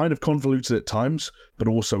it's kind of convoluted at times, but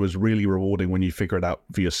also is really rewarding when you figure it out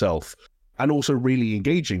for yourself, and also really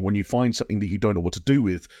engaging when you find something that you don't know what to do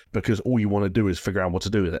with, because all you want to do is figure out what to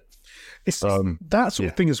do with it. It's that sort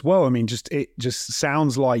of thing as well. I mean, it just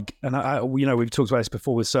sounds like, and we've talked about this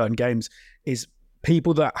before with certain games, is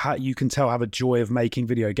people that you can tell have a joy of making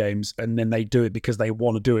video games, and then they do it because they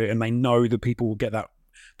want to do it, and they know that people will get that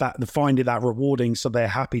they find it that rewarding, so they're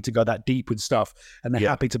happy to go that deep with stuff, and they're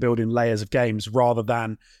happy to build in layers of games rather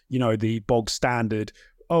than the bog standard,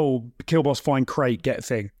 kill boss, find crate, get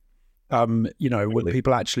thing. When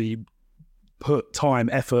people actually put time,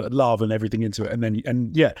 effort, love, and everything into it,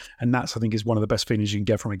 and that's, I think, is one of the best feelings you can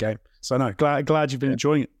get from a game. So no, glad you've been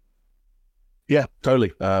enjoying it. Yeah,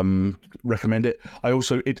 totally. Recommend it. I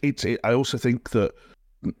also I also think that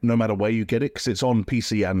no matter where you get it, because it's on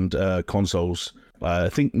PC and consoles. I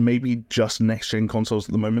think maybe just next-gen consoles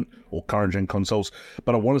at the moment, or current-gen consoles.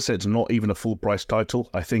 But I want to say it's not even a full-price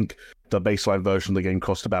title. I think the baseline version of the game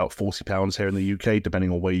cost about £40 here in the UK,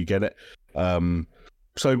 depending on where you get it.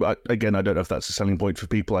 So again, I don't know if that's a selling point for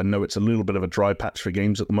people. I know it's a little bit of a dry patch for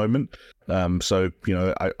games at the moment. So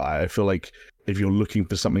I feel like if you're looking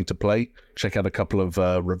for something to play, check out a couple of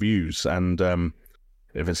reviews, and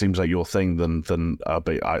if it seems like your thing, then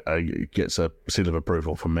it gets a seal of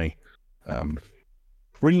approval from me.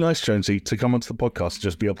 Really nice, Jonesy, to come onto the podcast and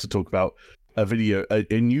just be able to talk about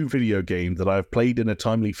a new video game that I've played in a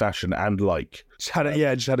timely fashion and like. Just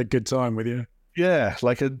had a good time with you. Yeah,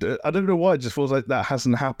 like I don't know why, it just feels like that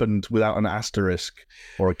hasn't happened without an asterisk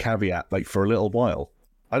or a caveat, like for a little while.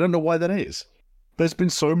 I don't know why that is. There's been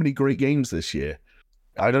so many great games this year.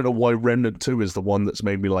 I don't know why Remnant 2 is the one that's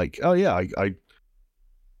made me like, oh yeah, I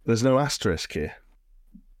there's no asterisk here.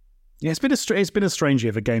 Yeah, it's been a strange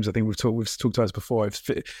year for games. I think we've talked about this before.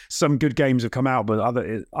 Some good games have come out, but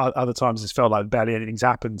other times it's felt like barely anything's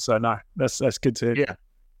happened. So no, that's good to hear. Yeah,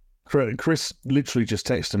 Chris literally just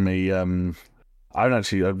texted me.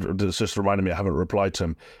 It's just reminded me I haven't replied to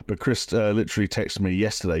him, but Chris literally texted me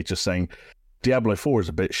yesterday just saying Diablo 4 is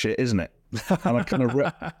a bit shit, isn't it? And I kind of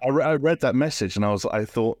I read that message and I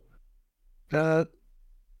thought,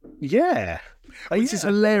 yeah. This is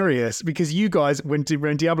hilarious because you guys, when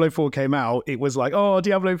Diablo 4 came out, it was like, oh,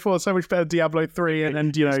 Diablo 4 so much better than Diablo 3, and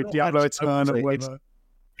then Diablo Eternal.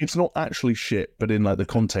 It's not actually shit, but in like the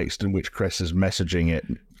context in which Chris is messaging it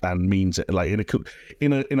and means it, like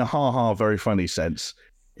in a ha very funny sense,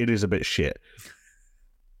 it is a bit shit.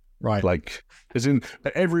 Right. Like, as in,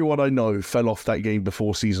 everyone I know fell off that game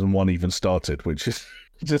before season 1 even started, which is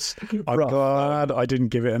just I'm rough. glad I didn't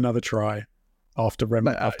give it another try after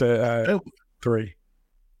 3.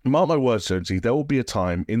 Mark my words, Jonesy, there will be a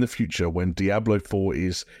time in the future when Diablo 4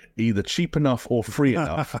 is either cheap enough or free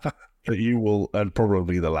enough that you will, and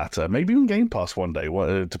probably the latter, maybe even Game Pass one day,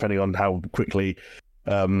 depending on how quickly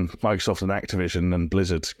Microsoft and Activision and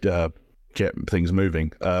Blizzard get things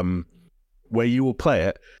moving, where you will play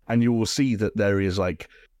it and you will see that there is like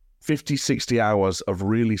 50, 60 hours of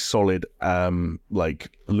really solid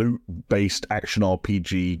like loot-based action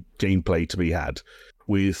RPG gameplay to be had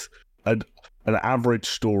with an average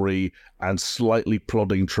story and slightly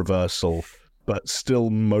plodding traversal, but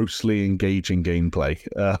still mostly engaging gameplay.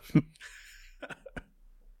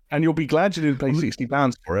 And you'll be glad you didn't pay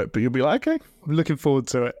 £60 for it, but you'll be like, okay. I'm looking forward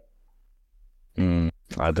to it.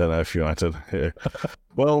 I don't know if United. Yeah.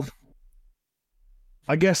 Well,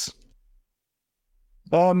 I guess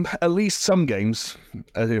at least some games,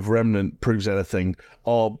 if Remnant proves anything,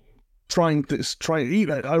 are trying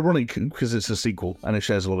ironic because it's a sequel and it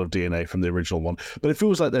shares a lot of DNA from the original one, but it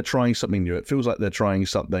feels like they're trying something new. It feels like they're trying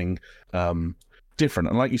something different,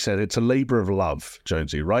 and like you said, it's a labor of love,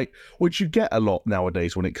 Jonesy, right? Which you get a lot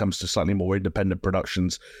nowadays when it comes to slightly more independent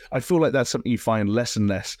productions. I feel like that's something you find less and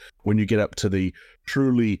less when you get up to the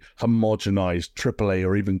truly homogenized AAA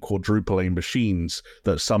or even quadruple A machines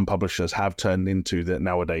that some publishers have turned into that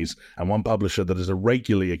nowadays. And one publisher that is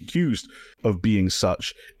regularly accused of being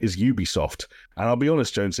such is Ubisoft. And I'll be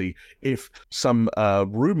honest, Jonesy, if some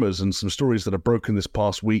rumors and some stories that are broken this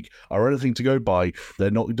past week are anything to go by,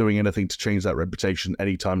 they're not doing anything to change that reputation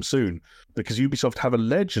anytime soon, because Ubisoft have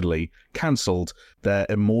allegedly cancelled their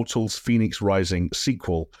Immortals Fenyx Rising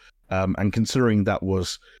sequel. And considering that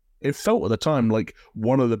was, it felt at the time like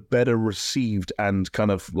one of the better received and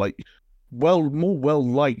kind of like more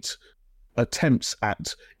well-liked attempts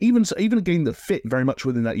at even a game that fit very much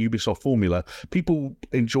within that Ubisoft formula. People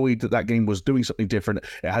enjoyed that game was doing something different.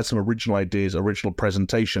 It had some original ideas, original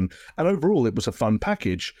presentation, and overall it was a fun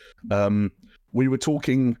package. We were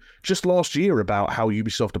talking just last year about how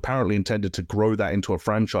Ubisoft apparently intended to grow that into a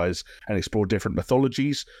franchise and explore different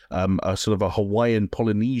mythologies. A sort of a Hawaiian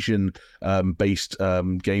Polynesian based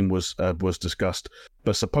game was discussed,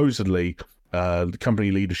 but supposedly the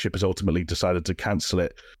company leadership has ultimately decided to cancel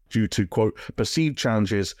it due to, quote, perceived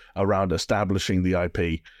challenges around establishing the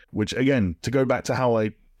IP, which, again, to go back to how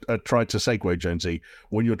I tried to segue, Jonesy,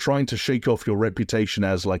 when you're trying to shake off your reputation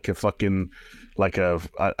as like a fucking, not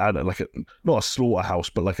a slaughterhouse,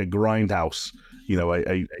 but like a grindhouse,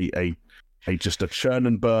 just a churn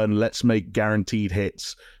and burn, let's make guaranteed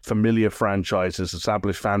hits, familiar franchises,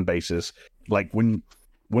 established fan bases, like when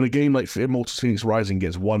a game like Immortals Fenyx Rising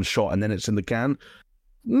gets one shot and then it's in the can,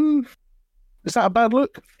 is that a bad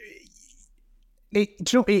look? It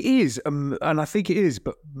is, and I think it is,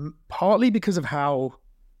 but partly because of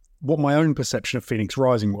what my own perception of Fenyx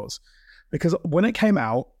Rising was. Because when it came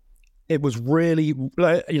out, it was really,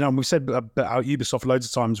 we've said about Ubisoft loads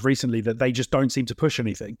of times recently that they just don't seem to push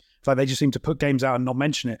anything. It's like they just seem to put games out and not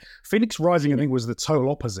mention it. Fenyx Rising, I think, was the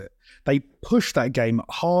total opposite. They pushed that game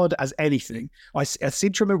hard as anything.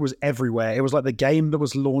 Citroma was everywhere. It was like the game that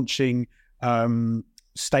was launching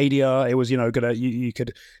Stadia. It was,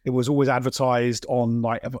 it was always advertised on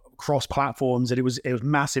like cross platforms, and it was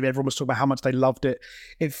massive. Everyone was talking about how much they loved it.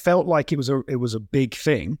 It felt like it was a big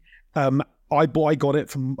thing. I got it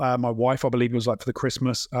from my wife, I believe it was like for the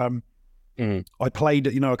Christmas I played,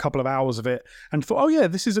 a couple of hours of it and thought, oh yeah,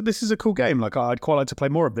 this is a cool game. Like I'd quite like to play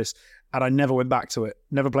more of this. And I never went back to it.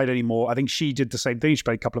 Never played any more. I think she did the same thing. She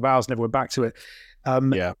played a couple of hours, never went back to it.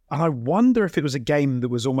 And I wonder if it was a game that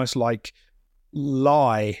was almost like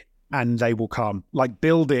lie and they will come. Like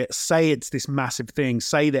build it, say it's this massive thing,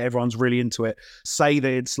 say that everyone's really into it, say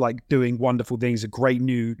that it's like doing wonderful things, a great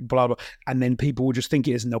new blah, blah, and then people will just think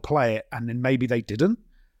it is and they'll play it. And then maybe they didn't.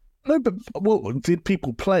 No, but did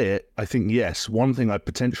people play it? I think yes. One thing I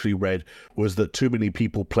potentially read was that too many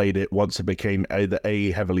people played it once it became either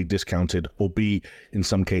A, heavily discounted, or B, in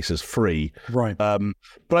some cases free. Right. But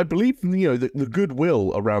I believe the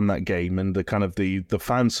goodwill around that game and the kind of the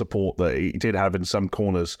fan support that it did have in some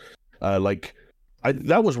corners,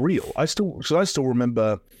 that was real. I still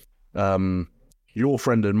remember your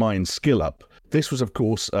friend and mine, Skill Up. This was, of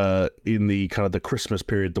course, in the kind of the Christmas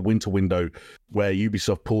period, the winter window, where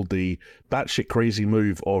Ubisoft pulled the batshit crazy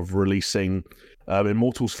move of releasing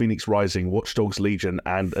Immortals Fenyx Rising, Watch Dogs Legion,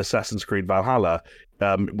 and Assassin's Creed Valhalla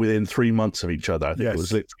within 3 months of each other. I think it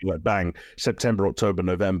was literally like bang, September, October,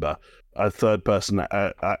 November, a third-person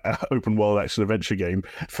open world action adventure game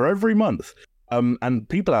for every month. And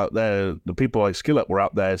people out there, the people like Skill Up were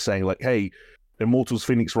out there saying like, hey, Immortals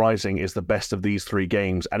Fenyx Rising is the best of these 3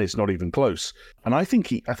 games, and it's not even close. And I think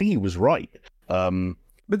he was right.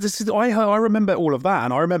 But this is I remember all of that,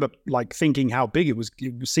 and I remember like thinking how big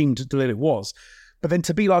it seemed that it was. But then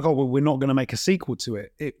to be like, oh well, we're not going to make a sequel to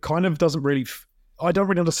it. It kind of doesn't really. I don't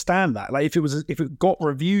really understand that. Like if it got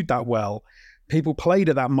reviewed that well, people played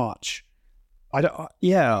it that much.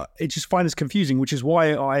 It just find this confusing, which is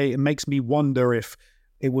why it makes me wonder if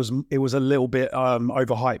it was a little bit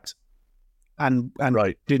overhyped. And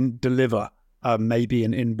right. didn't deliver maybe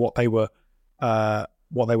in what they were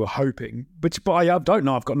hoping. But I don't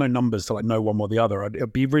know. I've got no numbers to like know one or the other.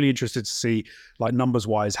 I'd be really interested to see like numbers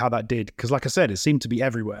wise how that did, because like I said, it seemed to be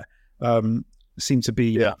everywhere. Seemed to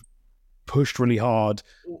be pushed really hard.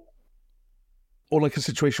 Or like a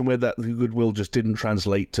situation where that goodwill just didn't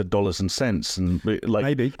translate to dollars and cents, and like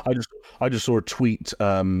maybe I just saw a tweet.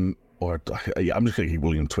 I'm just going to keep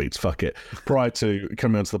William tweets, fuck it, prior to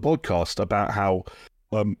coming onto the podcast about how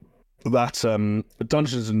that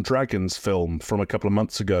Dungeons and Dragons film from a couple of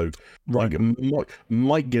months ago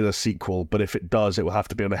might get a sequel, but if it does, it will have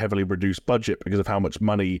to be on a heavily reduced budget because of how much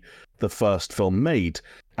money the first film made.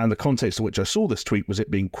 And the context in which I saw this tweet was it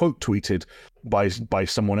being quote tweeted by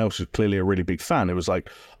someone else who's clearly a really big fan. It was like,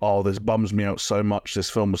 oh, this bums me out so much. This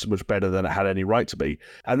film was so much better than it had any right to be.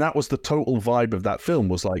 And that was the total vibe of that film,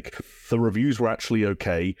 was like the reviews were actually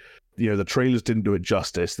okay. The trailers didn't do it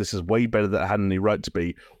justice. This is way better than it had any right to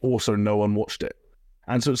be. Also, no one watched it.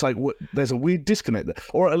 And so it's like, there's a weird disconnect there.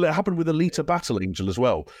 Or it happened with Alita Battle Angel as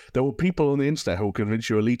well. There were people on the internet who will convince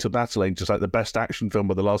you Alita Battle Angel is like the best action film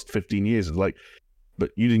of the last 15 years. It's like, but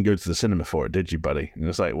you didn't go to the cinema for it, did you, buddy? And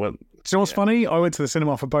it's like, well... Do you know what's funny? I went to the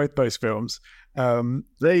cinema for both those films.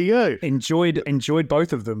 There you go. Enjoyed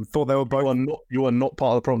both of them. Thought they were both... You are not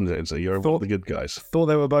part of the problem, so you're one of the good guys. Thought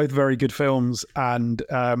they were both very good films, and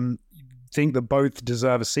think that both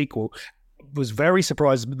deserve a sequel. Was very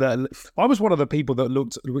surprised that... I was one of the people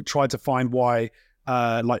that tried to find why,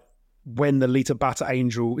 when the Alita Battle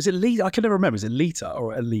Angel... Is it Lita? I can never remember. Is it Lita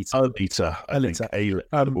or Alita? Alita.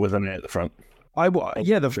 Alita. With an A at the front.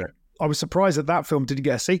 I was surprised that film didn't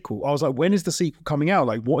get a sequel. I was like, when is the sequel coming out?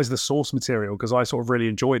 Like, what is the source material? Because I sort of really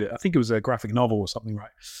enjoyed it. I think it was a graphic novel or something, right?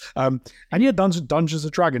 And yeah, Dungeons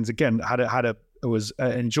and Dragons again it was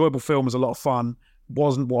an enjoyable film. Was a lot of fun.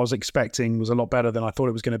 Wasn't what I was expecting. Was a lot better than I thought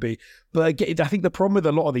it was going to be. But again, I think the problem with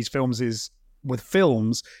a lot of these films is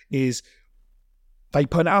they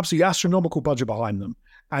put an absolutely astronomical budget behind them,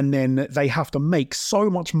 and then they have to make so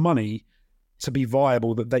much money to be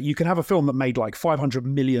viable that you can have a film that made like $500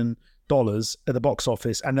 million at the box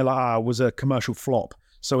office, and they're like, it was a commercial flop,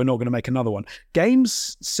 so we're not going to make another one.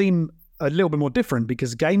 Games seem a little bit more different,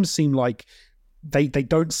 because games seem like they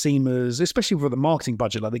don't seem as, especially for the marketing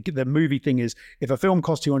budget, like the movie thing is, if a film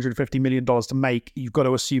costs $250 million to make, you've got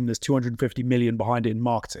to assume there's $250 million behind it in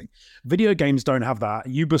marketing. Video games don't have that.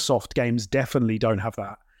 Ubisoft games definitely don't have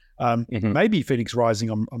that. Maybe Fenyx Rising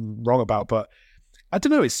I'm wrong about, but I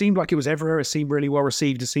don't know. It seemed like it was everywhere. It seemed really well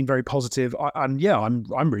received. It seemed very positive. I'm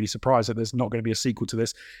really surprised that there's not going to be a sequel to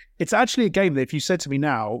this. It's actually a game that if you said to me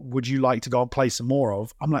now, would you like to go and play some more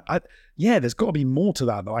of? I'm like, there's got to be more to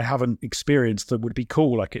that I haven't experienced that would be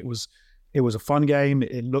cool. Like it was a fun game.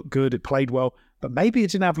 It looked good. It played well, but maybe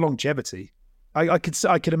it didn't have longevity. I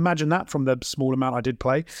could imagine that from the small amount I did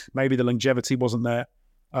play. Maybe the longevity wasn't there.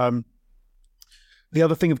 The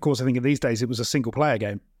other thing, of course, I think in these days, it was a single player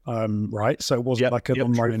game. Right, so it wasn't like an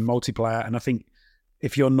online and multiplayer, and I think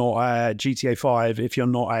if you're not a GTA 5, if you're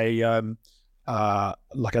not a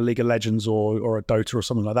like a League of Legends or a Dota or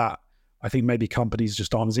something like that, I think maybe companies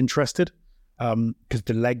just aren't as interested because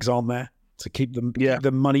the legs aren't there to keep them keep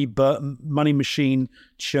the money machine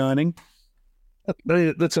churning.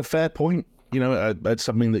 That's a fair point. That's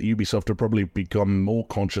something that Ubisoft have probably become more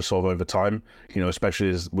conscious of over time,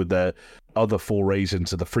 especially with their other forays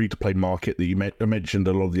into the free-to-play market that you mentioned.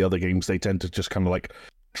 A lot of the other games, they tend to just kind of like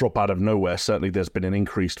drop out of nowhere. Certainly there's been an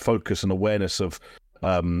increased focus and awareness of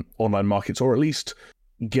online markets, or at least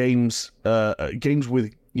games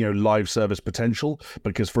with live service potential,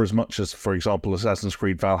 because for as much as, for example, Assassin's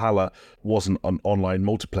Creed Valhalla wasn't an online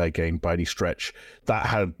multiplayer game by any stretch, that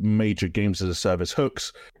had major games as a service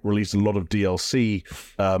hooks, released a lot of DLC.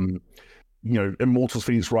 Immortals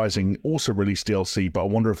Fenyx Rising also released DLC, but I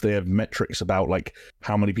wonder if they have metrics about like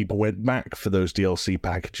how many people went back for those DLC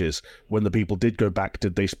packages. When the people did go back,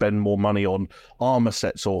 did they spend more money on armor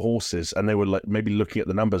sets or horses? And they were like maybe looking at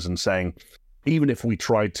the numbers and saying, even if we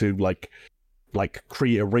tried to like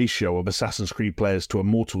create a ratio of Assassin's Creed players to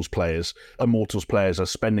Immortals players are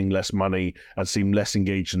spending less money and seem less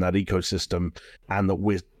engaged in that ecosystem, and that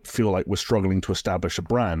we feel like we're struggling to establish a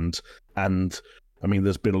brand. And I mean,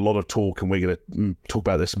 there's been a lot of talk, and we're going to talk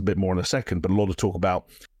about this a bit more in a second, but a lot of talk about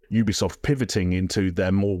Ubisoft pivoting into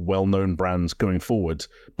their more well-known brands going forward,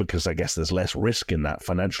 because I guess there's less risk in that,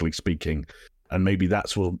 financially speaking. And maybe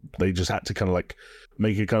that's what they just had to kind of like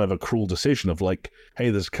make a kind of a cruel decision of like, hey,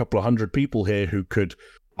 there's a couple of hundred people here who could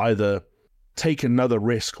either take another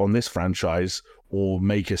risk on this franchise or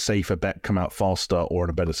make a safer bet come out faster or in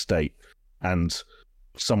a better state. And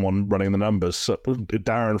someone running the numbers,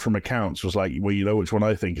 Darren from accounts, was like, well, which one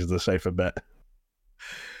I think is the safer bet.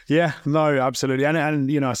 Yeah, no, absolutely, and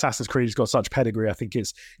Assassin's Creed has got such pedigree. I think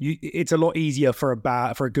it's a lot easier for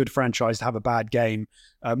a good franchise to have a bad game.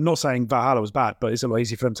 I'm not saying Valhalla was bad, but it's a lot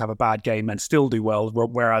easier for them to have a bad game and still do well.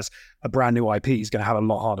 Whereas a brand new IP is going to have a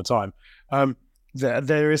lot harder time.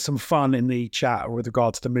 There is some fun in the chat with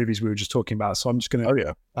regard to the movies we were just talking about. So I'm just going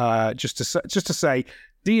to, just to say,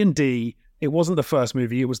 D&D. It wasn't the first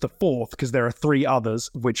movie; it was the fourth, because there are 3 others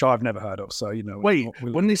which I've never heard of. So wait,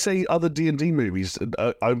 when they say other D&D movies,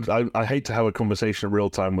 I hate to have a conversation in real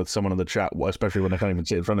time with someone in the chat, especially when I can't even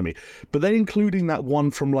see it in front of me. But they're including that one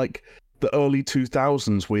from like the early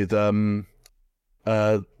 2000s with the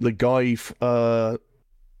guy.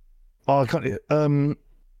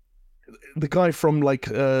 The guy from like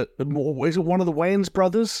is it one of the Wayans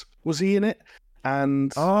brothers? Was he in it?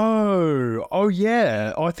 And oh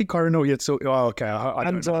yeah, I think I know what you're talking. Oh, okay,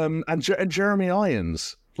 and Jeremy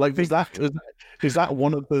Irons. Like, is that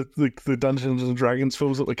one of the Dungeons and Dragons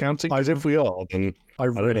films that we're counting? As if we are, then I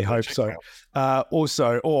really hope so.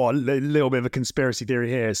 Also, a little bit of a conspiracy theory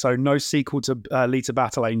here. So no sequel to Alita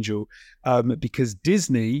Battle Angel, because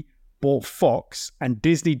Disney bought Fox, and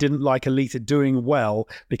Disney didn't like Alita doing well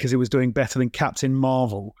because it was doing better than Captain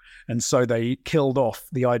Marvel, and so they killed off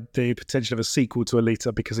the potential of a sequel to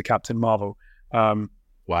Alita because of Captain Marvel. Wow,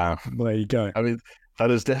 well, there you go. I mean,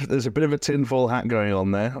 there's a bit of a tinfoil hat going on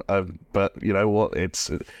there, but you know what? It's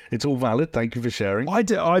all valid. Thank you for sharing.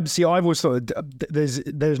 I've always thought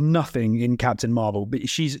there's nothing in Captain Marvel, but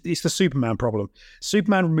it's the Superman problem.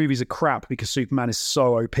 Superman movies are crap because Superman is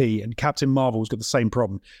so OP, and Captain Marvel's got the same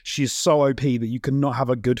problem. She is so OP that you cannot have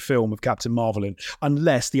a good film of Captain Marvel in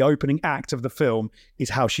unless the opening act of the film is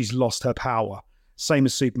how she's lost her power. Same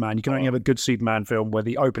as Superman. You can only have a good Superman film where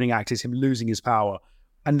the opening act is him losing his power.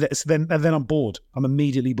 And then I'm bored. I'm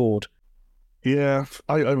immediately bored. Yeah,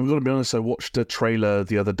 I'm going to be honest. I watched a trailer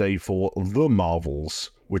the other day for The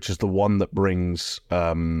Marvels, which is the one that brings...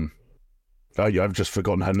 I've just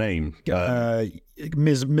forgotten her name.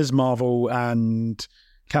 Ms. Marvel and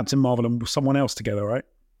Captain Marvel and someone else together, right?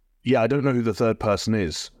 Yeah, I don't know who the third person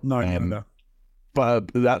is. No.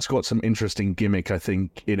 But that's got some interesting gimmick, I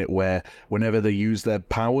think, in it, where whenever they use their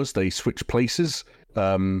powers, they switch places.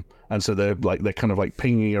 And so they're kind of like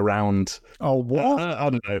pinging around. Oh, what? I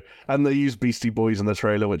don't know. And they use Beastie Boys in the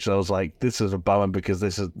trailer, which I was like, this is a bummer because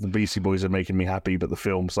the Beastie Boys are making me happy, but the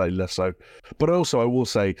film slightly less so. But also, I will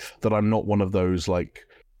say that I'm not one of those like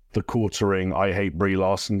the quartering I hate Brie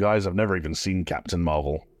Larson guys. I've never even seen Captain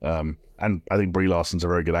Marvel. And I think Brie Larson's a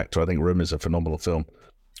very good actor. I think Room is a phenomenal film.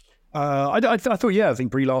 I thought, I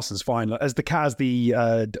think Brie Larson's fine. As the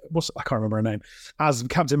I can't remember her name. As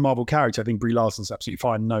Captain Marvel character, I think Brie Larson's absolutely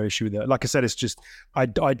fine. No issue with it. Like I said, it's just I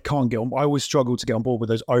can't get on. I always struggle to get on board with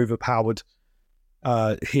those overpowered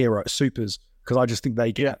hero supers, because I just think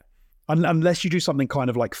they get unless you do something kind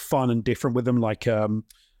of like fun and different with them, like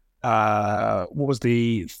what was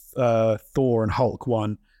the Thor and Hulk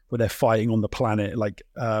one where they're fighting on the planet, like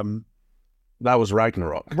That was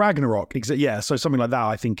Ragnarok. Yeah. So something like that,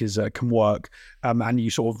 I think, is can work. And you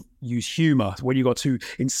sort of use humor when you got two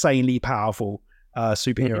insanely powerful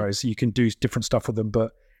superheroes. You can do different stuff with them.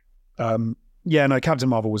 But Captain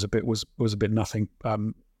Marvel was a bit nothing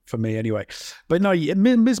for me anyway. But no,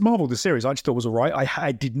 Ms. Marvel, the series, I just thought was all right.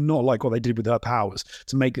 I did not like what they did with her powers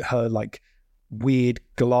to make her like weird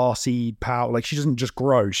glassy power. Like she doesn't just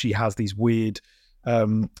grow; she has these weird,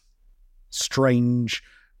 strange,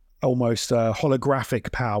 almost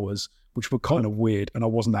holographic powers, which were kind of weird, and I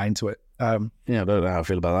wasn't that into it. I don't know how I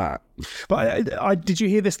feel about that. But I did you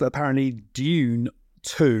hear this? That apparently Dune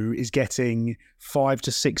 2 is getting 5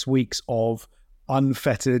 to 6 weeks of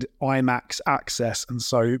unfettered IMAX access, and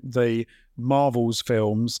so the Marvel's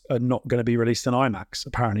films are not going to be released in IMAX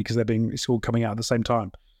apparently because it's all coming out at the same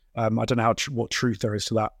time. I don't know what truth there is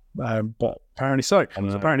to that, but apparently so. So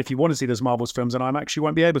apparently, if you want to see those Marvel's films in IMAX, you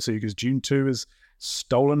won't be able to because Dune 2 has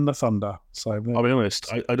stolen the thunder. So I'll be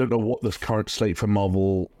honest, I don't know what this current slate for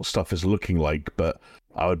Marvel stuff is looking like, but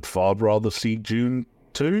I would far rather see Dune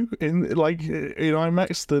 2 in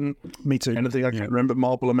IMAX than me too. Anything I can remember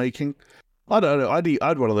Marvel are making. I don't know. I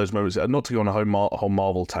had one of those moments. Not to go on a whole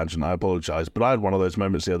Marvel tangent, I apologize, but I had one of those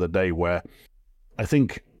moments the other day where I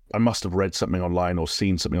think I must have read something online or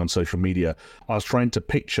seen something on social media. I was trying to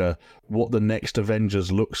picture what the next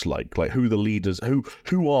Avengers looks like who the leaders,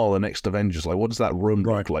 who are the next Avengers, like what does that room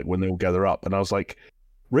look like when they all gather up? And I was like,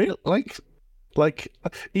 really, like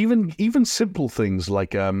even simple things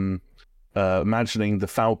like imagining the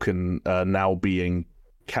Falcon now being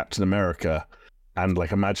Captain America, and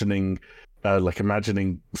imagining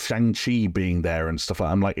Shang-Chi being there and stuff like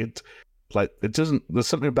that. I'm like, it doesn't. There's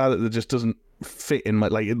something about it that just doesn't fit in my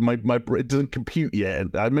it doesn't compute yet.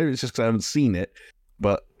 And maybe it's just because I haven't seen it,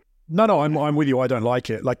 but no, I'm with you. I don't like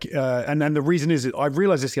it. And the reason is I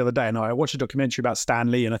realized this the other day, and I watched a documentary about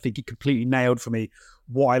Stan Lee, and I think he completely nailed for me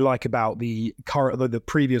what I like about the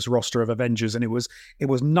previous roster of Avengers, and it was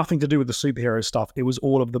nothing to do with the superhero stuff. It was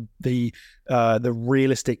all of the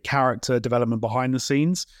realistic character development behind the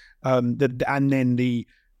scenes, and then the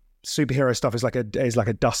superhero stuff is like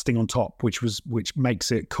a dusting on top, which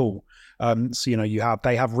makes it cool. So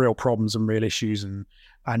they have real problems and real issues,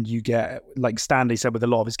 and you get, like Stanley said, with a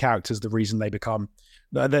lot of his characters, the reason they become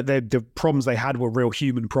the problems they had were real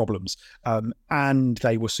human problems, and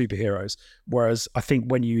they were superheroes. Whereas I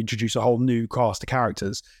think when you introduce a whole new cast of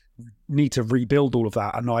characters, you need to rebuild all of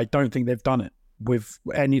that, and I don't think they've done it with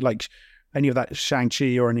any of that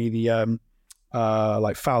Shang-Chi or any of the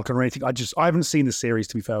like Falcon or anything. I haven't seen the series,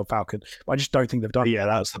 to be fair, Falcon, but I just don't think they've done it. Yeah,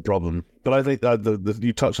 that's the problem. But I think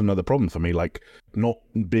you touched on another problem for me. Like, not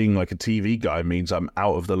being like a TV guy means I'm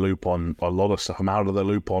out of the loop on a lot of stuff. I'm out of the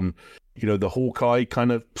loop on, the Hawkeye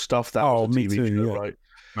kind of stuff. That was a me TV too, show, yeah. right?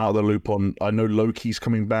 Out of the loop on, I know Loki's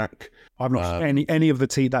coming back. I've not any of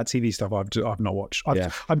that TV stuff. I've not watched.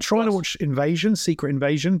 I'm trying to watch Secret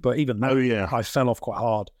Invasion, but even that, I fell off quite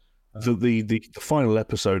hard. The final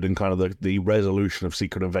episode and kind of the resolution of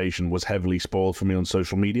Secret Invasion was heavily spoiled for me on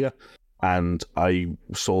social media, and I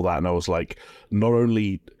saw that and I was like, not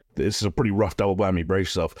only this is a pretty rough double whammy, brace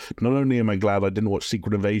yourself. Not only am I glad I didn't watch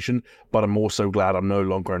Secret Invasion, but I'm also glad I'm no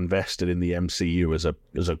longer invested in the MCU as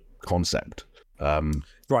a concept.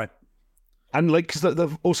 Right. And because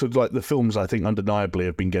also the films, I think undeniably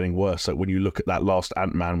have been getting worse. Like when you look at that last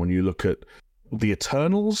Ant-Man, when you look at the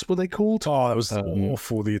Eternals, were they called? Oh, that was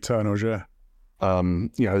awful. The Eternals, yeah.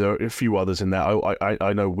 There are a few others in there.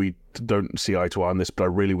 I know we don't see eye to eye on this, but I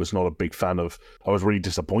really was not a big fan of. I was really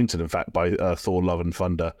disappointed, in fact, by Thor: Love and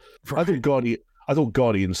Thunder. Right. I thought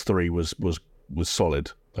Guardians 3 was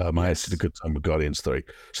solid. I had a good time with Guardians 3.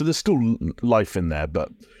 So there's still life in there, but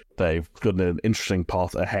they've got an interesting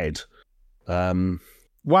path ahead.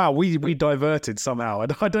 Wow, we diverted somehow.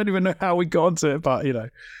 I don't even know how we got onto it, but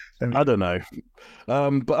I don't know.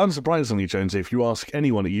 But unsurprisingly, Jonesy, if you ask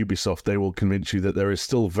anyone at Ubisoft, they will convince you that there is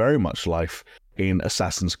still very much life in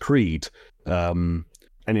Assassin's Creed. And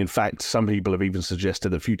in fact, some people have even suggested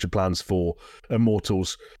that future plans for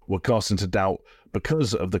Immortals were cast into doubt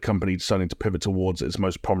because of the company deciding to pivot towards its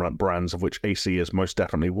most prominent brands, of which AC is most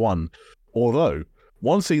definitely one. Although,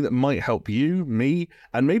 one thing that might help you, me,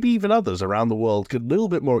 and maybe even others around the world get a little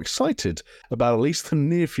bit more excited about at least the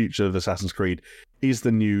near future of Assassin's Creed is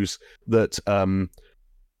the news that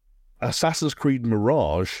Assassin's Creed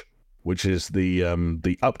Mirage, which is the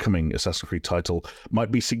upcoming Assassin's Creed title,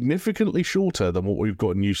 might be significantly shorter than what we've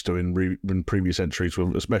gotten used to in previous entries,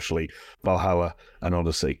 especially Valhalla and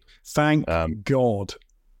Odyssey. Thank God.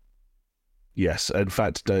 Yes, in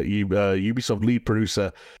fact, Ubisoft lead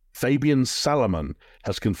producer Fabian Salomon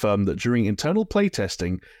has confirmed that during internal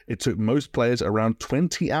playtesting, it took most players around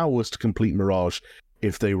 20 hours to complete Mirage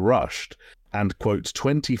if they rushed, and, quote,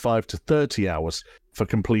 25 to 30 hours for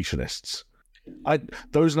completionists.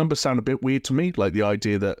 Those numbers sound a bit weird to me, like the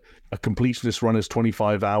idea that a completionist run is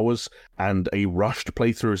 25 hours and a rushed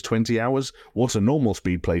playthrough is 20 hours. What's a normal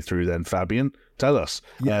speed playthrough then, Fabian? Tell us.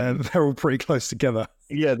 Yeah, they're all pretty close together.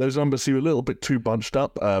 Yeah, those numbers seem a little bit too bunched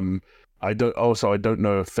up. I don't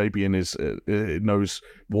know if Fabian knows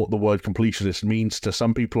what the word completionist means to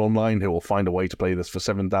some people online who will find a way to play this for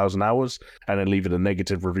 7,000 hours and then leave it a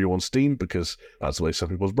negative review on Steam, because that's the way some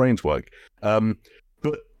people's brains work.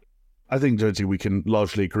 But I think, Jonesy, we can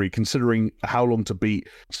largely agree, considering how long to beat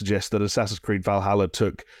suggests that Assassin's Creed Valhalla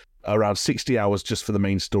took around 60 hours just for the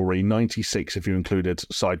main story, 96 if you included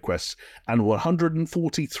side quests, and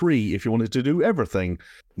 143 if you wanted to do everything.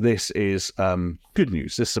 This is good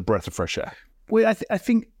news. This is a breath of fresh air. Well, I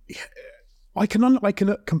think I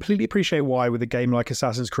can completely appreciate why with a game like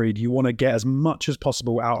Assassin's Creed you want to get as much as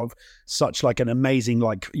possible out of such like an amazing,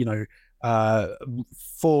 like, you know,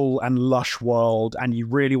 full and lush world, and you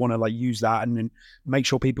really want to like use that and then make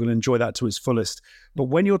sure people enjoy that to its fullest. But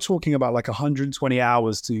when you're talking about like 120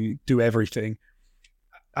 hours to do everything,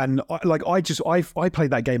 and I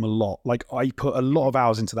played that game a lot. Like I put a lot of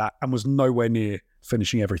hours into that and was nowhere near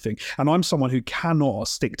finishing everything. And I'm someone who cannot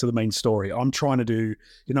stick to the main story. I'm trying to do,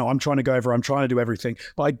 you know, I'm trying to go over, I'm trying to do everything,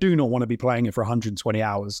 but I do not want to be playing it for 120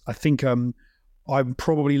 hours. I think I'm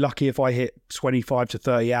probably lucky if I hit 25 to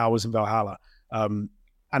 30 hours in Valhalla. And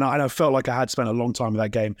I felt like I had spent a long time with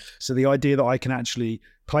that game. So the idea that I can actually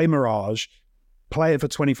play Mirage, play it for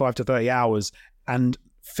 25 to 30 hours and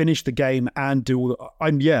finish the game and do all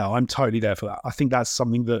I'm totally there for that. I think that's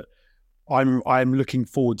something that I'm looking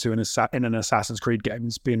forward to in an Assassin's Creed game.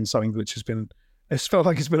 It's been something which it's felt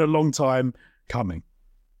like it's been a long time coming.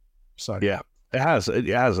 So yeah, it has.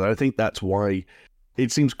 I think that's why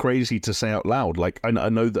it seems crazy to say out loud. Like, I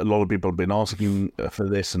know that a lot of people have been asking for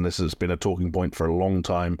this, and this has been a talking point for a long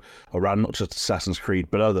time around not just Assassin's Creed,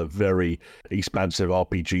 but other very expansive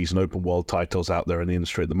RPGs and open world titles out there in the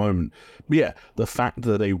industry at the moment. But yeah, the fact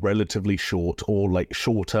that a relatively short or like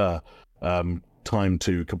shorter time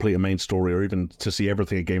to complete a main story or even to see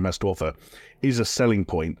everything a game has to offer is a selling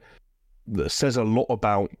point that says a lot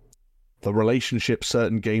about the relationship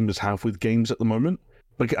certain gamers have with games at the moment.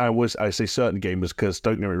 Like I say certain gamers because,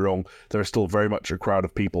 don't get me wrong, there is still very much a crowd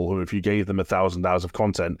of people who, if you gave them 1,000 hours of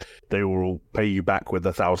content, they will pay you back with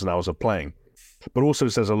 1,000 hours of playing. But also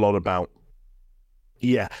says a lot about,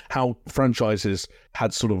 how franchises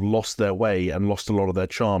had sort of lost their way and lost a lot of their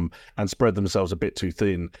charm and spread themselves a bit too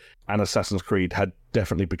thin. And Assassin's Creed had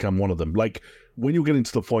definitely become one of them. Like, when you're getting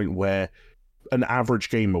to the point where an average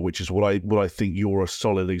gamer, which is what I think you're a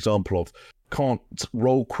solid example of, can't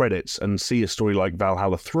roll credits and see a story like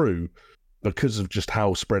Valhalla through because of just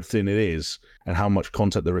how spread thin it is and how much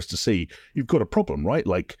content there is to see, you've got a problem, right?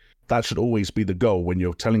 Like, that should always be the goal when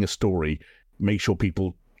you're telling a story. Make sure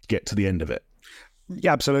people get to the end of it.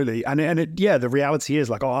 Yeah, absolutely. And the reality is,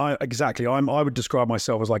 like, I would describe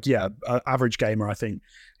myself as like, average gamer, I think.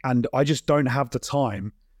 And I just don't have the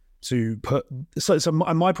time to put, so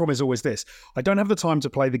my problem is always this: I don't have the time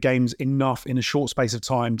to play the games enough in a short space of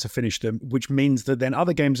time to finish them, which means that then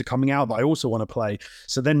other games are coming out that I also want to play.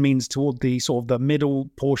 So then means toward the sort of the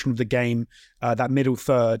middle portion of the game, that middle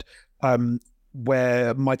third,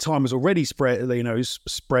 where my time is already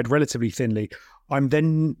spread relatively thinly, I'm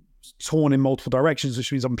then torn in multiple directions,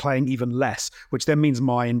 which means I'm playing even less, which then means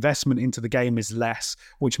my investment into the game is less,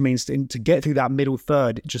 which means to get through that middle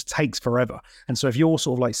third, it just takes forever. And so if you're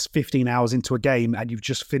sort of like 15 hours into a game and you've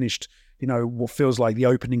just finished, what feels like the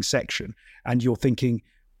opening section, and you're thinking,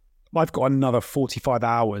 I've got another 45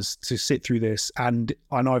 hours to sit through this, and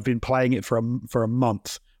I've been playing it for a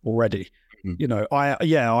month already. I'm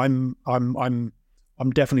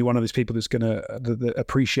definitely one of those people that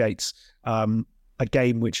appreciates a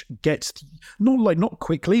game which gets not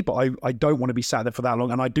quickly, but I don't want to be sat there for that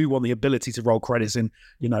long, and I do want the ability to roll credits in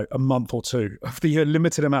a month or two of the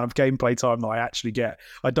limited amount of gameplay time that I actually get.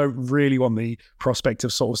 I don't really want the prospect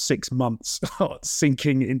of sort of 6 months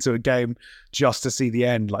sinking into a game just to see the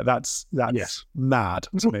end. Like that's mad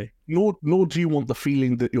to me. Nor do you want the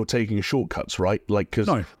feeling that you're taking shortcuts, right? Like, because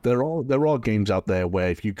there are games out there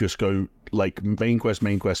where if you just go like main quest,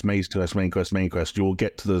 main quest, main quest, you'll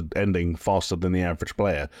get to the ending faster than the average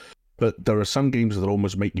player. But there are some games that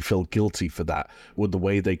almost make you feel guilty for that, with the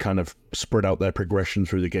way they kind of spread out their progression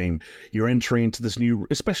through the game. You're entering into this new,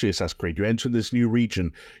 especially Assassin's Creed, you enter this new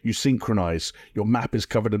region, you synchronize, your map is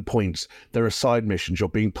covered in points, there are side missions, you're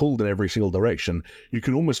being pulled in every single direction. You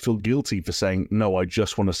can almost feel guilty for saying, no, I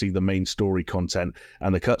just want to see the main story content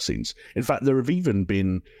and the cutscenes. In fact, there have even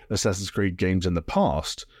been Assassin's Creed games in the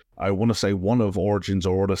past. I want to say one of Origins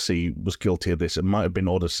or Odyssey was guilty of this. It might have been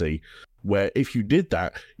Odyssey, where if you did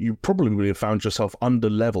that, you probably would have found yourself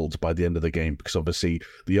under-leveled by the end of the game, because obviously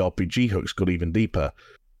the RPG hooks got even deeper.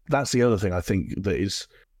 That's the other thing I think that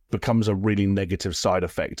becomes a really negative side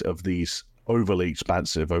effect of these overly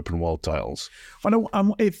expansive open world titles. I know,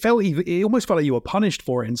 it almost felt like you were punished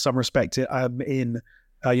for it in some respect. In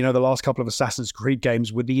the last couple of Assassin's Creed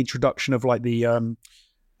games, with the introduction of like the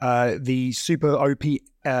super OP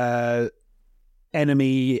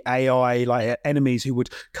enemy AI, like enemies who would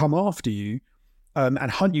come after you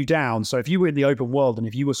and hunt you down. So if you were in the open world and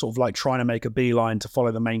if you were sort of like trying to make a beeline to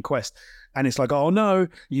follow the main quest, and it's like, oh no,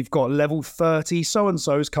 you've got level 30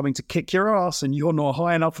 so-and-so's coming to kick your ass and you're not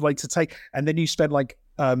high enough like to take, and then you spend like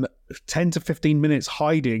 10 to 15 minutes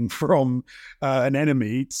hiding from an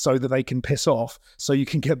enemy so that they can piss off so you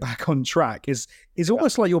can get back on track, is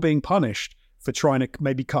almost like you're being punished for trying to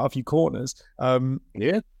maybe cut a few corners.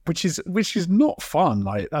 Which is not fun.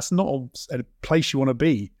 Like, that's not a place you want to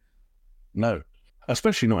be. No,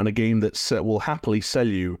 especially not in a game that will happily sell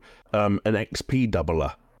you an XP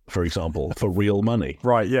doubler, for example, for real money.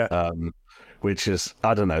 Right, yeah. Which is,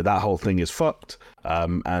 I don't know, that whole thing is fucked.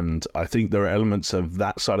 And I think there are elements of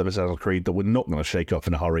that side of Assassin's Creed that we're not going to shake off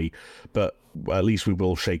in a hurry, but at least we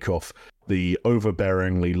will shake off the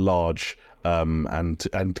overbearingly large and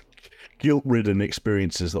guilt-ridden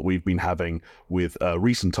experiences that we've been having with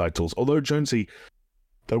recent titles. Although, Jonesy,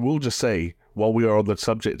 I will just say, while we are on the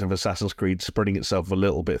subject of Assassin's Creed spreading itself a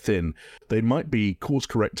little bit thin, they might be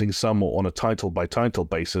course-correcting somewhat on a title-by-title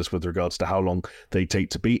basis with regards to how long they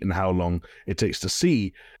take to beat and how long it takes to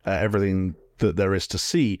see everything that there is to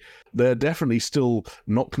see. They're definitely still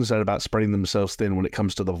not concerned about spreading themselves thin when it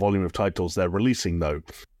comes to the volume of titles they're releasing, though.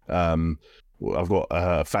 I've got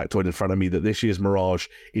a factoid in front of me that this year's Mirage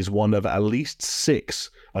is one of at least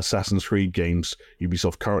 6 Assassin's Creed games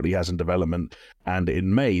Ubisoft currently has in development, and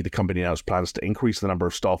in May, the company announced plans to increase the number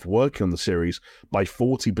of staff working on the series by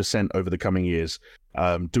 40% over the coming years,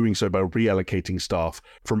 doing so by reallocating staff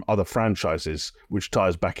from other franchises, which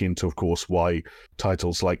ties back into, of course, why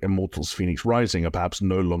titles like Immortals Fenyx Rising are perhaps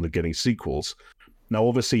no longer getting sequels. Now,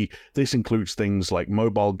 obviously, this includes things like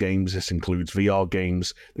mobile games, this includes VR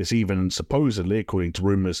games, this even supposedly, according to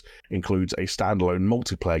rumors, includes a standalone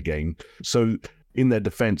multiplayer game. So, in their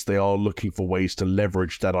defense, they are looking for ways to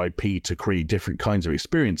leverage that IP to create different kinds of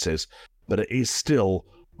experiences, but it is still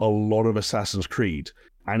a lot of Assassin's Creed.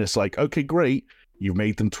 And it's like, okay, great, you've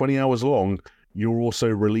made them 20 hours long, you're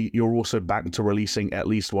also back to releasing at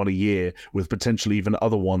least one a year, with potentially even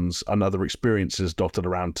other ones and other experiences dotted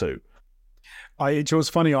around too. It was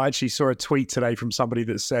funny, I actually saw a tweet today from somebody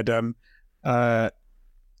that said,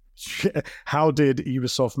 how did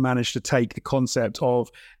Ubisoft manage to take the concept of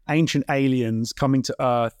ancient aliens coming to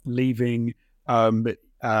Earth, leaving whatever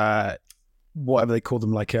they call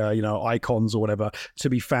them, like icons or whatever, to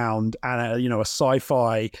be found, and a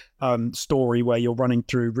sci-fi story where you're running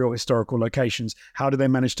through real historical locations. How do they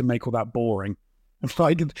manage to make all that boring?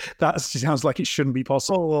 Like, that sounds like it shouldn't be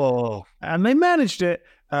possible. And they managed it.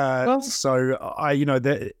 So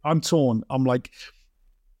I'm torn. I'm like,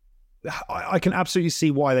 I can absolutely see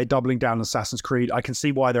why they're doubling down on Assassin's Creed. I can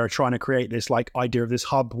see why they're trying to create this like idea of this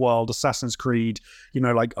hub world, Assassin's Creed,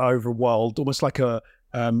 like overworld, almost like a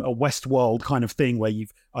Westworld kind of thing where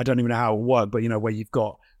I don't even know how it will work, but where you've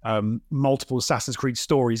got multiple Assassin's Creed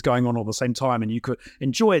stories going on all at the same time, and you could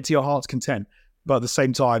enjoy it to your heart's content. But at the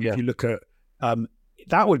same time, if you look at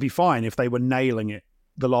that would be fine if they were nailing it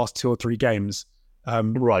the last 2 or 3 games.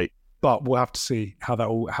 Right. But we'll have to see how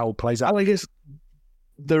it plays out. I guess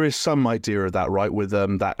there is some idea of that, right? With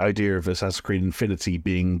that idea of Assassin's Creed Infinity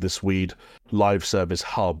being this weird live service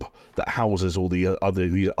hub that houses all the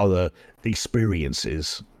other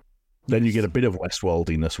experiences. Then you get a bit of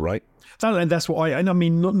Westworldiness, right? And that's what I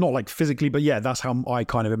mean, not like physically, but yeah, that's how I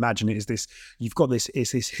kind of imagine it. Is this, you've got this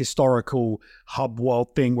historical hub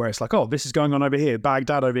world thing where it's like, oh, this is going on over here,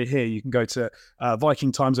 Baghdad over here. You can go to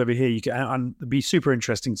Viking times over here. You can, and it'd be super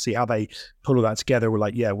interesting to see how they pull all that together.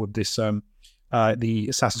 With with this the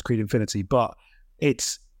Assassin's Creed Infinity, but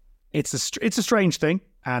it's a strange thing,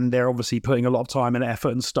 and they're obviously putting a lot of time and effort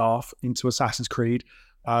and staff into Assassin's Creed.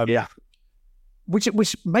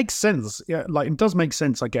 Which makes sense. Yeah, like, it does make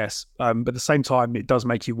sense, I guess. But at the same time, it does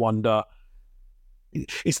make you wonder,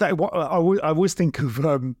 it's that what I always think of.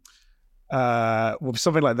 Well,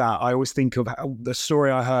 something like that. I always think of the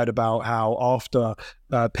story I heard about how after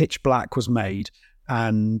Pitch Black was made,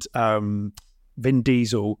 and Vin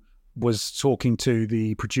Diesel was talking to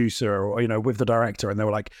the producer, or with the director, and they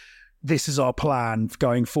were like, "This is our plan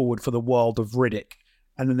going forward for the world of Riddick."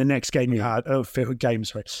 And then the next game you had,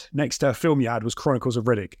 next film you had was Chronicles of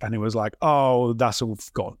Riddick, and it was like, "Oh, that's all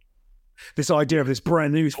gone." This idea of this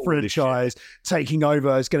brand new franchise taking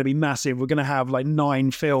over is going to be massive. We're going to have like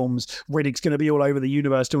 9 films. Riddick's going to be all over the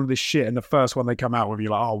universe doing this shit. And the first one they come out with,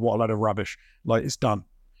 you're like, oh, what a load of rubbish. Like, it's done.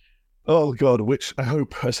 Oh, God, which I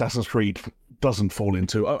hope Assassin's Creed doesn't fall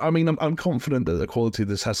into. I mean, I'm confident that the quality of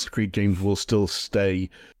the Assassin's Creed games will still stay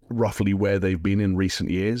roughly where they've been in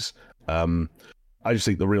recent years. I just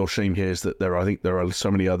think the real shame here is that there are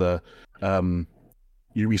so many other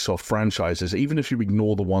Ubisoft franchises, even if you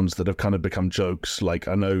ignore the ones that have kind of become jokes. Like,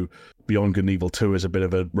 I know Beyond Good and Evil 2 is a bit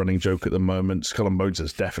of a running joke at the moment. Skull and Bones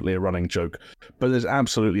is definitely a running joke. But there's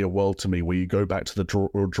absolutely a world to me where you go back to the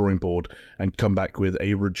drawing board and come back with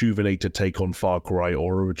a rejuvenated take on Far Cry,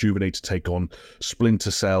 or a rejuvenated take on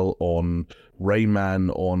Splinter Cell, on Rayman,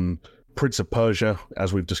 on Prince of Persia,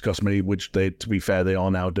 as we've discussed many, which they, to be fair, they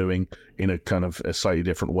are now doing in a kind of a slightly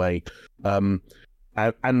different way.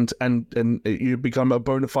 And you become a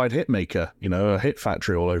bona fide hit maker, a hit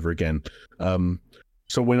factory all over again.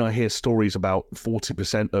 So when I hear stories about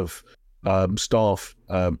 40% of staff,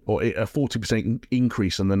 or a 40%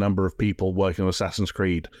 increase in the number of people working on Assassin's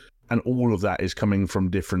Creed, and all of that is coming from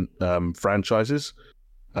different franchises,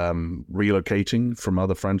 relocating from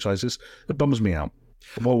other franchises, it bums me out.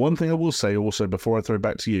 Well, one thing I will say also before I throw it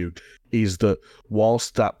back to you is that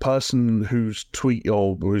whilst that person whose tweet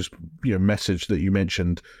or whose message that you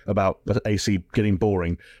mentioned about AC getting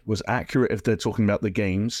boring was accurate if they're talking about the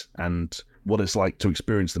games and what it's like to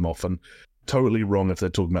experience them often, totally wrong if they're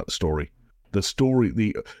talking about the story. The story,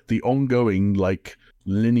 the ongoing like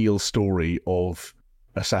lineal story of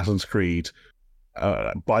Assassin's Creed,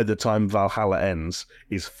 by the time Valhalla ends,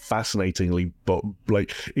 is fascinatingly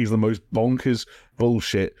is the most bonkers,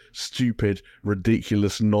 bullshit, stupid,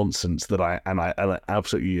 ridiculous nonsense that I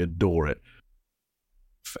absolutely adore it.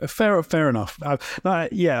 Fair enough.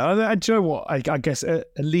 Yeah, do you know what? I guess at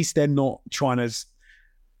least they're not trying to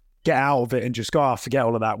get out of it and just go, forget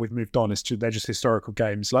all of that. We've moved on. They're just historical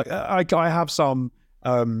games. Like I have some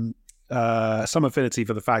affinity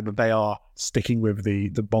for the fact that they are sticking with the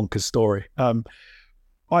bonkers story. I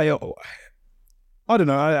don't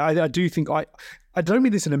know. I do think I don't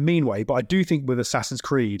mean this in a mean way, but I do think with Assassin's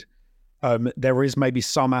Creed, there is maybe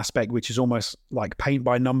some aspect which is almost like paint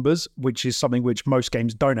by numbers, which is something which most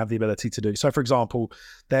games don't have the ability to do. So, for example,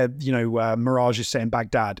 Mirage is set in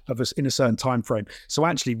Baghdad in a certain time frame. So,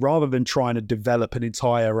 actually, rather than trying to develop an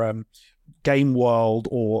entire game world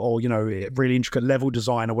or really intricate level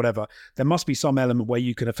design or whatever, there must be some element where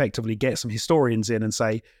you can effectively get some historians in and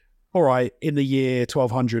say, all right, in the year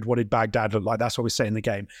 1200, what did Baghdad look like? That's what we set in the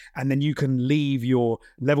game. And then you can leave your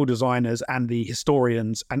level designers and the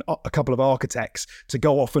historians and a couple of architects to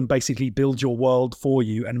go off and basically build your world for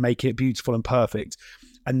you and make it beautiful and perfect.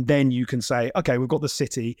 And then you can say, okay, we've got the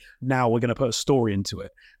city. Now we're going to put a story into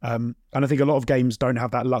it. And I think a lot of games don't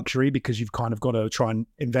have that luxury because you've kind of got to try and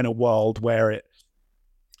invent a world where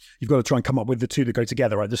you've got to try and come up with the two that go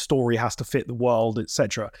together, right? The story has to fit the world,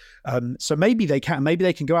 etc. So maybe they can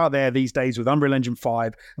go out there these days with Unreal Engine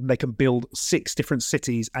 5 and they can build 6 different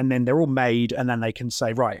cities, and then they're all made, and then they can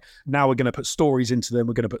say, right, now we're going to put stories into them,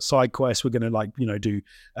 we're going to put side quests, we're going to do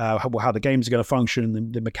how the games are going to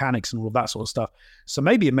function, the mechanics and all of that sort of stuff. So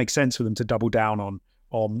maybe it makes sense for them to double down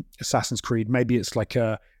on Assassin's Creed. Maybe it's like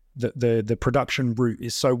the production route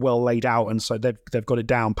is so well laid out, and so they've got it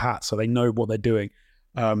down pat, so they know what they're doing.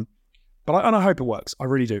 But I hope it works. I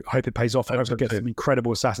really do. I hope it pays off. I hope we get some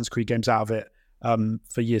incredible Assassin's Creed games out of it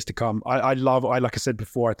for years to come. I like I said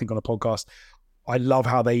before, I think on a podcast, I love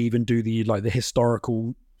how they even do the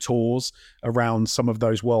historical tours around some of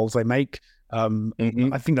those worlds they make. I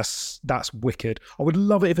think that's wicked. I would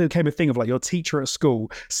love it if it became a thing of like your teacher at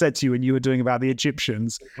school said to you when you were doing about the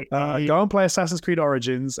Egyptians, go and play Assassin's Creed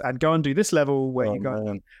Origins and go and do this level where you go.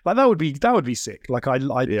 Man. Like that would be sick. Like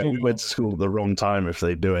we went to school at the wrong time if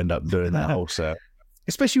they do end up doing that also.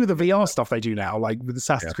 Especially with the VR stuff they do now, like with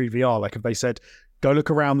Assassin's Creed VR. Like if they said, go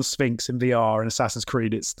look around the Sphinx in VR in Assassin's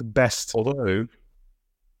Creed, it's the best. Although,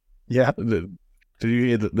 did you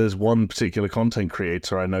hear that there's one particular content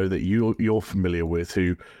creator I know that you're familiar with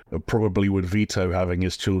who probably would veto having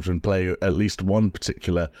his children play at least one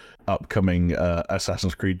particular upcoming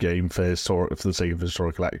Assassin's Creed game for the sake of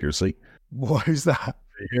historical accuracy? What is that?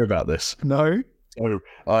 Did you hear about this? No. So,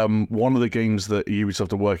 one of the games that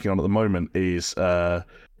Ubisoft are working on at the moment is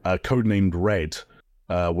codenamed Red,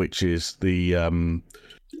 which is the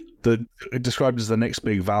described as the next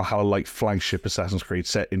big Valhalla-like flagship Assassin's Creed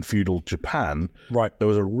set in feudal Japan. Right. There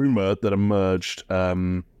was a rumor that emerged,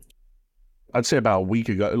 I'd say about a week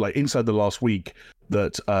ago, like inside the last week,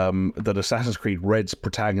 that that Assassin's Creed Red's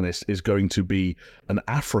protagonist is going to be an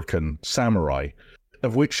African samurai,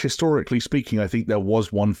 of which, historically speaking, I think there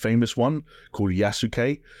was one famous one called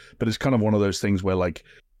Yasuke, but it's kind of one of those things where, like,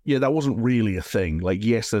 yeah, that wasn't really a thing. Like,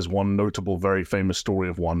 yes, there's one notable, very famous story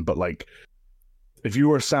of one, but, like, if you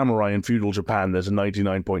were a samurai in feudal Japan, there's a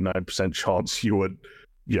 99.9% chance you were,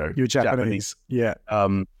 you're Japanese. Yeah.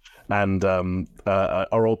 And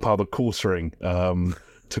our old pal, the Coursering,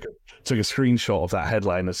 took a screenshot of that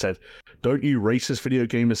headline and said, "Don't you racist video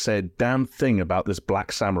gamers say a damn thing about this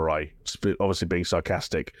black samurai," obviously being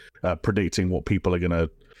sarcastic, predicting what people are going to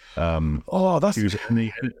use.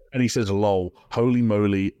 And he says, "Lol, holy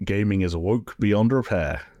moly, gaming is woke beyond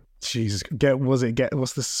repair." Jesus,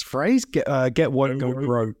 what's this phrase? Get woke, go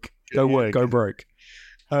broke. Go woke, go broke.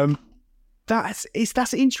 That's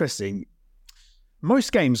interesting.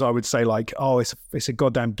 Most games, I would say, like, oh, it's a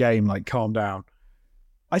goddamn game, like, calm down.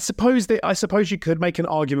 I suppose you could make an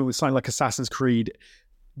argument with something like Assassin's Creed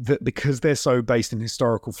that because they're so based in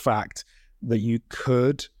historical fact that you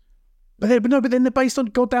could, but then they're based on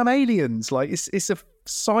goddamn aliens. Like, it's a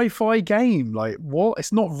sci-fi game. Like, what?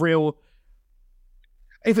 It's not real.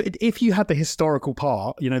 If you had the historical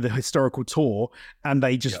part, the historical tour, and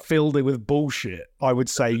they just filled it with bullshit, I would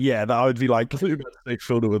say, yeah, that I would be like, they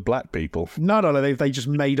filled it with black people. No, they just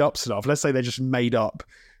made up stuff. Let's say they just made up,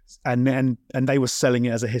 and they were selling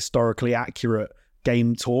it as a historically accurate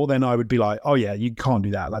game tour. Then I would be like, oh yeah, you can't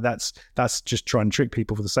do that. Like that's just trying to trick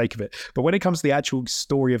people for the sake of it. But when it comes to the actual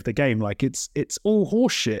story of the game, like it's all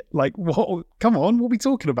horseshit. Like, what? Come on, what are we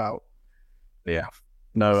talking about? Yeah.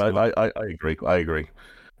 No, I agree. I agree.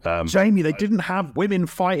 Jamie, they didn't have women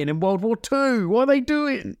fighting in World War II. What are they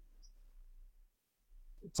doing?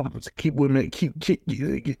 Keep women. Keep.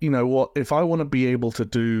 You know what? If I want to be able to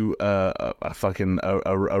do a fucking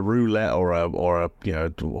a roulette or a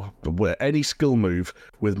any skill move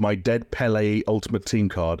with my dead Pele Ultimate Team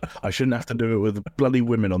card, I shouldn't have to do it with bloody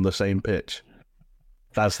women on the same pitch.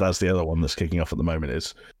 That's the other one that's kicking off at the moment.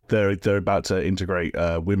 Is they're about to integrate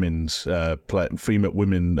female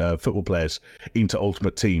women football players into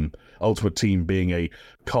Ultimate Team. Ultimate Team being a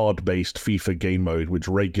card-based FIFA game mode which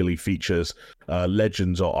regularly features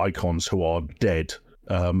legends or icons who are dead.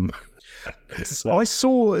 I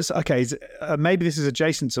saw. Okay, maybe this is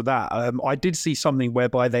adjacent to that. I did see something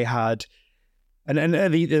whereby they had, and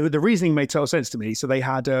the reasoning made total sense to me. So they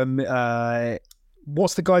had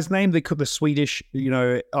what's the guy's name? They could the Swedish,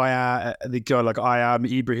 the guy like I am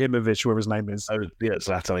Ibrahimovic, whatever his name is. Oh yeah,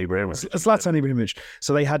 Zlatan Ibrahimovic. Zlatan Ibrahimovic.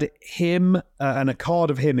 So they had him and a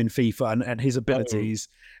card of him in FIFA and his abilities,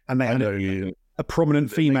 and they had a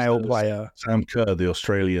prominent female player, Sam Kerr, the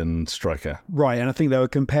Australian striker. Right, and I think they were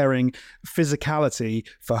comparing physicality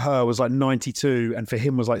for her was like 92, and for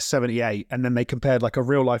him was like 78, and then they compared like a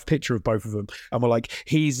real life picture of both of them, and were like,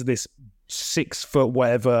 he's this 6 foot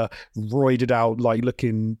whatever roided out like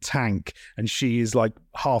looking tank, and she is like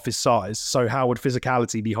half his size. So how would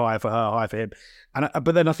physicality be higher for her, higher for him? And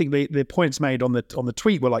but then I think the points made on the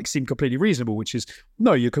tweet were like seem completely reasonable, which is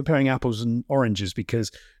no, you're comparing apples and oranges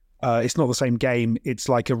because it's not the same game. It's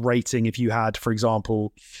like a rating. If you had, for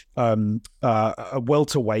example, a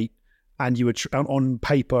welterweight, and you were on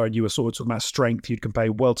paper, and you were sort of talking about strength, you'd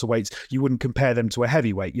compare welterweights. You wouldn't compare them to a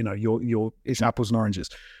heavyweight. It's apples and oranges.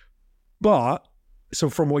 But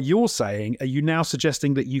so from what you're saying, are you now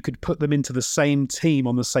suggesting that you could put them into the same team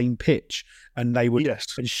on the same pitch, and they would, yes,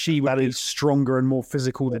 and she would be stronger and more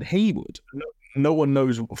physical than he would? No one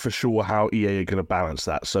knows for sure how EA are going to balance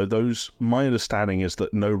that. So my understanding is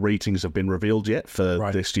that no ratings have been revealed yet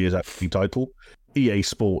for this year's actual title. EA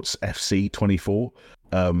Sports FC 24.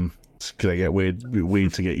 It's going to get weird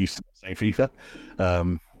to get used to saying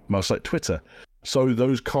FIFA. Much like Twitter. So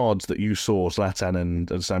those cards that you saw, Zlatan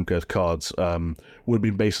and Sam Kerr's cards, would have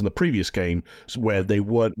been based on the previous game where they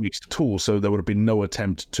weren't mixed at all. So there would have been no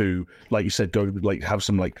attempt to, like you said, go like have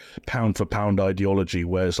some like pound for pound ideology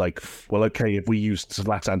where it's like, well, okay, if we used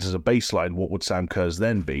Zlatan as a baseline, what would Sam Kerr's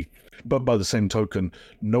then be? But by the same token,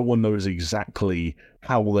 no one knows exactly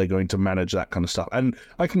how they're going to manage that kind of stuff. And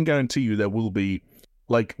I can guarantee you there will be,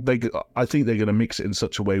 I think they're going to mix it in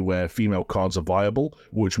such a way where female cards are viable,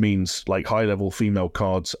 which means like high-level female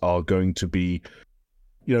cards are going to be,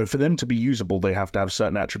 for them to be usable, they have to have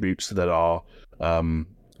certain attributes that are,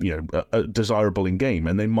 desirable in game,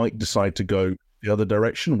 and they might decide to go the other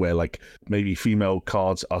direction, where like maybe female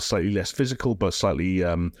cards are slightly less physical, but slightly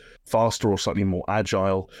faster or slightly more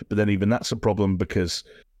agile. But then even that's a problem because,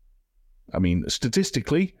 I mean,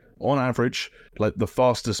 statistically, on average, like the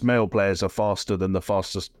fastest male players are faster than the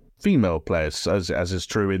fastest female players, as is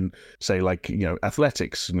true in, say, like, you know,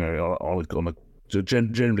 athletics. You know, on a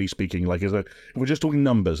generally speaking, like, if we're just talking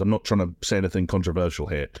numbers, I'm not trying to say anything controversial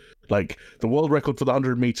here. Like the world record for the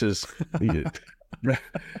 100 meters.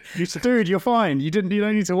 Dude, you're fine. You don't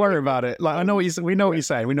need to worry about it. Like, we know what you're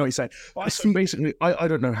saying. So basically, I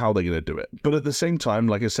don't know how they're going to do it, but at the same time,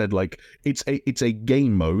 like I said, like it's a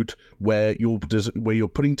game mode where you're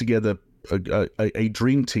putting together a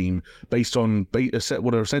dream team based on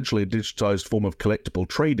what are essentially a digitized form of collectible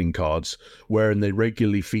trading cards, wherein they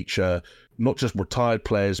regularly feature not just retired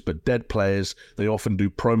players, but dead players. They often do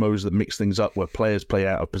promos that mix things up where players play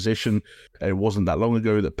out of position. It wasn't that long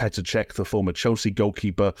ago that Petr Cech, the former Chelsea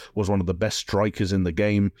goalkeeper, was one of the best strikers in the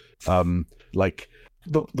game. Like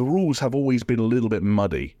the rules have always been a little bit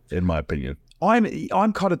muddy, in my opinion.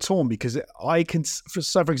 I'm kind of torn because I can,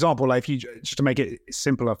 so for example, like if you, just to make it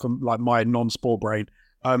simpler for like my non-sport brain,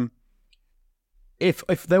 if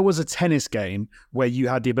there was a tennis game where you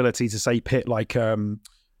had the ability to say pit like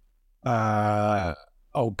oh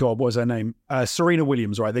god, what was her name? Serena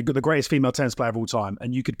Williams, right? The greatest female tennis player of all time,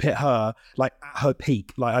 and you could pit her like at her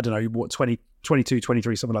peak, like I don't know what 22,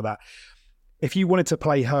 23, something like that. If you wanted to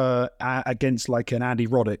play her against like an Andy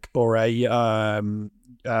Roddick or a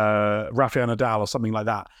Rafael Nadal or something like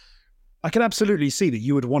that, I can absolutely see that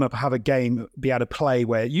you would want to have a game, be able to play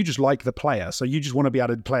where you just like the player. So you just want to be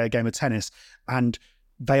able to play a game of tennis and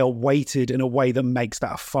they are weighted in a way that makes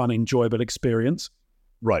that a fun, enjoyable experience.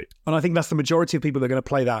 Right. And I think that's the majority of people that are going to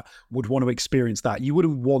play that would want to experience that. You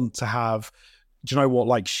wouldn't want to have, do you know what,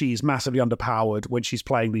 like she's massively underpowered when she's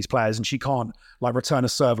playing these players and she can't like return a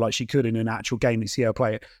serve like she could in an actual game that you see her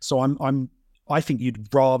play it. So I think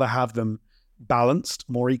you'd rather have them balanced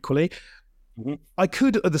more equally. Mm-hmm. I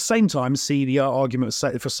could at the same time see the argument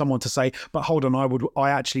for someone to say, but hold on,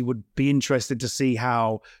 I actually would be interested to see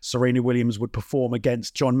how Serena Williams would perform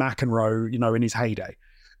against John McEnroe, you know, in his heyday.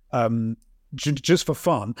 Just for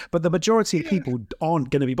fun, but the majority of people aren't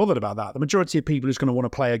going to be bothered about that. The majority of people are just going to want to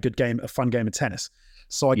play a fun game of tennis.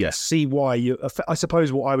 So I can see why I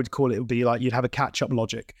suppose what I would call it would be like you'd have a catch-up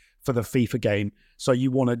logic for the FIFA game. So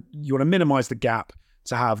you want to minimize the gap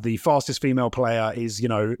to have the fastest female player is, you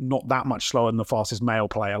know, not that much slower than the fastest male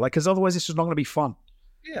player. Like, because otherwise it's just not going to be fun.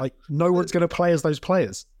 Yeah. Like no one's going to play as those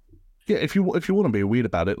players. Yeah, if you want to be weird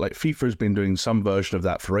about it, like FIFA has been doing some version of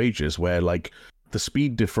that for ages, where like the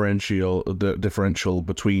speed differential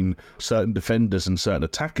between certain defenders and certain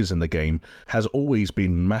attackers in the game has always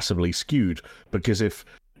been massively skewed. Because if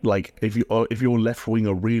your left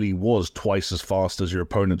winger really was twice as fast as your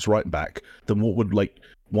opponent's right back, then what would, like,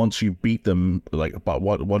 once you beat them,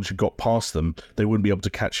 once you got past them, they wouldn't be able to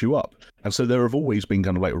catch you up. And so there have always been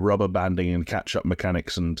kind of like rubber banding and catch up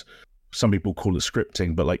mechanics, and some people call it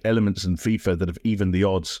scripting, but like elements in FIFA that have evened the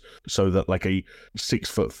odds so that like a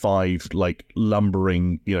 6'5", like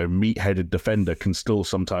lumbering, you know, meat-headed defender can still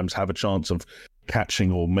sometimes have a chance of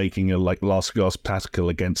catching or making a like last gasp tackle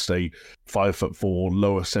against a 5'4",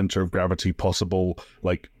 lower center of gravity possible,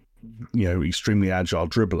 like, you know, extremely agile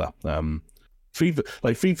dribbler.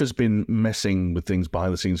 FIFA's been messing with things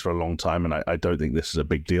behind the scenes for a long time, and I don't think this is a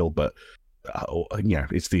big deal, but yeah,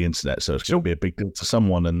 it's the internet, so it's going to be a big deal to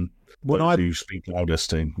someone, and when I speak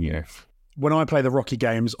loudest, when I play the Rocky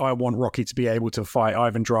games, I want Rocky to be able to fight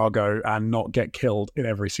Ivan Drago and not get killed in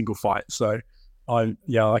every single fight. So I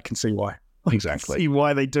can see why. Exactly. I can see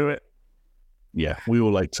why they do it. Yeah, we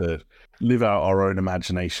all like to live out our own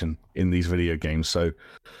imagination in these video games, so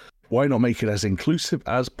why not make it as inclusive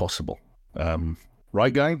as possible?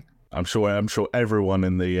 Right, Guy? I'm sure everyone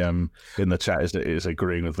in the chat is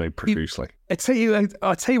agreeing with me profusely. I tell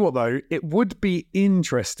you what though, it would be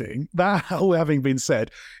interesting, that all having been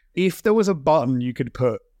said, if there was a button you could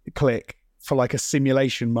click for like a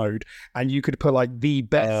simulation mode, and you could put like the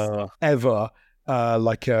best ever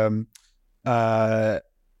like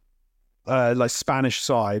Spanish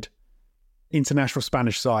side, international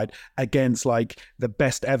Spanish side against like the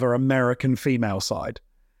best ever American female side,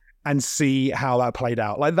 and see how that played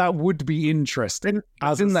out. Like, that would be interesting.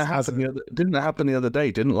 Didn't that happen the other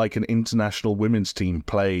day? Didn't like an international women's team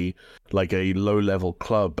play like a low-level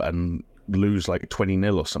club and lose like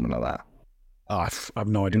 20-0 or something like that? I have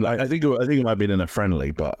no idea. I think it might have been in a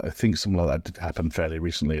friendly, but I think something like that did happen fairly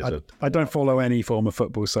recently. I don't follow any form of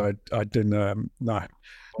football, so I didn't. No.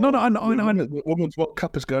 The Women's World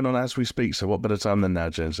Cup is going on as we speak, so what better time than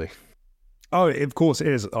now, Jonesy? Oh, of course it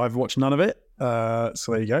is. I've watched none of it.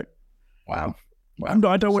 So there you go. Wow.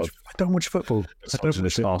 I don't watch football. This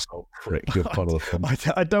arsehole prick, you're part of the fun.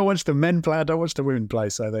 I don't watch the men play. I don't watch the women play.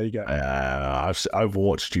 So there you go. I've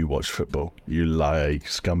watched you watch football. You lie,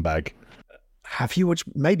 scumbag. Have you watched?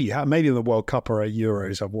 Maybe in the World Cup or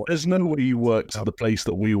Euros. I've watched. There's no way you worked at the place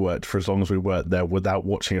that we worked for as long as we worked there without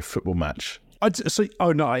watching a football match.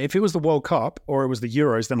 If it was the World Cup or it was the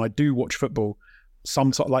Euros, then I do watch football.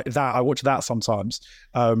 Sometimes like that, I watch that sometimes.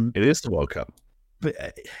 It is the World Cup,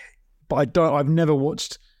 but I don't. I've never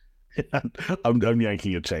watched. I'm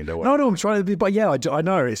yanking your chain. Don't worry. No, I'm trying to be. But yeah, I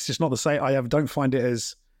know it's just not the same. I don't find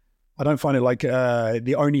it like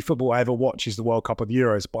the only football I ever watch is the World Cup or the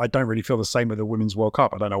Euros. But I don't really feel the same with the Women's World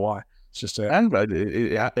Cup. I don't know why. It's just and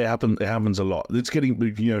it happens a lot. It's getting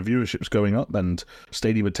viewership's going up and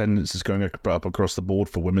stadium attendance is going up across the board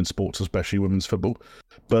for women's sports, especially women's football.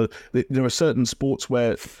 But there are certain sports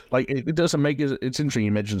where like it doesn't make it's interesting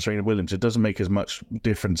you mentioned Serena Williams. It doesn't make as much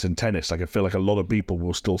difference in tennis. Like I feel like a lot of people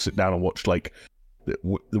will still sit down and watch like the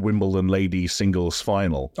Wimbledon ladies singles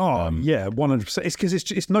final. Yeah, 100%. It's because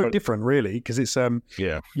it's no different really because it's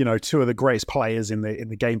two of the greatest players in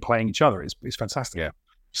the game playing each other. It's fantastic. Yeah.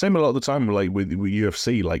 Same a lot of the time, like with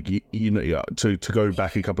UFC, like to go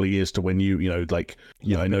back a couple of years to when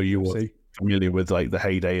I know you were familiar with like the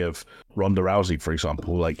heyday of Ronda Rousey, for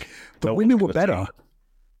example. Like the women were better.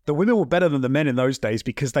 The women were better than the men in those days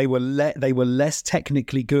because they were less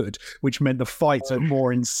technically good, which meant the fights were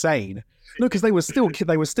more insane. No, because they were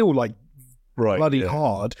still like bloody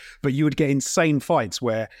hard, but you would get insane fights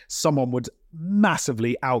where someone would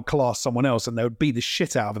massively outclass someone else and they would beat the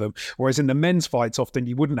shit out of them. Whereas in the men's fights, often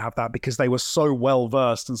you wouldn't have that because they were so well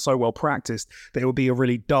versed and so well practiced that it would be a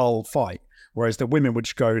really dull fight. Whereas the women would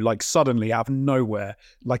just go like suddenly out of nowhere,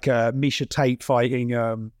 like Misha Tate fighting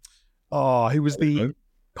who was the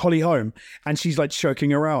Holly Holm, and she's like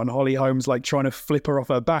choking her out, and Holly Holm's like trying to flip her off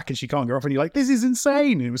her back, and she can't go off, and you're like, this is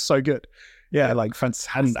insane. And it was so good. Yeah, like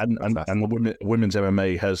fantastic. And the women's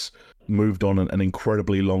MMA has moved on an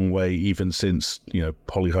incredibly long way, even since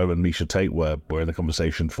Holly Holm and Misha Tate were in the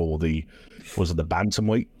conversation for the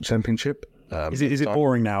bantamweight championship. Is it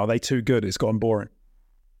boring now? Are they too good? It's gotten boring.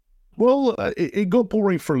 Well, it got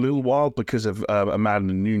boring for a little while because of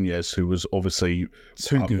Amanda Nunes, who was obviously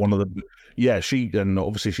one of the. Yeah, she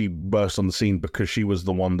burst on the scene because she was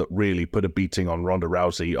the one that really put a beating on Ronda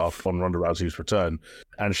Rousey on Ronda Rousey's return,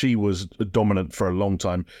 and she was dominant for a long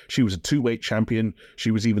time. She was a 2-weight champion.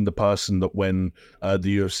 She was even the person that when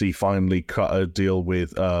the UFC finally cut a deal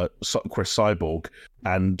with Chris Cyborg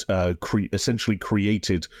and essentially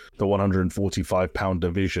created the 145-pound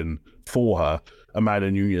division for her, Amanda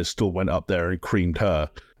Nunes still went up there and creamed her.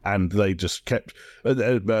 And they just kept.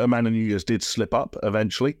 Amanda Nunes did slip up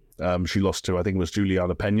eventually. She lost to, I think it was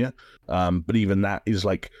Juliana Pena. But even that is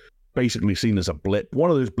like basically seen as a blip. One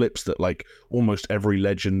of those blips that like almost every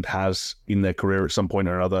legend has in their career at some point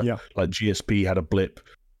or another. Yeah. Like GSP had a blip.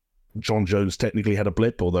 John Jones technically had a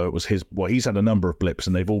blip, although it was his. Well, he's had a number of blips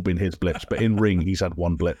and they've all been his blips. But in ring, he's had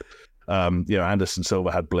one blip. Anderson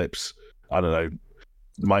Silva had blips. I don't know.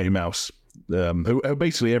 Mighty Mouse. Who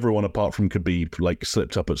basically everyone apart from Khabib like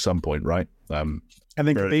slipped up at some point, right? And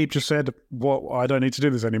then Khabib just said, "What? I don't need to do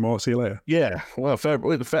this anymore. See you later." Yeah, well, fair.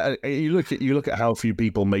 You look at how few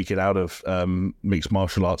people make it out of mixed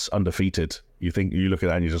martial arts undefeated. You look at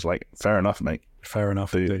that and you're just like, fair enough, mate. Fair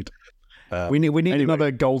enough, indeed. We need another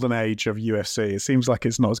golden age of UFC. It seems like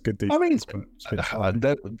it's not as good these days.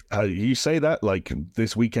 You say that like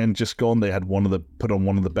this weekend just gone, they had put on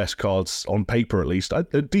one of the best cards on paper, at least.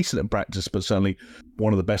 They're decent in practice, but certainly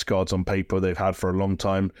one of the best cards on paper they've had for a long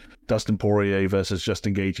time. Dustin Poirier versus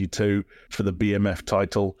Justin Gaethje 2 for the BMF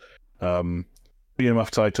title. BMF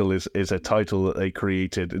title is a title that they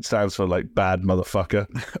created. It stands for like bad motherfucker.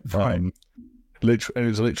 Right. It's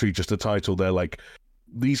literally just a title. They're like,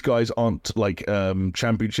 these guys aren't like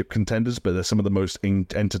championship contenders, but they're some of the most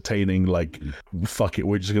entertaining. Like, fuck it,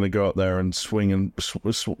 we're just gonna go out there and swinging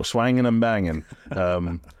and banging.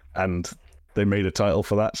 And they made a title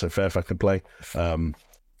for that, so fair fucking play. There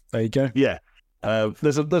you go. Yeah,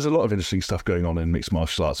 there's a lot of interesting stuff going on in mixed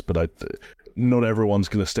martial arts, but not everyone's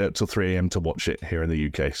gonna stay up till 3 a.m. to watch it here in the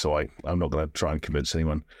UK. So I'm not gonna try and convince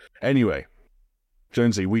anyone. Anyway.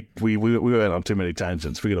 Jonesy, we went on too many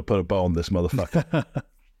tangents. We're going to put a bow on this motherfucker.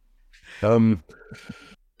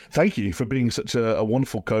 Thank you for being such a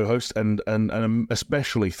wonderful co-host, and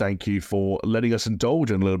especially thank you for letting us indulge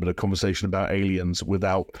in a little bit of conversation about aliens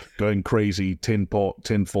without going crazy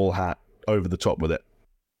tinfoil hat over the top with it.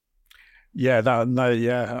 Yeah,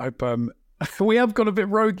 I hope we have gone a bit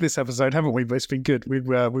rogue this episode, haven't we? But it's been good. We've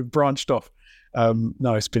branched off.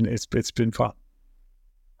 No, it's been fun.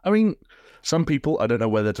 I mean, some people, I don't know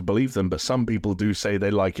whether to believe them, but some people do say they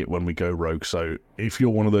like it when we go rogue. So if you're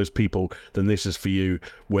one of those people, then this is for you.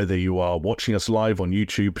 Whether you are watching us live on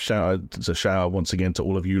YouTube, shout out once again to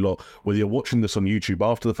all of you lot. Whether you're watching this on YouTube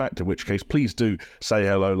after the fact, in which case, please do say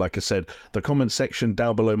hello. Like I said, the comment section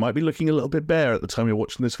down below might be looking a little bit bare at the time you're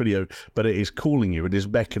watching this video, but it is calling you. It is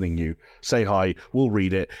beckoning you. Say hi. We'll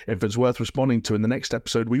read it. If it's worth responding to in the next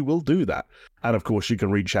episode, we will do that. And of course, you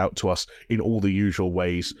can reach out to us in all the usual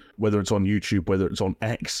ways, whether it's on YouTube, whether it's on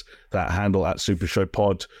X, that handle at SuperShow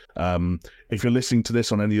Pod. If you're listening to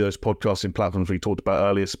this on any of those podcasting platforms we talked about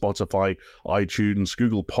earlier, Spotify, iTunes,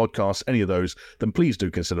 Google Podcasts, any of those, then please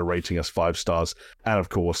do consider rating us 5 stars. And of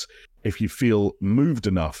course, if you feel moved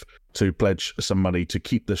enough to pledge some money to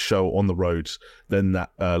keep the show on the roads, then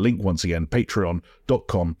that link once again,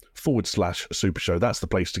 patreon.com/SuperShow. That's the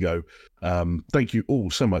place to go. Thank you all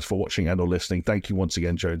so much for watching and or listening. Thank you once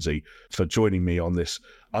again, Jonesy, for joining me on this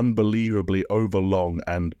unbelievably overlong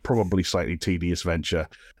and probably slightly tedious venture.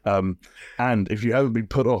 And if you haven't been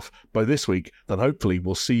put off by this week, then hopefully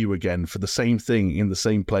we'll see you again for the same thing in the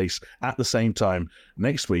same place at the same time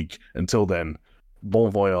next week. Until then, bon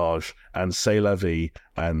voyage and c'est la vie,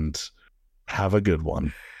 and have a good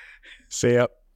one. See ya.